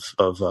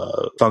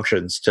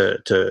functions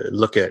to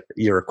look at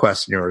your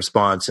request and your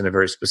response in a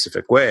very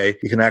specific way.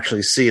 You can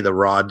actually see the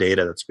raw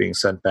data that's being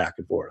sent back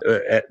and forth.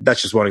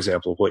 That's just one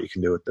example of what you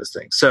can do with this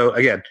thing. So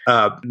again,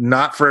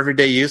 not for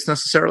everyday use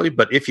necessarily,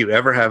 but if you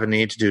ever have a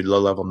need to do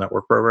low-level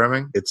network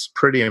programming, it's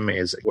pretty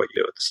amazing what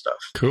you do with this stuff.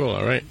 Cool.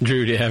 All right.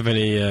 Drew, do you have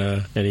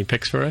any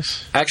picks for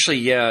us? Actually,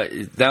 yeah.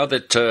 Now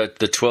that the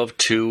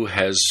 12.2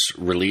 has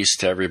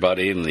released to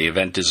everybody and the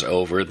event is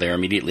over, they're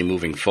immediately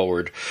moving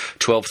forward.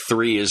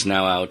 12.3 is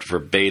now out for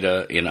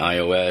beta in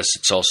iOS.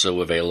 It's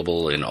also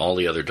available in all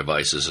the other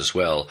devices as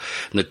well.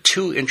 And the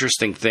 2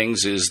 interesting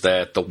things is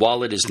that the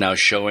wallet is now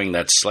showing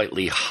that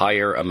slightly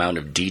higher amount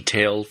of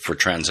detail for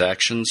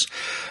transactions,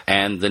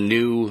 and the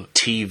new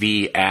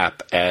TV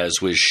app,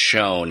 as was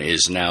shown,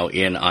 is now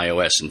in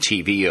iOS and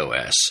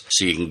tvOS.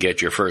 So you can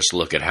get your first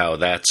look at how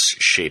that's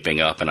shaping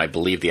up, and I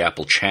believe the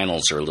Apple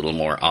channels are a little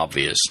more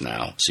obvious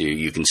now. So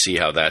you can see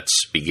how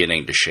that's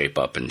beginning to shape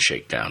up and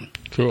shake down.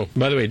 Cool.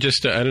 By the way,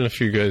 just I don't know if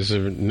you guys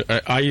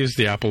I use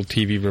the Apple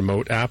TV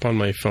remote app on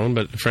my phone,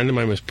 but a friend of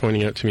mine was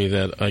pointing out to me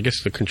that I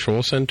guess the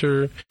control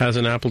center has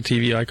an Apple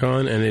TV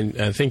icon,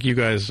 and I think you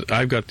guys,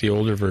 I've got the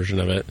older version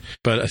of it,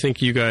 but I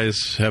think you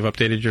guys have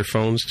updated your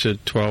phones to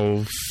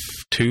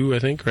 12.2, I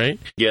think, right?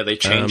 Yeah, they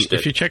changed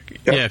it.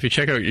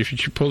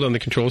 If you pull down the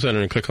control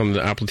center and click on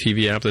the Apple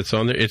TV app that's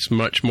on there, it's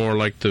much more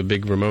like the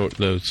big remote,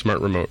 the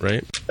smart remote,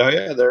 right? Oh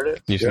yeah, there it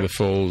is. Using the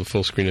full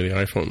screen of the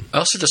iPhone. I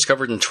also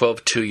discovered in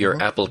 12.2 your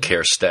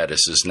AppleCare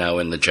status is now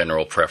in the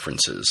general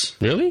preferences.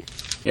 Really?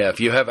 Yeah,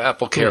 if you have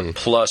AppleCare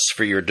Plus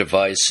for your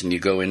device and you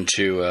go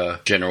into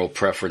general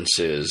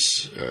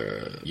preferences,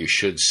 you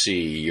should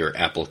see your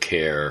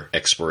AppleCare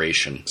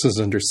expiration. This is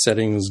under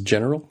Settings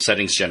General?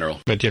 Settings General.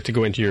 But do you have to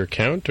go into your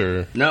account,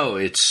 or? No,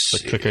 it's...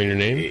 click on your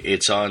name?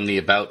 It's on the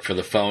About for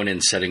the phone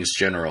in Settings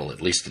General.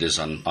 At least it is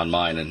on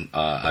mine, and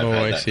I've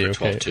had that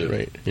for 12.2.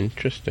 Right.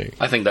 Interesting.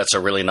 I think that's a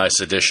really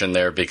nice addition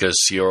there, because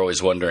you're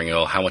always wondering,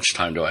 how much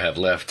time do I have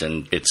left?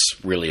 And it's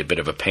really a bit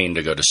of a pain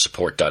to go to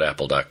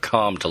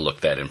support.apple.com to look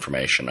that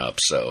information up.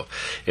 So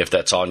if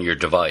that's on your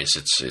device,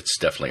 it's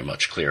definitely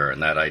much clearer.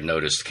 And that I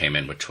noticed came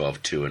in with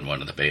 12.2 in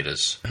one of the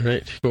betas. All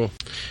right, cool.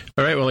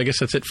 All right, well, I guess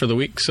that's it for the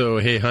week. So,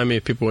 hey, Jaime,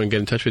 if people want to get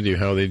in touch with you,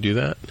 how they do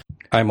that?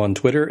 I'm on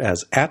Twitter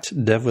as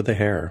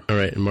 @DevWithAHair. All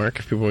right, and Mark,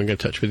 if people want to get in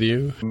touch with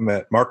you? I'm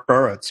at Mark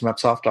Burr at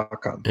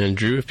smapsoft.com. And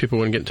Drew, if people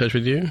want to get in touch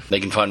with you?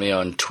 They can find me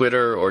on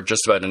Twitter or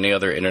just about any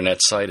other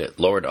internet site at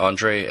Lord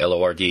Andre,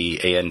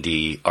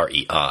 LORDANDREI.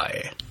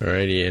 All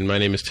righty, and my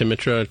name is Tim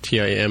Mitra,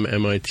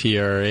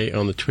 TIMMITRA.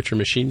 On the Twitter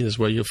machine is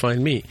where you'll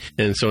find me.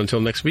 And so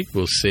until next week,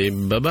 we'll say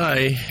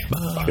bye-bye.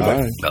 Bye.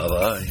 Goodbye.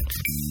 Bye-bye.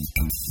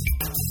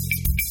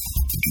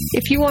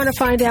 If you want to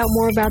find out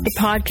more about the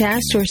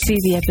podcast or see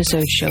the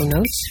episode show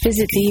notes,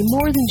 visit the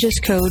More Than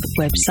Just Code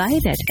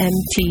website at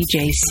mtjc.fm.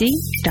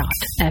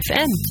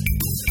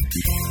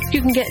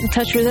 You can get in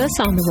touch with us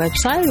on the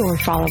website or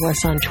follow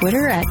us on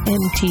Twitter at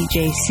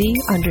mtjc_podcast.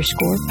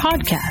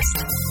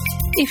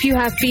 If you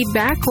have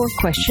feedback or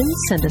questions,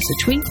 send us a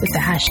tweet with the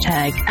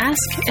hashtag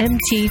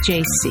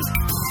AskMTJC.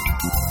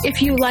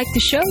 If you like the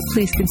show,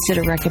 please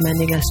consider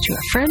recommending us to a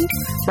friend,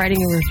 writing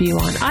a review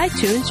on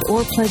iTunes,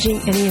 or pledging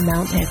any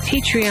amount at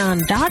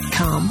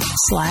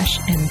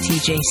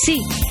patreon.com/MTJC.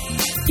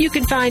 You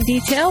can find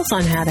details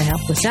on how to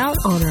help us out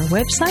on our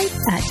website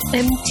at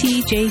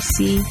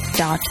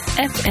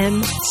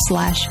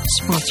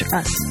mtjc.fm/sponsor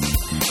us.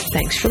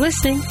 Thanks for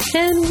listening,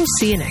 and we'll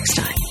see you next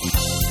time.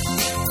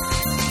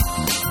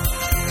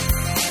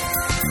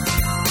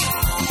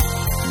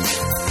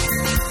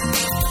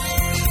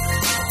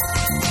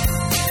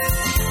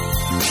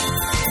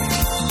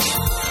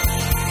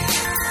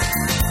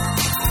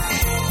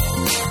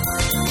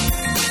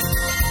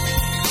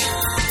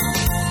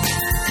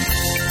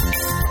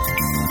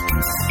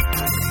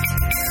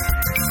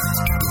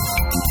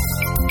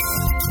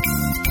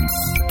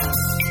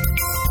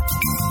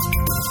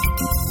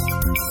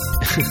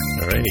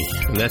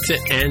 And that's it.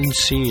 End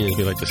scene, as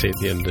we like to say at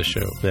the end of the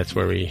show. That's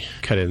where we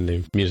cut in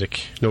the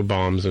music. No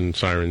bombs and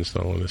sirens,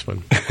 though, on this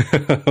one.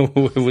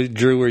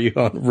 Drew, were you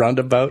on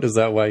Roundabout? Is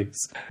that why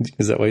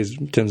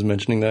Tim's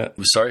mentioning that?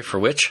 Sorry, for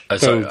which?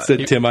 So,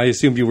 Tim, I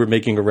assumed you were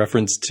making a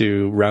reference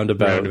to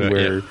Roundabout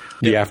where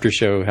the after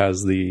show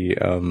has the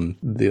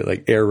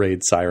like air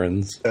raid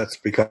sirens. That's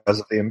because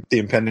of the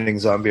impending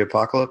zombie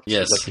apocalypse?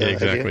 Yes. Yeah,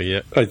 exactly,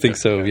 yeah. I think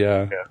so,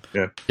 yeah.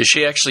 Is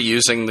she actually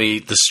using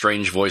the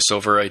strange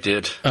voiceover I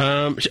did?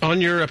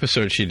 On your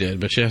episode she did,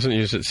 but she hasn't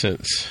used it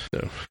since.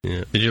 So,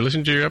 yeah. Did you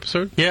listen to your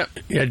episode? Yeah.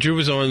 Drew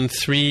was on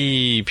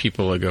 4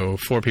 people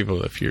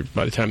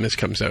by the time this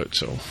comes out.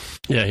 So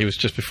yeah, he was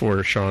just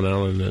before Sean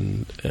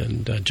Allen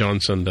and John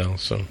Sundell.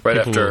 So right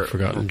people after have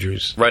forgotten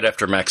Drew's. Right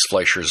after Max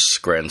Fleischer's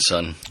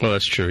grandson. Well,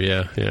 that's true.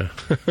 Yeah. You're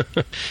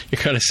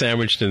kind of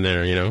sandwiched in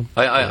there, you know.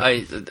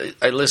 I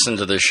listened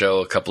to the show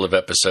a couple of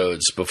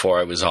episodes before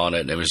I was on it,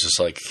 and it was just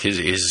like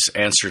his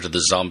answer to the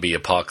zombie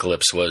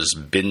apocalypse was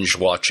binge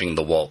watching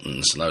the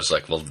Waltons, and I was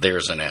like, well,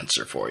 there's an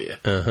answer for you.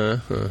 I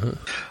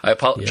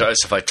apologize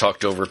if I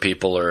talked over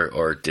people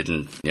or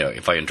didn't,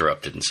 if I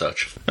interrupted and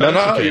such. No,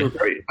 okay. you were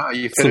great.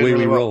 You That's the way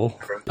we roll.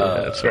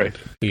 That's right.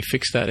 We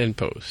fix that in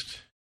post.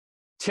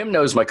 Tim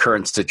knows my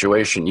current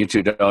situation. You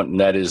two don't, and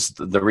that is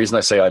the reason I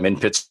say I'm in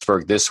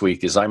Pittsburgh this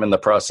week is I'm in the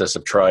process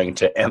of trying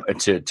to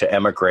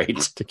emigrate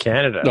to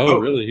Canada. Oh,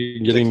 really?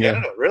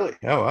 Canada, really?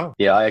 Oh, wow.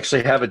 Yeah, I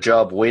actually have a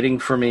job waiting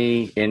for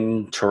me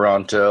in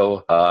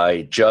Toronto.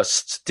 I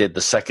just did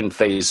the second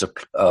phase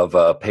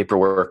of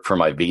paperwork for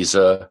my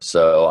visa,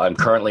 so I'm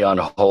currently on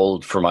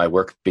hold for my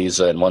work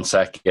visa, and once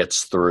that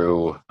gets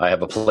through, I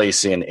have a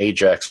place in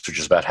Ajax, which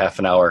is about half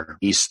an hour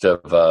east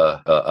of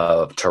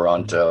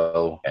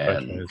Toronto,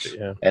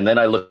 and then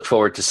I look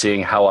forward to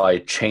seeing how I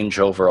change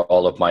over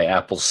all of my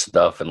Apple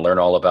stuff and learn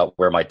all about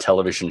where my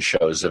television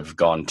shows have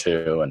gone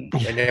to. And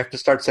you have to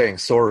start saying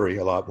sorry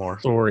a lot more.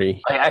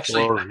 Sorry. I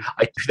do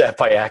that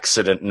by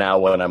accident now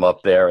when I'm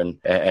up there, and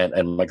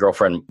my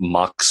girlfriend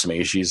mocks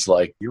me. She's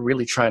like, "You're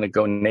really trying to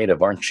go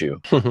native, aren't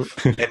you?"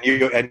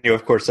 and you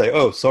of course say,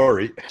 "Oh,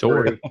 sorry."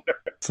 Sorry.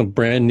 Some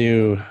brand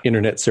new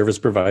internet service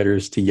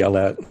providers to yell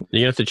at.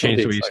 You have to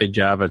change the way you say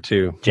Java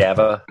too.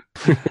 Java?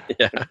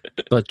 Yeah.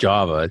 Not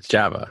Java, it's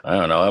Java. I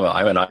don't know.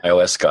 I'm an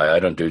iOS guy. I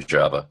don't do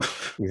Java.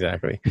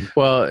 Exactly.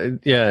 Well,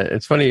 yeah,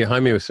 it's funny.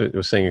 Jaime was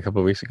saying a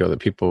couple of weeks ago that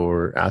people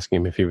were asking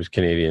him if he was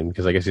Canadian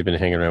because I guess he's been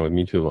hanging around with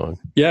me too long.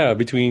 Yeah,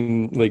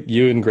 between like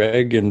you and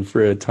Greg and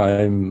for a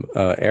time,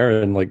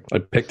 Aaron, like I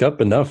picked up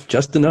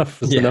just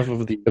enough enough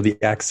of the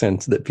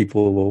accent that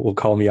people will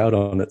call me out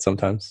on it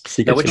sometimes.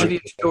 Now, which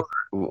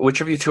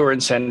of you two are in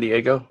San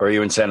Diego, or are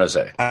you in San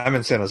Jose? I'm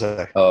in San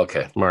Jose. Oh,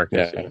 okay. Mark.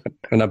 Yeah.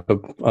 And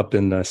up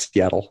in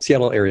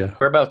Seattle area.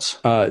 Whereabouts?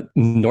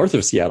 North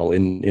of Seattle,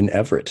 in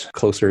Everett,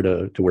 closer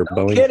to where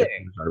Boeing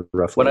are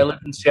roughly. When I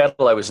lived in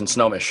Seattle, I was in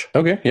Snohomish.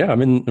 Okay, yeah,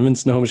 I'm in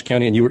Snohomish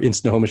County, and you were in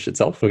Snohomish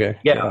itself. Okay,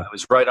 yeah. I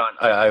was right on.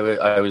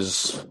 I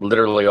was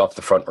literally off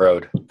the front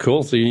road.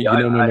 Cool. So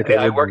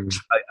I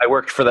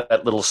worked for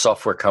that little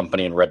software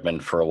company in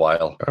Redmond for a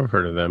while. I've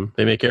heard of them.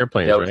 They make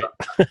airplanes, right?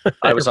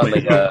 I was on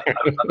the back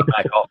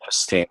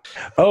office team.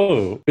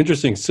 Oh,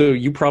 interesting. So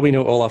you probably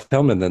know Olaf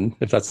Hellman then,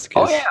 if that's the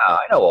case. Oh yeah,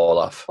 I know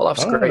Olaf.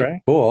 Olaf's great.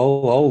 Right.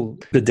 Cool. I'll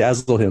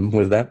bedazzle him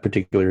with that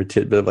particular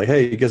tidbit of like,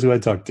 hey, guess who I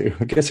talked to?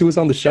 Guess who was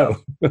on the show?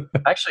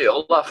 Actually,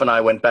 Olaf and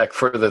I went back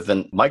further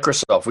than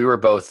Microsoft. We were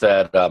both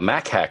at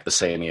MacHack the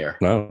same year.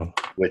 Wow.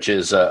 Which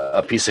is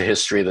a piece of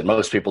history that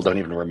most people don't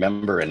even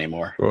remember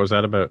anymore. What was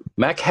that about?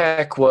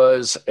 MacHack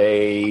was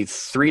a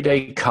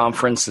 3-day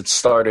conference that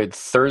started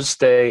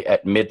Thursday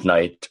at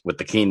midnight with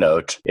the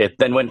keynote. It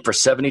then went for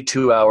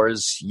 72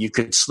 hours. You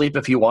could sleep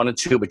if you wanted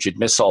to, but you'd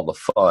miss all the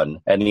fun.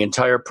 And the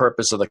entire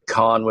purpose of the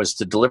con was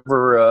to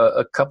deliver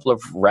a couple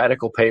of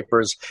radical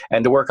papers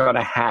and to work on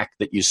a hack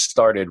that you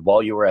started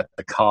while you were at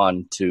the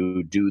con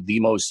to do the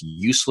most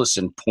useless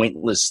and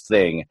pointless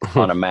thing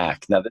on a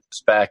Mac. Now, this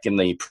was back in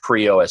the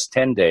pre-OS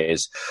X 10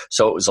 days.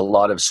 So it was a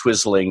lot of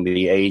swizzling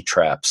the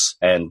A-traps,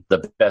 and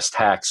the best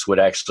hacks would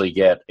actually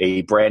get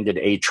a branded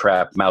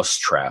A-trap mouse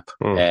trap.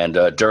 And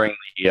during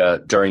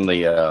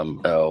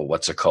the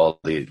what's it called,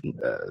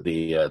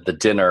 the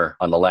dinner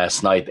on the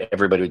last night,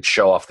 everybody would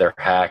show off their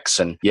hacks,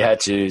 and you had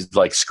to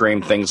like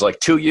scream things like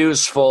 "too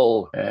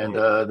useful." And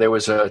there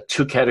was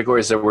two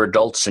categories that were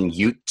adults and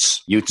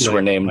Utes. Utes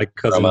were named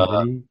from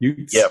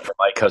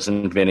my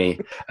cousin Vinny.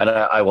 And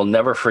I will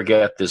never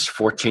forget this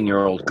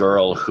 14-year-old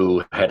girl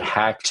who had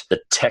hacked the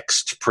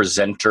text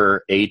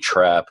presenter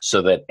A-trap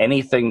so that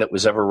anything that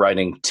was ever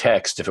writing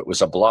text, if it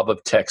was a blob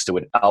of text, it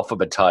would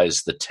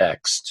alphabetize the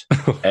text.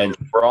 And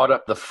brought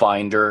up the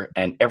Finder,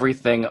 and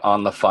everything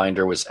on the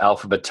Finder was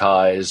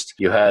alphabetized.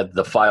 You had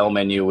the file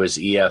menu was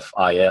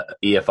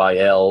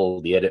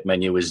EFIL, the edit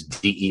menu was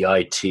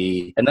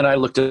DEIT. And then I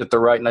looked at the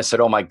right and I said,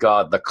 oh my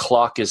God, the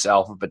clock is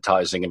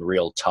alphabetizing in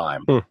real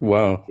time.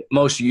 Wow.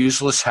 Most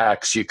useless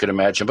hacks you could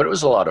imagine, but it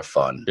was a lot of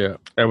fun. Yeah.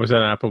 I was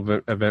at an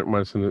Apple event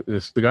once, and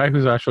the guy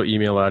whose actual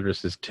email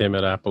address is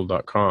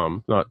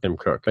tim@apple.com, not Tim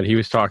Cook, but he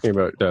was talking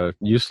about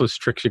useless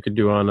tricks you could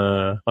do on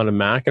a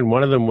Mac, and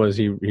one of them was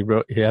he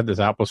had this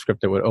Apple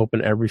script that would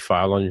open every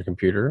file on your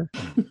computer.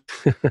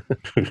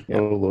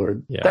 Oh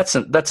Lord. Yeah. That's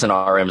an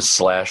RM/.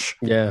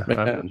 Yeah, I'm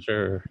not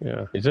sure.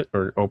 Yeah. Is it?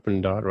 Or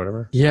open dot or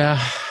whatever?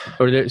 Yeah.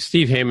 Or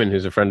Steve Heyman,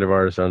 who's a friend of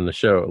ours on the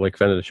show, like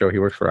friend of the show, he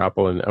works for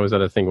Apple, and I was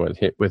at a thing with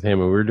him, and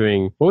we were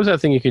doing, what was that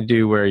thing you could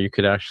do where you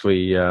could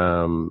actually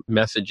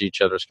message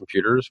each other's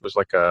computers? It was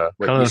like a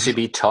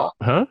UCB Talk?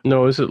 Huh?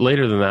 No, it was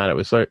later than that. It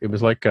was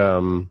like I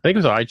think it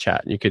was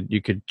iChat.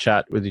 You could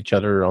chat with each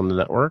other on the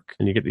network,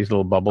 and you get these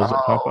little bubbles that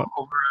pop up.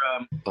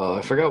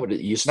 I forgot what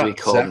it used to be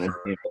called.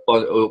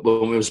 When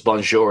it was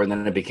Bonjour, and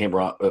then it became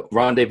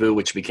Rendezvous,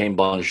 which became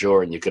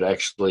Bonjour, and you could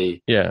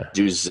actually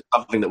do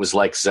something that was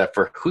like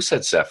Zephyr. Who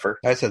said Zephyr?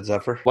 I said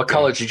Zephyr. What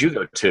college did you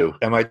go to?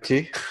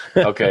 MIT.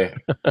 Okay.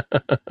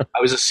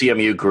 I was a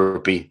CMU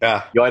groupie.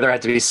 Yeah. You either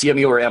had to be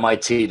CMU or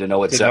MIT to know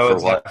what Zephyr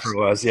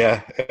was.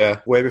 Yeah.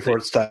 Way before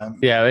its time.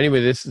 Yeah,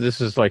 anyway, this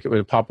is like, it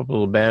would pop up a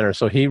little banner.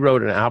 So he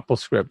wrote an Apple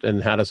script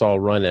and had us all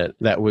run it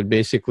that would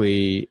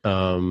basically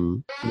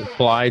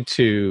reply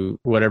to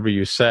whatever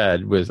you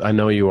said with, I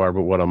know you are,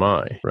 but what am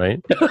I,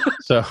 right?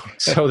 so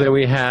then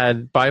we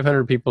had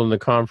 500 people in the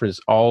conference,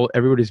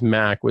 everybody's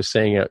Mac was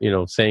saying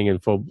in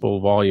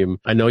full volume,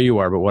 I know you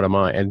are, but what am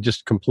I? And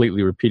just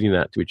completely repeating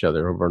that to each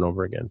other over and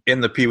over again. In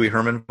the Pee Wee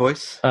Herman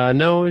voice?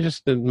 No, it was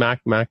just the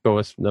Mac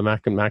OS, the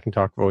Mac and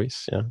Talk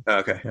voice. Yeah.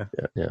 Okay.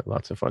 Yeah,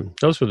 lots of fun.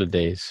 Those were the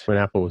days when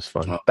Apple was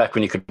fun. Back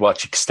when you could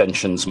watch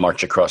extensions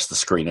march across the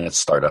screen in its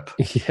startup.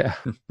 Yeah.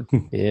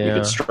 You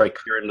could strike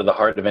fear into the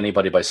heart of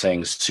anybody by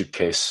saying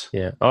Suitcase.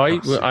 Yeah.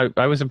 Oh,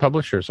 I was a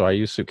publisher, so I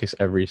used Suitcase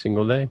every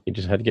single day. You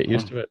just had to get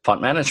used to it.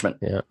 Font management.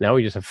 Yeah. Now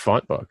we just have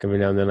FontBook. Every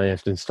now and then I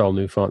have to install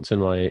new fonts in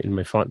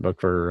my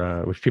FontBook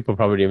for which people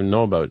probably don't even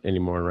know about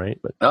anymore, right?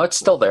 But no, it's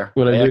still there.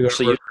 When I do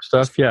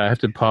stuff, I have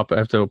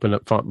to open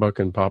up FontBook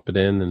and pop it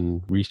in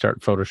and restart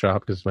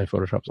Photoshop because my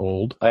Photoshop's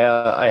old.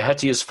 I had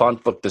to use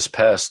FontBook this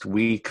past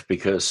week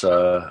because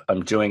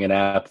I'm doing an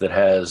app that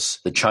has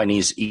the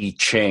Chinese I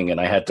Ching, and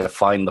I had to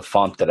find the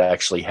font that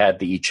actually had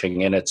the I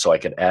Ching in it so I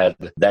could add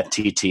that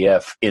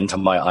TTF into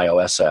my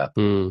iOS app.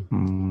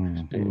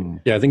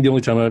 Yeah, I think the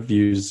only time I've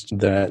used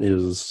that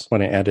is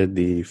when I added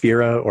the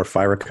Fira or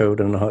Fira code.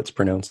 I don't know how it's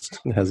pronounced.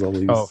 It has all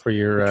these for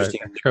your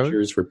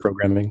features for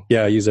programming.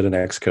 Yeah, I use it in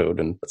Xcode,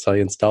 and that's how I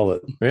install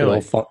it.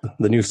 Really?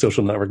 The new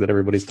social network that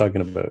everybody's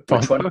talking about.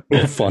 Which one?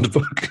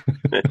 FontBook.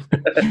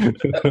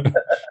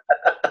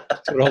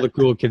 That's what all the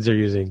cool kids are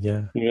using.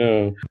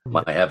 Yeah.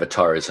 My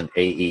avatar is an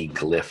AE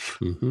glyph.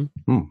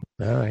 Mm-hmm.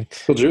 All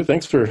right. Well, Drew,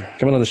 thanks for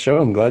coming on the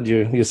show. I'm glad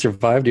you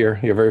survived your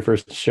very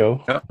first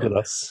show with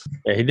us.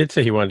 Yeah, he did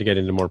say he wanted to get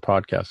into more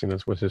podcasting.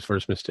 That was his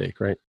first mistake,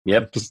 right?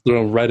 Yep. Just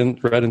thrown right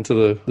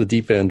into the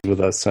deep end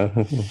with us,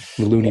 the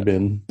loony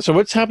bin. So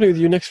what's happening with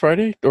you next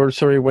Friday?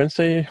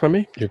 Wednesday,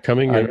 Hemi? You're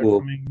coming?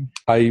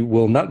 I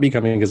will not be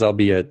coming because I'll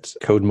be at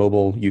Code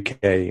Mobile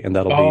UK, and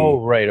that'll be...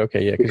 Oh, right.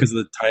 Okay, yeah. Because of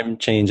the time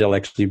change, I'll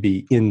actually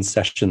be in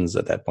sessions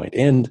at that point.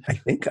 And I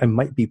think I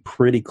might be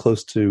pretty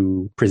close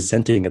to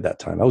presenting at that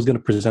time. I was going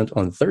to present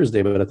on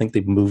Thursday, but I think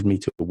they've moved me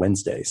to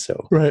Wednesday.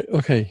 So right,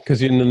 okay.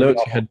 Because in the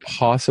notes you had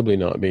possibly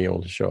not being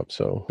able to show up.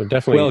 So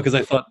definitely... Well, because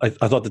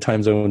I thought the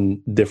time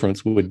zone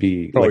difference would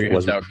be like it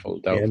was doubtful.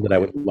 And that I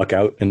would luck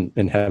out and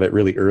have it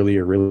really early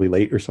or really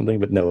late or something.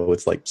 But no,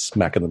 it's like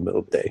smack in the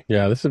middle of the day.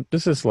 Yeah,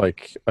 this is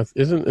like...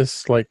 Isn't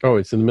this like... Oh,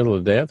 it's in the middle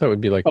of the day? I thought it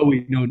would be like... Oh,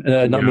 wait, no,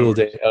 not middle of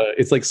the day.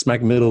 It's like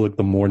smack middle of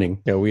the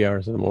morning. Yeah, wee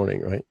hours in the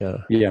morning, right? Yeah.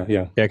 Yeah.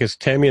 Yeah, because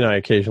Tammy and I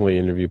occasionally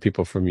interview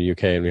people from the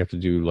UK, and we have to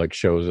do like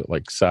shows at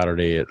like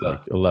Saturday at like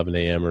 11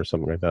 a.m. or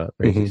something like that.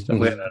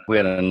 We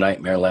had a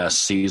nightmare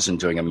last season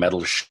doing a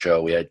metal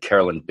show. We had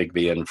Carolyn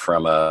Bigby in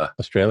from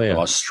Australia.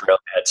 I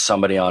had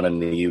somebody on in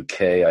the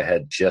UK. I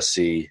had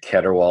Jesse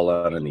Catterwall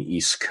on the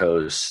East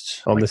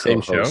Coast. On the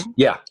same show?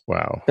 Yeah.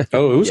 Wow.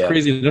 Oh, it was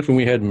crazy enough when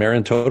we had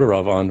Marin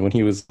Todorov on when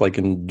he was like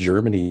in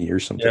Germany or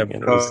something. Yeah.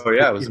 It was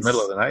the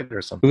middle of the night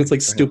or something. It was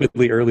like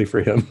stupidly early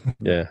for him.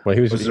 Yeah. Well,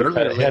 he was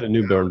early. he had a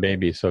newborn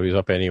baby, so he's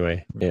up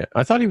anyway. Yeah,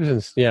 I thought he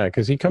was in.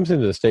 Because he comes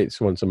into the States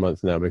once a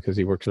month now because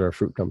he works at our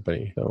fruit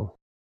company. So.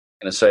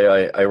 Going to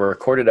say I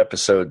recorded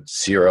episode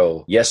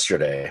 0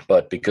 yesterday,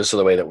 but because of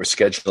the way that we're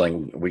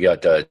scheduling, we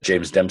got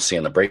James Dempsey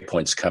and the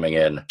Breakpoints coming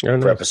in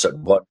for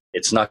episode 1.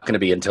 It's not going to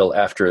be until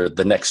after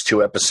the next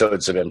 2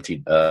 episodes of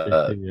MT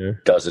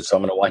does it. So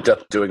I'm going to wind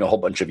up doing a whole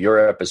bunch of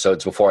your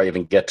episodes before I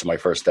even get to my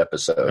first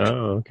episode.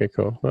 Oh, okay,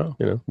 cool. Well,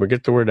 we'll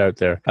get the word out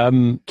there.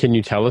 Can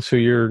you tell us who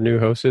your new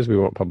host is? We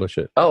won't publish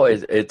it. Oh,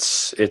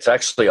 it's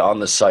actually on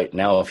the site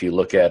now. If you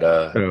look at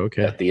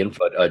at the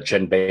info,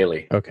 Jen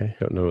Bailey. Okay,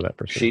 don't know that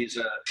person.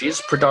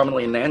 She's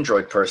predominantly an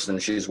Android person.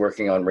 She's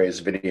working on Ray's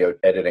video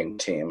editing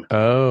team.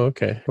 Oh,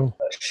 okay, cool.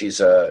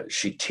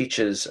 She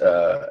teaches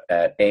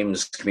at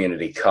Ames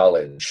Community College.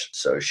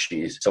 So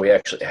we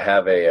actually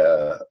have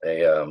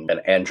an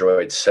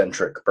Android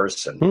centric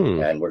person,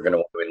 and we're going to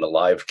be doing the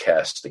live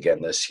cast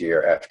again this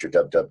year after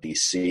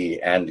WWDC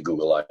and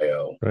Google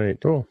I/O. Right,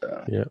 cool.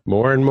 Yeah,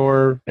 more and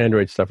more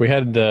Android stuff. We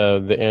had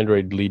the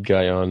Android lead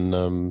guy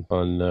on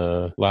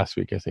last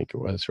week, I think it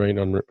was, right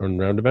on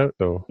Roundabout.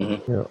 So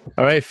yeah.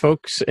 All right,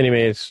 folks.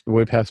 Anyway, it's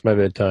way past my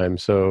bedtime,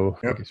 so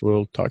I guess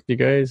we'll talk to you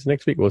guys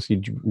next week. We'll see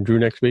Drew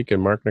next week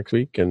and Mark next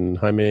week and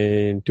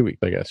Jaime in 2 weeks,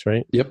 I guess,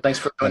 right? Yep. Thanks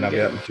for joining.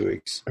 2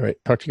 weeks. All right.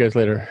 Talk to you guys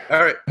later.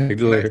 All right.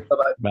 Later.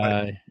 Bye-bye.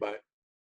 Bye. Bye.